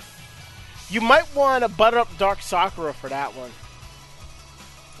 You might want to butter up Dark Sakura for that one.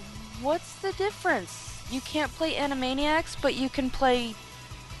 What's the difference? You can't play Animaniacs, but you can play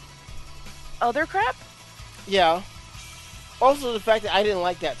other crap? Yeah. Also, the fact that I didn't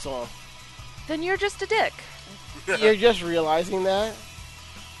like that song. Then you're just a dick. You're just realizing that?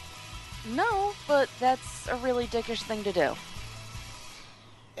 No, but that's a really dickish thing to do.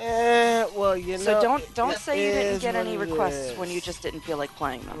 Well, you know... So don't say you didn't is get any what it requests is. when you just didn't feel like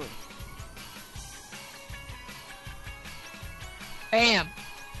playing them. Bam.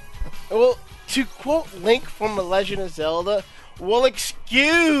 Well, to quote Link from The Legend of Zelda, well,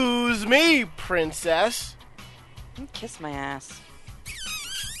 excuse me, princess. Kiss my ass.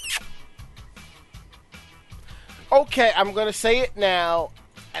 Okay, I'm gonna say it now.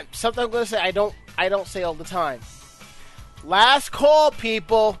 And something I'm gonna say I don't say all the time. Last call,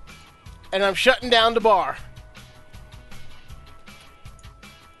 people, and I'm shutting down the bar.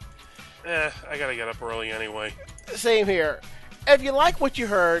 I gotta get up early anyway. Same here. If you like what you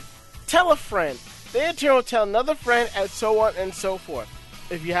heard, tell a friend. Then in turn will tell another friend, and so on and so forth.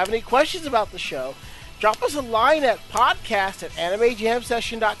 If you have any questions about the show, drop us a line at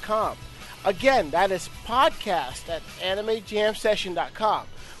podcast@animejamsession.com. Again, that is podcast@animejamsession.com.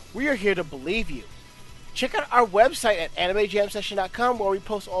 We are here to believe you. Check out our website at animejamsession.com where we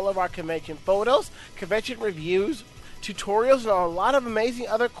post all of our convention photos, convention reviews, tutorials, and a lot of amazing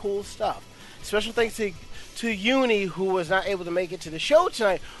other cool stuff. Special thanks to Uni, who was not able to make it to the show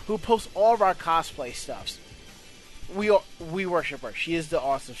tonight, who posts all of our cosplay stuffs. We worship her. She is the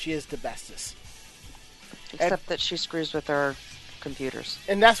awesome. She is the bestest. Except that she screws with our computers.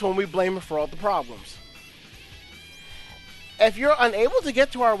 And that's when we blame her for all the problems. If you're unable to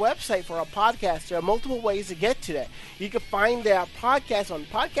get to our website for our podcast, there are multiple ways to get to that. You can find our podcast on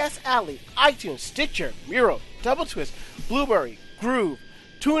Podcast Alley, iTunes, Stitcher, Miro, Double Twist, Blueberry, Groove,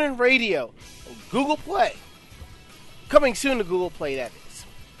 TuneIn Radio, and Google Play. Coming soon to Google Play, that is.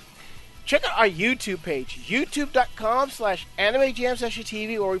 Check out our YouTube page,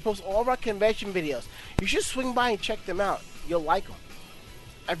 youtube.com/AnimeJamSessionTV, where we post all of our convention videos. You should swing by and check them out. You'll like them.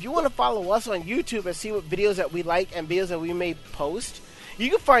 If you want to follow us on YouTube and see what videos that we like and videos that we may post, you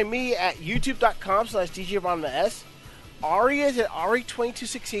can find me at youtube.com/DJRonmaS. Ari is at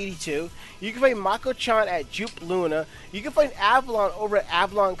Ari22682. You can find Mako-chan at Jupe Luna. You can find Avalon over at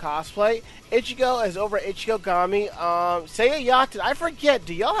Avalon Cosplay. Ichigo is over at Ichigo Gami. Seiya Yachten, I forget,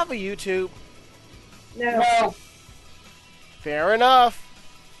 do y'all have a YouTube? No. Fair enough.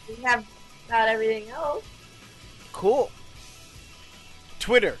 We have about everything else. Cool.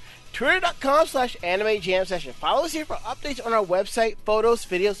 Twitter. Twitter.com/AnimeJamSession. Follow us here for updates on our website, photos,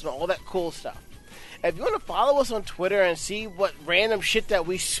 videos, and all that cool stuff. If you want to follow us on Twitter and see what random shit that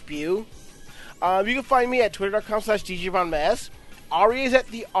we spew, you can find me at twitter.com/DJRonmaS. Ari is at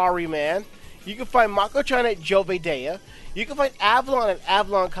the Ari Man. You can find Mako-chan at Jovedea. You can find Avalon at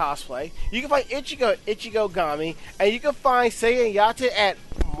Avalon Cosplay. You can find Ichigo at Ichigo Gami. And you can find Seiya Yata at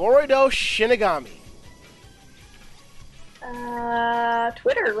Morido Shinigami.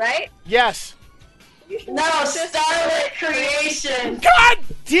 Twitter, right? Yes. No, Starlit Creation. God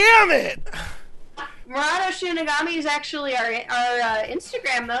damn it! Murado Shinigami is actually our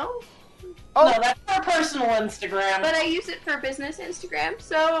Instagram, though. Oh, no, that's our personal Instagram. But I use it for business Instagram,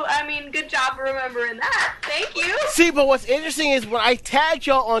 so, I mean, good job remembering that. Thank you. See, but what's interesting is when I tagged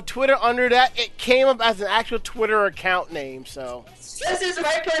y'all on Twitter under that, it came up as an actual Twitter account name, so. This is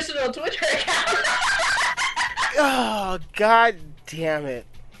my personal Twitter account. Oh, god damn it.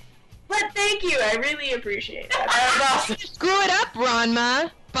 But thank you, I really appreciate it. That was awesome. Screw it up,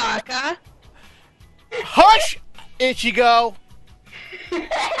 Ranma. Baka. Hush, Ichigo.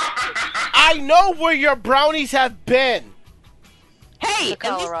 I know where your brownies have been. Hey,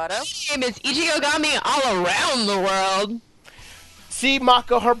 Colorado. His name is Ichigo Gami all around the world. See,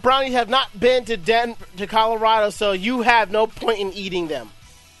 Mako, her brownies have not been to Colorado, so you have no point in eating them.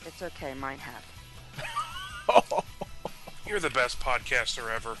 It's okay, mine have. You're the best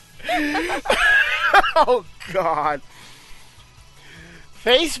podcaster ever. Oh, God.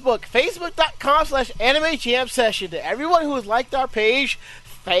 Facebook.com/Anime Jam Session. To everyone who has liked our page,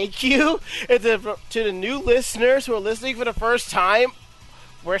 thank you. And to the new listeners who are listening for the first time,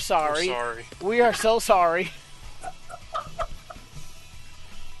 we're sorry. We're sorry. We are so sorry.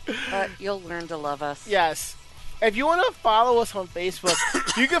 But you'll learn to love us. Yes. If you want to follow us on Facebook,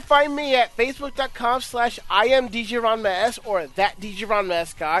 you can find me at facebook.com/IamDJRonMaS or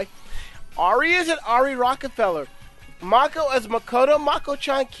ThatDJRonMaS Ari is at Ari Rockefeller. Mako as Makoto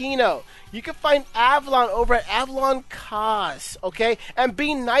Mako-chan Kino. You can find Avalon over at Avalon Kaz, okay? And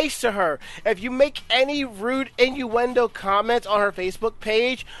be nice to her. If you make any rude innuendo comments on her Facebook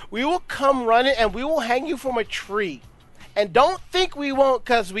page, we will come running and we will hang you from a tree. And don't think we won't,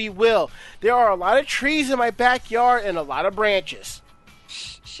 because we will. There are a lot of trees in my backyard and a lot of branches.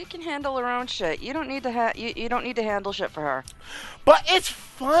 She can handle her own shit. You don't need to you don't need to handle shit for her. But it's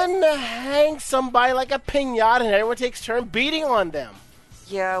fun to hang somebody like a piñata and everyone takes turn beating on them.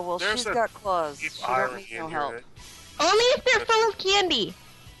 Yeah, well, There's she's a got claws. She don't irony need no in help. here. Only if they're full of candy.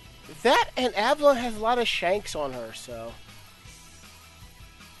 That and Avalon has a lot of shanks on her, so.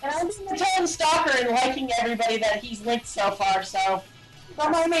 And I'm being a total stalker and liking everybody that he's linked so far, so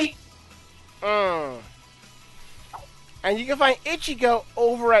don't mind me. And you can find Ichigo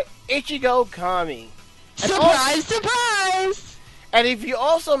over at Ichigo Kami. Surprise, surprise! And if you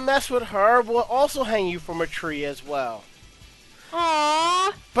also mess with her, we'll also hang you from a tree as well.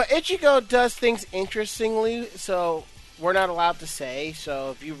 Aww. But Ichigo does things interestingly, so we're not allowed to say.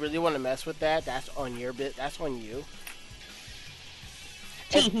 So if you really want to mess with that, that's on your bit. That's on you.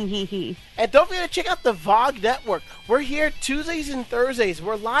 And don't forget to check out the VOG Network. We're here Tuesdays and Thursdays.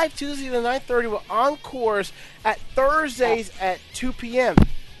 We're live Tuesdays at 9:30 with encores at Thursdays at 2 p.m.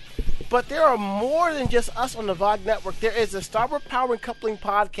 But there are more than just us on the VOG Network. There is the Starboard Power and Coupling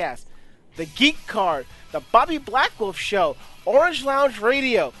Podcast, the Geek Card, the Bobby Blackwolf Show, Orange Lounge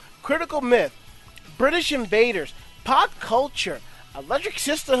Radio, Critical Myth, British Invaders, Pop Culture, Electric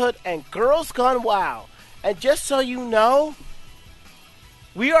Sisterhood, and Girls Gone WoW. And just so you know,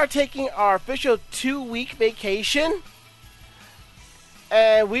 we are taking our official 2-week vacation,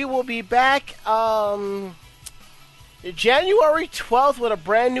 and we will be back January 12th with a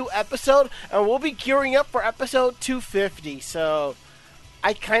brand new episode, and we'll be gearing up for episode 250. So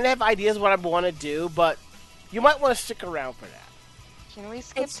I kind of have ideas what I want to do, but you might want to stick around for that. Can we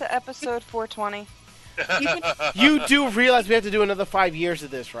skip to episode 420? You do realize we have to do another 5 years of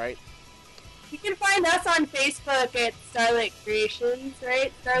this, right? You can find us on Facebook at Starlight Creations,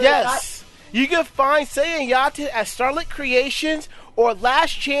 right? Starlight Yes. You can find Seiya Yate at Starlit Creations or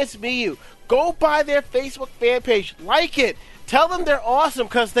Last Chance Miyu. Go by their Facebook fan page. Like it. Tell them they're awesome,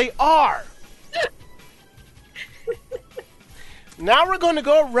 because they are. Now we're going to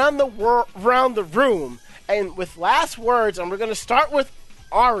go around the room and with last words, and we're going to start with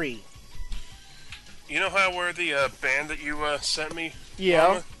Ari. You know how we're the band that you sent me? Yeah.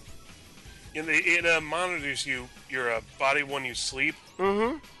 Mama? It monitors your body when you sleep.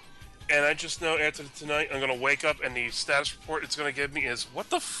 Mm-hmm. And I just know after tonight, I'm going to wake up and the status report it's going to give me is, what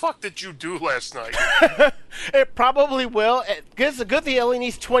the fuck did you do last night? It probably will. It's a good thing it only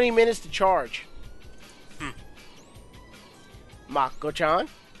needs 20 minutes to charge. Mako-chan?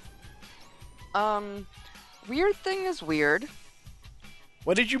 Weird thing is weird.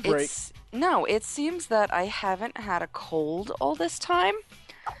 What did you break? No, it seems that I haven't had a cold all this time.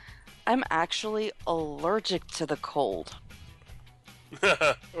 I'm actually allergic to the cold.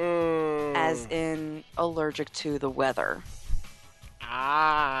 As in allergic to the weather.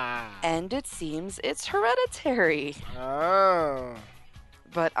 And it seems it's hereditary.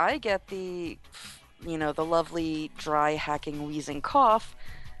 But I get the lovely dry hacking wheezing cough.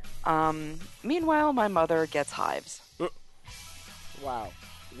 Meanwhile, my mother gets hives. Wow.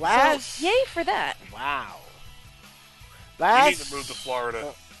 So, yay for that. Wow. You need to move to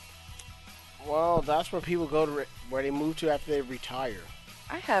Florida. Well, that's where people go to where they move to after they retire.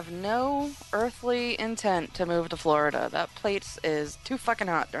 I have no earthly intent to move to Florida. That place is too fucking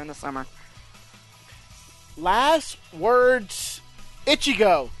hot during the summer. Last words,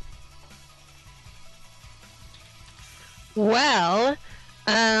 Ichigo. Well,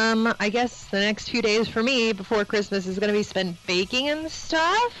 I guess the next few days for me before Christmas is going to be spent baking and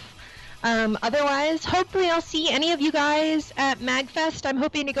stuff. Otherwise, hopefully I'll see any of you guys at MagFest. I'm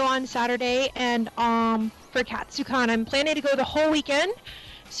hoping to go on Saturday, and for Katsucon, I'm planning to go the whole weekend.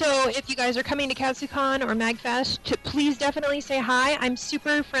 So if you guys are coming to Katsucon or MagFest, please definitely say hi. I'm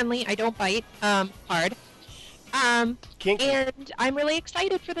super friendly. I don't bite hard. And I'm really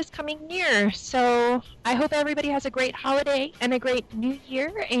excited for this coming year. So I hope everybody has a great holiday and a great new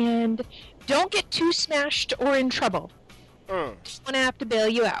year, and don't get too smashed or in trouble. Just want to have to bail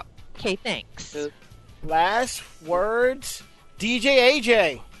you out. Okay, thanks. Last words, DJ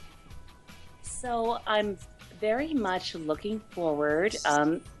AJ. So I'm very much looking forward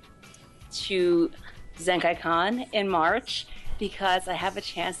to ZenkaiCon in March because I have a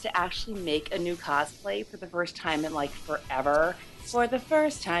chance to actually make a new cosplay for the first time in like forever. For the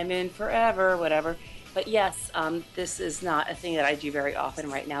first time in forever, whatever. But yes, this is not a thing that I do very often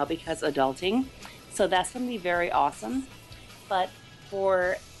right now because adulting. So that's going to be very awesome. But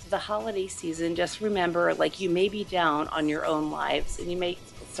for the holiday season, just remember, like, you may be down on your own lives and you may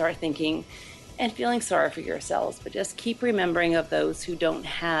start thinking and feeling sorry for yourselves, but just keep remembering of those who don't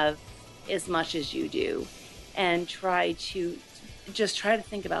have as much as you do and try to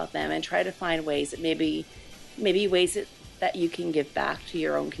think about them and try to find ways that maybe ways that you can give back to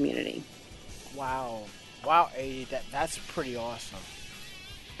your own community. Wow, that's pretty awesome.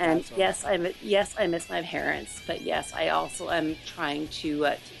 And yes, I miss my parents, but yes, I also am trying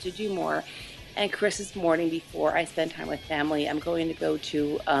to do more. And Christmas morning, before I spend time with family, I'm going to go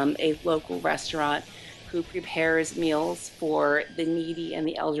to a local restaurant who prepares meals for the needy and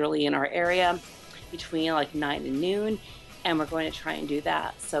the elderly in our area between like 9 and noon, and we're going to try and do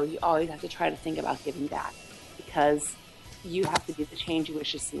that. So you always have to try to think about giving back because you have to be the change you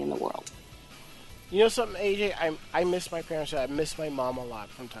wish to see in the world. You know something, AJ? I miss my parents. I miss my mom a lot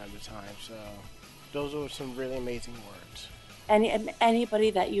from time to time. So those are some really amazing words. Anybody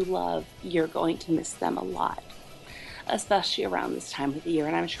that you love, you're going to miss them a lot, especially around this time of the year.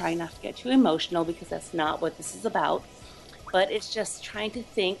 And I'm trying not to get too emotional because that's not what this is about. But it's just trying to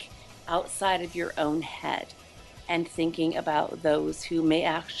think outside of your own head and thinking about those who may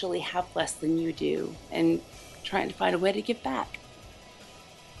actually have less than you do and trying to find a way to give back.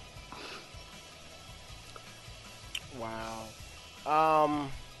 Wow.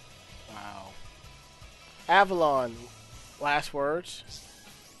 Avalon, last words?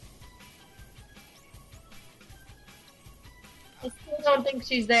 I still don't think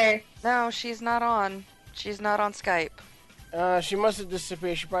she's there. No, she's not on. She's not on Skype. She must have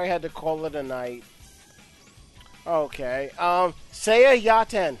disappeared. She probably had to call it a night. Okay. Seiya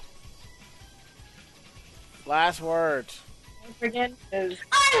Yaten. Last words. Forget this.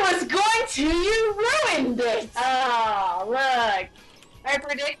 I was going to. You ruined it. Oh, look. I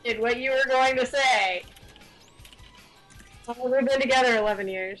predicted what you were going to say. We've been together 11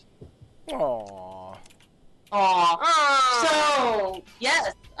 years. Aww. So,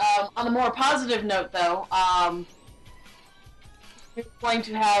 yes, on a more positive note, though, we're going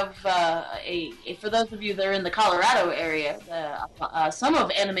to have for those of you that are in the Colorado area, some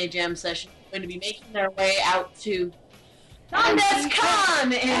of Anime Jam Session are going to be making their way out to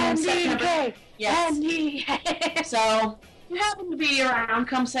Con in September. Yes. So, if you happen to be around,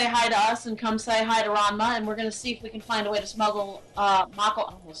 come say hi to us and come say hi to Ranma, and we're going to see if we can find a way to smuggle Mako.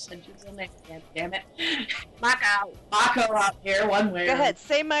 I almost said your real name again, damn it. Mako out here, one way. Go ahead,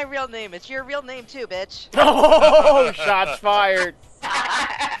 say my real name. It's your real name too, bitch. Oh, shots fired.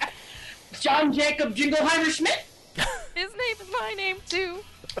 John Jacob Jingleheimer Schmidt. His name is my name too.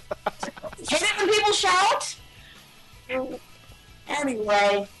 Hate it when people shout.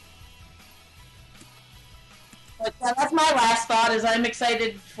 Anyway. But that's my last thought, is I'm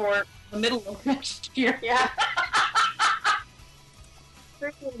excited for the middle of next year. Yeah.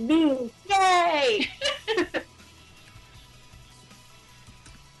 Freaking me. Yay!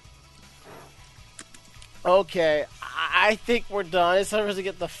 Okay, I think we're done. It's time for us to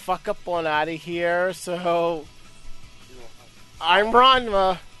get the fuck up on out of here. So, I'm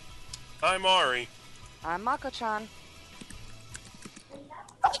Ranma. I'm Ari. I'm Mako-chan.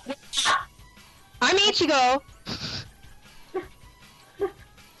 I'm Ichigo.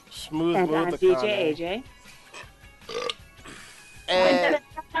 Smooth And move I'm the DJ comment. AJ. And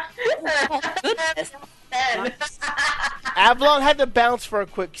Goodness. Avalon had to bounce for a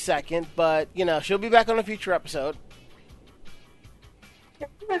quick second, but, you know, she'll be back on a future episode.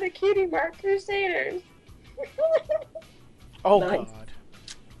 For the Cutie Mark Crusaders. Oh, Nice.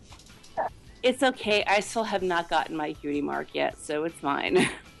 God. It's okay. I still have not gotten my cutie mark yet, so it's fine.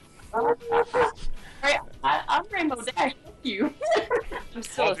 I'm Rainbow Dash. Thank you. I'm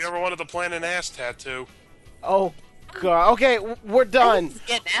so Well, if you ever wanted to plan an ass tattoo. Oh, God. Okay, we're done.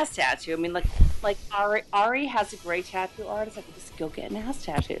 get an ass tattoo. I mean, like Ari has a great tattoo artist. I could just go get an ass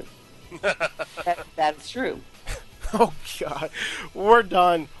tattoo. That's true. Oh, God. We're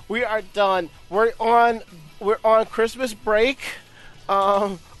done. We are done. We're on Christmas break.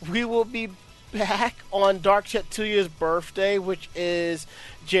 We will be back on Dark Chetuyu's birthday, which is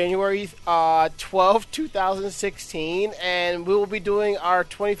January 12, 2016, and we will be doing our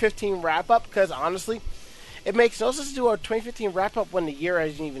 2015 wrap-up, because honestly, it makes no sense to do our 2015 wrap up when the year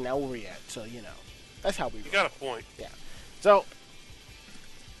isn't even over yet. So that's how we. You got a point. Yeah. So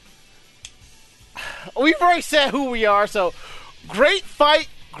we've already said who we are. So great fight,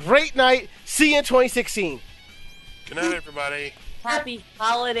 great night. See you in 2016. Good night, everybody. Happy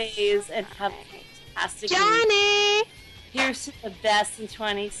holidays and have a fantastic Johnny! week. Here's to the best in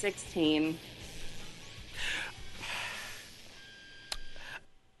 2016.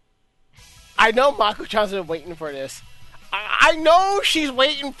 I know Mako-chan's been waiting for this. I know she's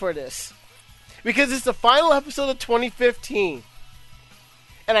waiting for this. Because it's the final episode of 2015.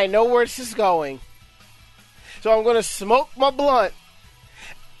 And I know where this is going. So I'm going to smoke my blunt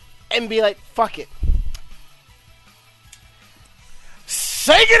and be like, fuck it.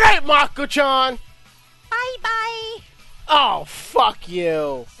 Say goodnight, Mako-chan! Bye-bye! Oh, fuck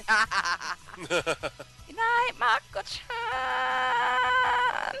you. Good night, Mako-chan!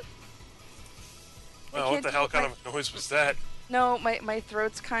 Well, what the hell kind of noise was that? No, my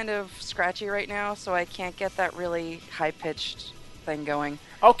throat's kind of scratchy right now, so I can't get that really high-pitched thing going.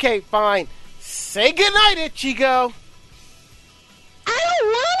 Okay, fine. Say goodnight, Ichigo. I don't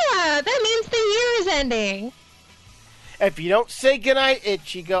wanna! That means the year is ending. If you don't say goodnight,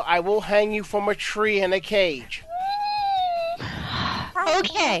 Ichigo, I will hang you from a tree in a cage.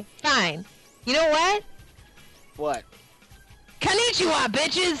 Okay, fine. You know what? What? Konnichiwa,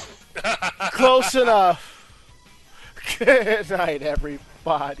 bitches! Close enough. Good night,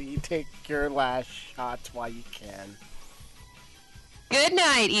 everybody. Take your last shots while you can. Good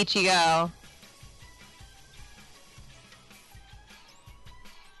night, Ichigo.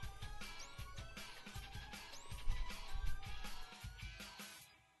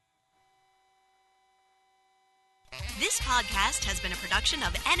 This podcast has been a production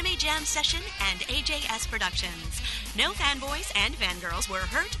of Anime Jam Session and AJS Productions. No fanboys and fangirls were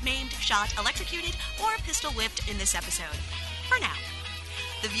hurt, maimed, shot, electrocuted, or pistol whipped in this episode. For now.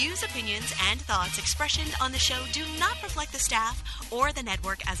 The views, opinions, and thoughts expressed on the show do not reflect the staff or the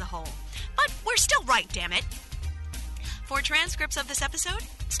network as a whole. But we're still right, damn it. For transcripts of this episode,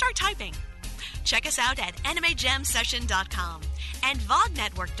 start typing. Check us out at AnimeJamSession.com and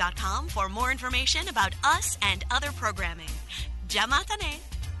VogNetwork.com for more information about us and other programming. Jamatane!